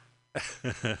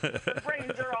 The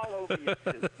brains are all over you,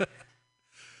 too.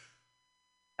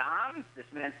 Tom, this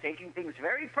man's taking things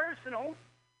very personal.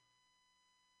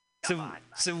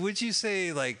 So would you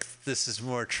say like this is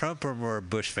more Trump or more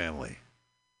Bush family?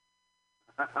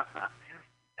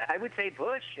 I would say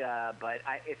Bush, but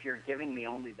if you're giving me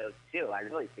only those two, I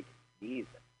really think it's neither.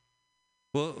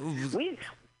 Well,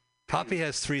 Poppy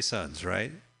has 3 sons,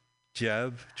 right?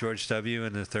 Jeb, George W.,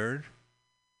 and the third.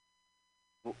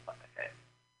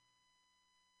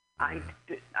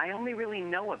 I only really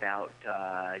know about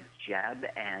Jeb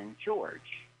and George.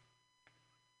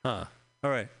 Huh. All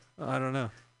right. I don't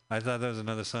know. I thought that was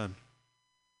another son.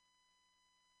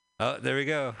 Oh, there we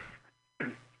go.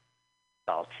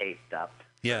 All taped up.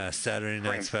 Yeah, Saturday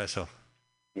Night Special.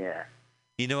 Yeah.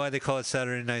 You know why they call it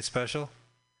Saturday Night Special?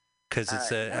 Because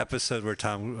it's an episode where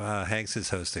Tom Hanks is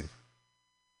hosting.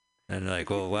 And they're like,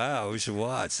 well, wow, we should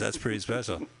watch. That's pretty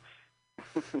special.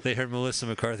 They heard Melissa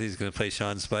McCarthy's going to play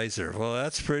Sean Spicer. Well,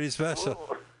 that's pretty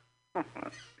special.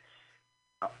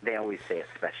 They always say a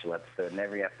special episode, and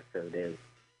every episode is.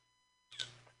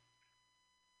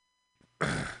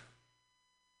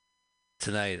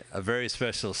 Tonight, a very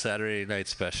special Saturday Night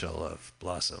Special of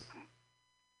Blossom.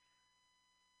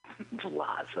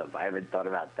 Blossom. I haven't thought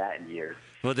about that in years.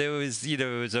 Well, there was, it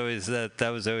was always that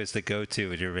was always the go-to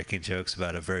when you're making jokes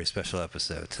about a very special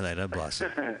episode. Tonight on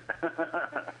Blossom.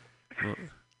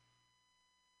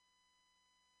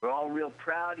 We're all real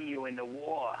proud of you in the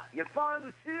war. Your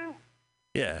father, too?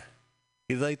 Yeah.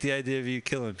 He liked the idea of you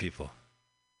killing people.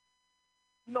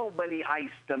 Nobody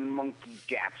iced the monkey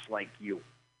japs like you.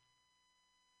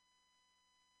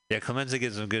 Yeah, Clemenza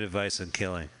gives him good advice on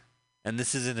killing. And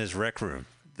this is in his rec room.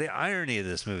 The irony of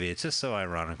this movie, it's just so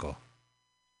ironical.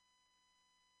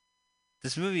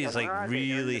 This movie is like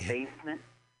really... In the basement?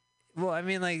 Well, I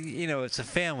mean, like, it's a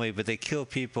family, but they kill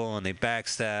people and they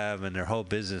backstab, and their whole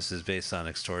business is based on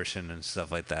extortion and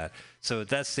stuff like that. So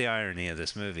that's the irony of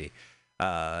this movie.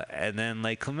 And then,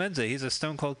 like, Clemenza, he's a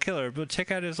stone-cold killer, but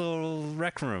check out his little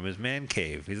rec room, his man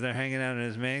cave. He's there hanging out in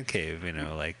his man cave,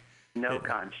 like... No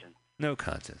conscience. No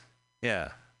conscience.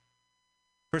 Yeah.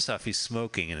 First off, he's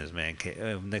smoking in his man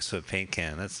cave next to a paint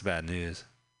can. That's bad news.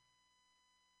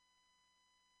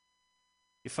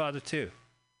 Your father, too.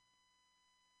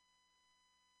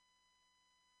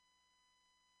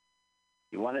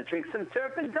 You want to drink some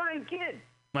turpentine, kid?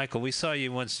 Michael, we saw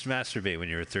you once masturbate when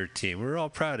you were 13. We were all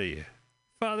proud of you.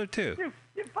 Father, too.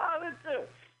 Your father, too.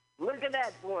 Look at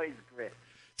that boy's grit.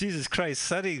 Jesus Christ,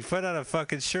 Sonny, put on a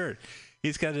fucking shirt.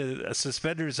 He's got a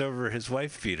suspenders over his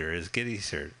wife beater, his giddy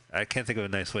shirt. I can't think of a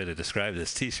nice way to describe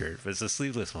this t-shirt, but it's a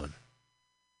sleeveless one.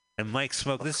 And Mike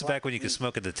smoked. This is back when you could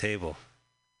smoke at the table.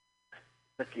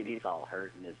 Look at he's all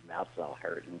hurting. His mouth's all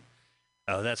hurting.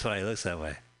 Oh, that's why he looks that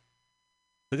way.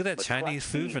 Look at that Chinese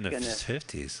food from the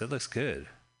 50s. That looks good.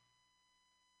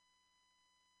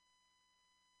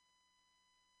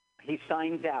 He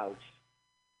signs out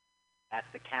at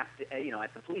the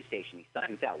at the police station. He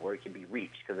signs out where he can be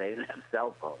reached because they didn't have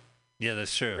cell phones. Yeah,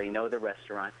 that's true. They know the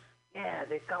restaurant. Yeah,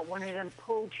 they've got one of them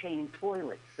pull chain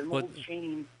toilets. Them old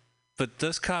chain. But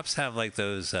those cops have like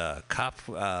those cop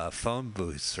phone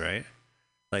booths, right?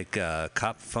 Like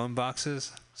cop phone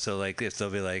boxes. So like if they'll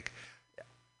be like,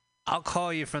 I'll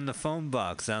call you from the phone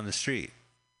box down the street.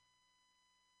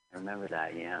 I remember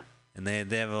that, yeah. And they have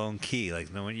their own key.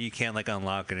 Like no one, you can't like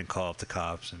unlock it and call up the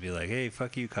cops and be like, hey,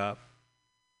 fuck you, cop.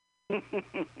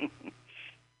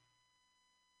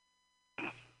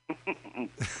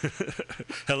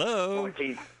 Hello.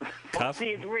 14th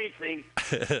precinct.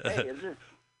 Hey, is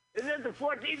this the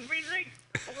 14th precinct?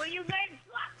 Well, you guys,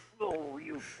 oh,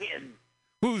 you kid.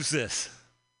 Who's this?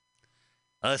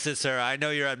 Listen, sir, I know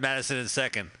you're at Madison and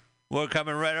 2nd. We're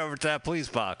coming right over to that police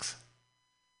box.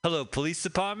 Hello, police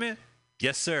department?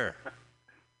 Yes, sir.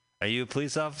 Are you a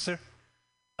police officer?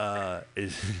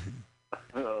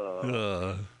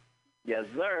 Yes,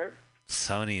 sir.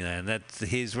 Sony, man.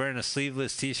 He's wearing a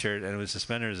sleeveless t-shirt and with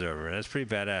suspenders over it. That's pretty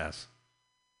badass.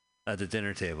 At the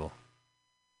dinner table.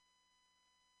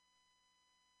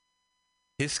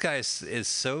 This guy is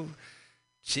so...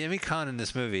 Jimmy Caan in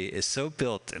this movie is so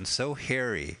built and so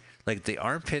hairy. Like, the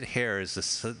armpit hair is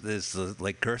the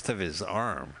like, girth of his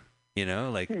arm.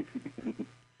 Like...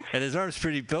 And his arm's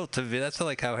pretty built to be... That's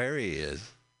like how hairy he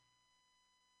is.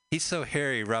 He's so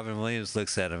hairy, Robin Williams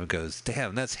looks at him and goes,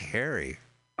 damn, that's hairy.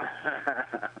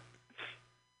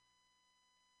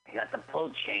 He got the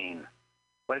pull chain.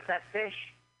 What is that fish?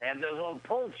 They have those old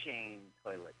pull chain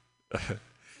toilets.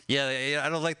 Yeah, I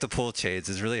don't like the pull chains.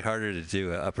 It's really harder to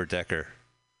do an upper decker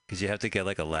because you have to get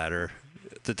like a ladder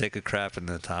to take a crap in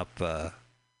the top. When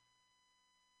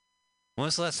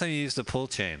was the last time you used a pull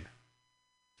chain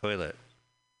toilet?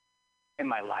 In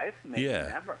my life? Maybe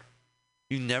never.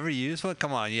 You never used one?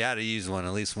 Come on, you had to use one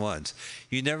at least once.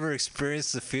 You never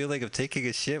experienced the feeling of taking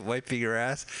a shit, wiping your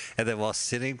ass, and then while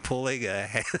sitting, pulling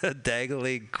a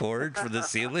dangling cord from the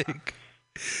ceiling?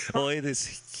 Only to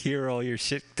hear all your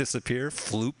shit disappear?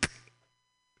 Floop.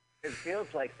 It feels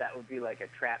like that would be like a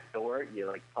trap door. You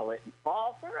like pull it and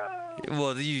fall through.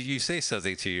 Well, you say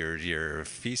something to your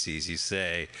feces. You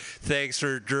say, thanks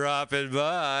for dropping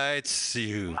by. It's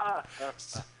you.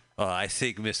 Oh, I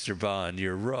think, Mr. Bond,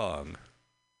 you're wrong.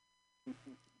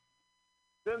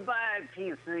 Goodbye,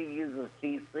 PC user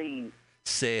PC.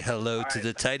 Say hello to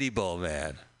the Tidy Ball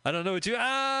Man. I don't know what you...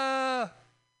 Ah!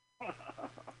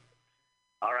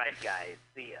 All right, guys.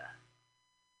 See ya.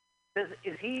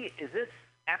 Is this,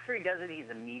 after he does it, he's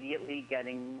immediately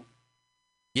getting...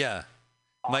 Yeah.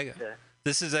 Off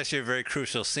This is actually a very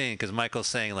crucial scene because Michael's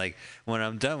saying, like, when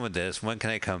I'm done with this, when can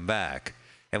I come back?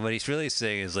 And what he's really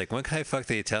saying is, like, when can I fuck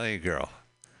the Italian girl?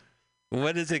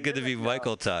 When is it going to be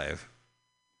Michael time?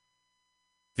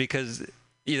 Because,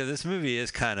 you know, this movie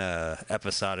is kind of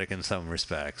episodic in some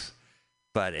respects.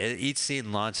 But each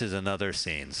scene launches another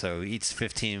scene. So each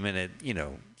 15-minute, you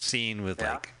know, scene with,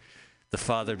 like, the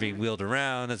father being wheeled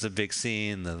around, that's a big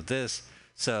scene of this.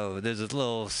 So there's a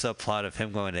little subplot of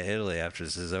him going to Italy after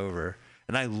this is over.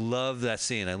 And I love that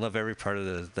scene. I love every part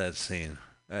of that scene.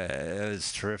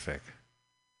 It's terrific.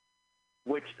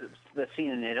 Which, the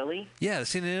scene in Italy? Yeah, the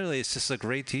scene in Italy is just a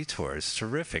great detour. It's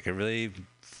terrific. It really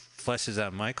fleshes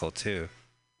out Michael, too.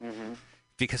 Mm-hmm.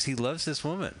 Because he loves this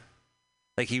woman.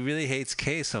 Like, he really hates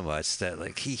Kay so much that,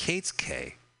 like, he hates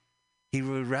Kay. He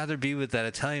would rather be with that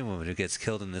Italian woman who gets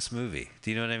killed in this movie.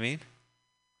 Do you know what I mean?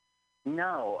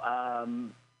 No.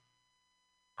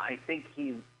 I think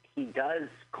he does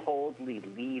coldly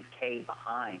leave Kay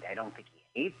behind. I don't think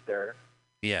he hates her.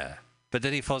 Yeah. But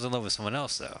then he falls in love with someone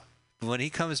else, though. But when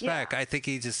he comes back, I think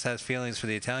he just has feelings for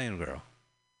the Italian girl.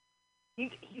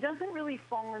 He doesn't really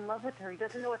fall in love with her. He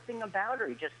doesn't know a thing about her.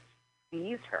 He just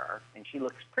sees her, and she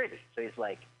looks pretty. So he's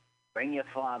like, bring your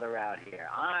father out here.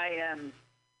 I am...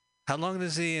 How long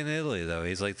is he in Italy, though?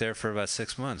 He's, like, there for about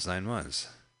 6 months, 9 months.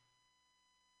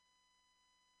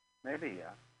 Maybe,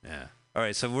 yeah. Yeah. All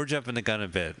right, so we're jumping the gun a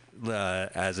bit,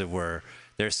 as it were.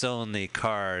 They're still in the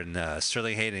car, and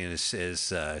Sterling Hayden is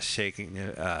shaking...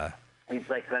 he's,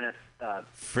 like, going to...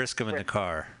 frisk him in the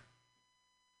car,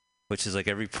 which is like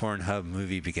every Pornhub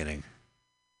movie beginning.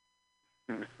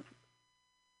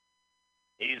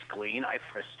 He's clean. I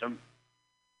frisked him.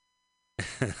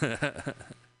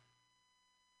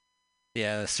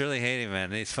 Yeah, Sterling Hayden,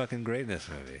 man, he's fucking great in this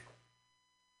movie.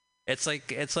 It's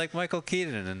like Michael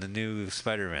Keaton in the new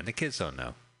Spider-Man. The kids don't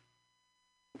know.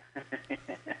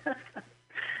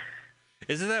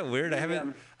 Isn't that weird?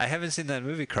 I haven't seen that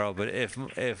movie, Carl. But if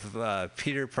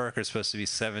Peter Parker's supposed to be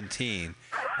 17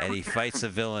 and he fights a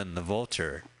villain, the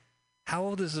Vulture, how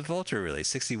old is the Vulture really?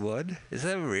 61? Is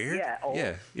that weird? Yeah, old.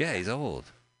 Yeah, he's old.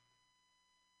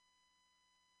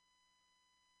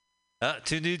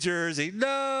 To New Jersey.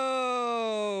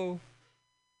 No!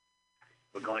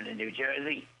 We're going to New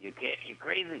Jersey. You're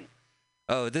crazy.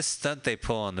 Oh, this stunt they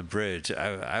pull on the bridge.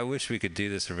 I wish we could do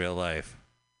this in real life.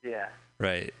 Yeah.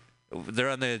 Right. They're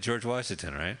on the George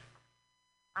Washington, right?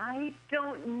 I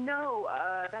don't know.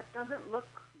 That doesn't look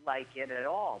like it at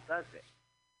all, does it?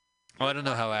 Oh, I don't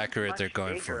know how accurate they're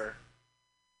going for.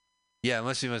 Yeah, it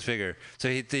must be much bigger. So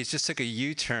they just took a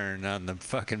U-turn on the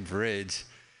fucking bridge.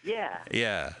 Yeah.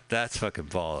 Yeah, that's fucking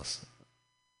balls.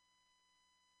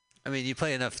 I mean, you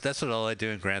play enough. That's what all I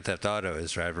do in Grand Theft Auto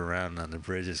is drive around on the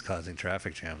bridges causing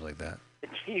traffic jams like that.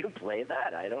 Do you play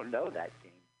that? I don't know that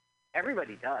game.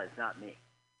 Everybody does, not me.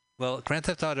 Well, Grand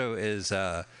Theft Auto has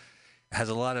a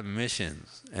lot of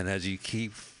missions, and as you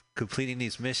keep completing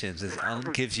these missions, it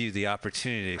gives you the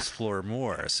opportunity to explore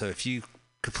more. So if you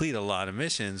complete a lot of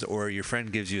missions, or your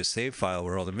friend gives you a save file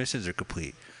where all the missions are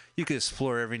complete, you could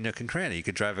explore every nook and cranny. You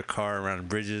could drive a car around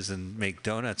bridges and make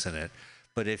donuts in it.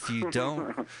 But if you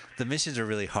don't, the missions are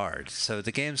really hard. So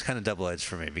the game's kind of double-edged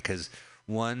for me because,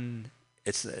 one,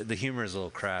 the humor is a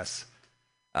little crass,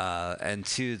 and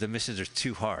two, the missions are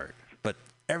too hard. But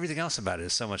everything else about it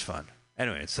is so much fun.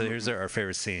 Anyway, so here's our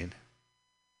favorite scene.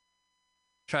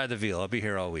 Try the veal. I'll be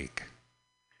here all week.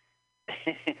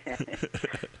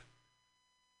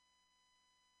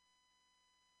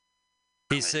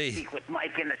 Speak with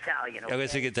Mike in Italian. Okay? I'm going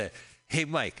to get that. Hey,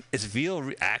 Mike, is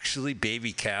veal actually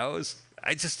baby cows?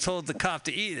 I just told the cop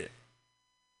to eat it.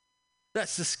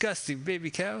 That's disgusting, baby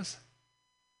cows.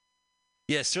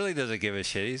 Yeah, Sterling doesn't give a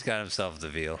shit. He's got himself the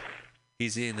veal.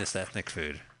 He's eating this ethnic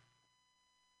food.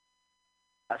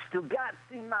 A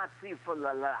stugazzi mazzi for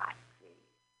lalazzi.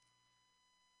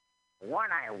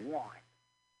 What I want.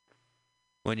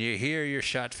 When you hear your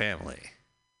shot family.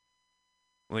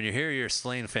 When you hear your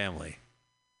slain family.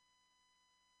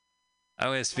 I'm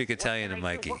going to speak Italian to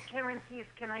Mikey. What guarantees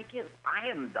can I give? I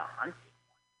am the hunting one.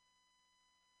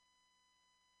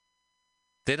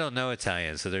 They don't know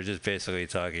Italian, so they're just basically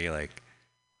talking like,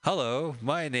 hello,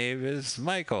 my name is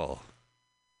Michael.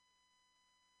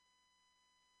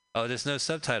 Oh, there's no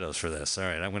subtitles for this. All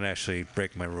right, I'm going to actually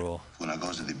break my rule. Una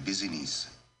cosa di business.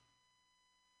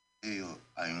 Io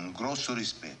hai un grosso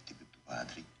rispetto per tuo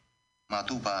padre, ma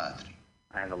tuo padre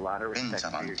I have a lot of respect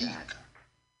pensava for your dad. antica.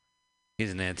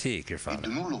 He's an antique, your E father. tu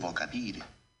non lo vuoi capire.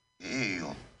 E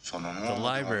io sono un The uomo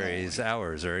library's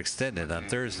hours are extended on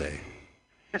Thursday.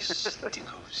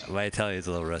 My Italian's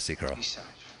a little rusty, Carl.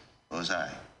 Lo sai.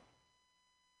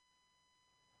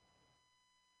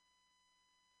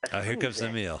 Oh, here comes the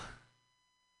meal.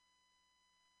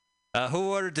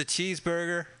 Who ordered the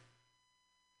cheeseburger?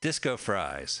 Disco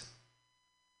fries.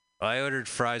 I ordered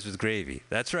fries with gravy.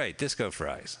 That's right, disco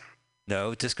fries.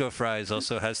 No, disco fries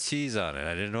also has cheese on it.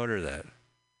 I didn't order that.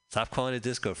 Stop calling it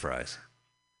disco fries.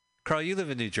 Carl, you live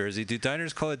in New Jersey. Do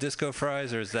diners call it disco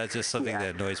fries, or is that just something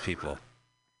that annoys people?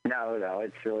 No,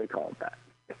 it's really called that.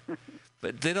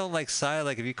 But they don't like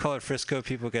if you call it Frisco,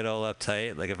 people get all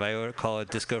uptight. Like if I call it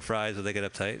disco fries, will they get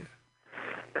uptight?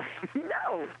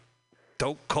 No.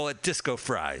 Don't call it disco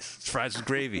fries. It's fries with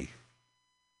gravy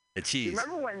and cheese.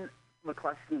 Remember when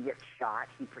McCluskey gets shot?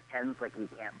 He pretends like he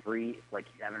can't breathe, like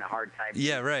he's having a hard time.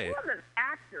 Yeah, right. What an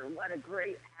actor! What a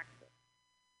great actor!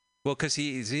 Well, because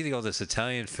he's eating all this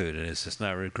Italian food and it's just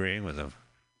not agreeing with him.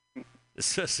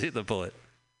 Especially the bullet.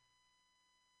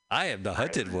 I am the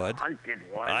hunted one.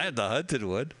 I am the hunted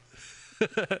one.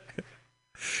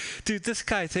 Dude, this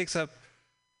guy takes up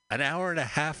an hour and a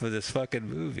half of this fucking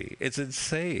movie. It's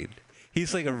insane.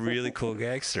 He's like a really cool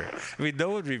gangster. I mean,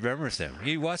 no one remembers him.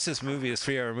 You watch this movie, this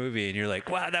 3-hour movie, and you're like,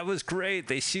 wow, that was great.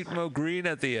 They shoot Mo Green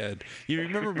at the end. You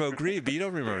remember Mo Green, but you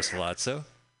don't remember Sollozzo.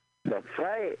 That's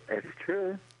right. It's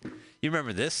true. You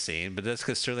remember this scene, but that's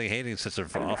because Sterling Hayden's such an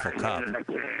awful cop.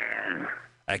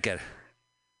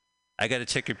 I gotta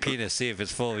check your penis, see if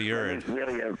it's full of urine.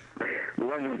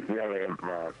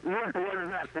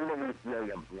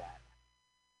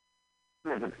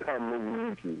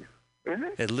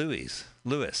 At Louis.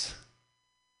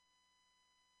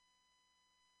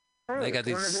 They got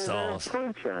these stalls.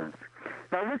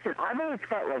 Now listen, I've always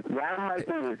felt like round my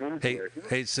fingers in here.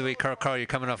 Hey, so wait, Carl, you're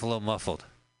coming off a little muffled.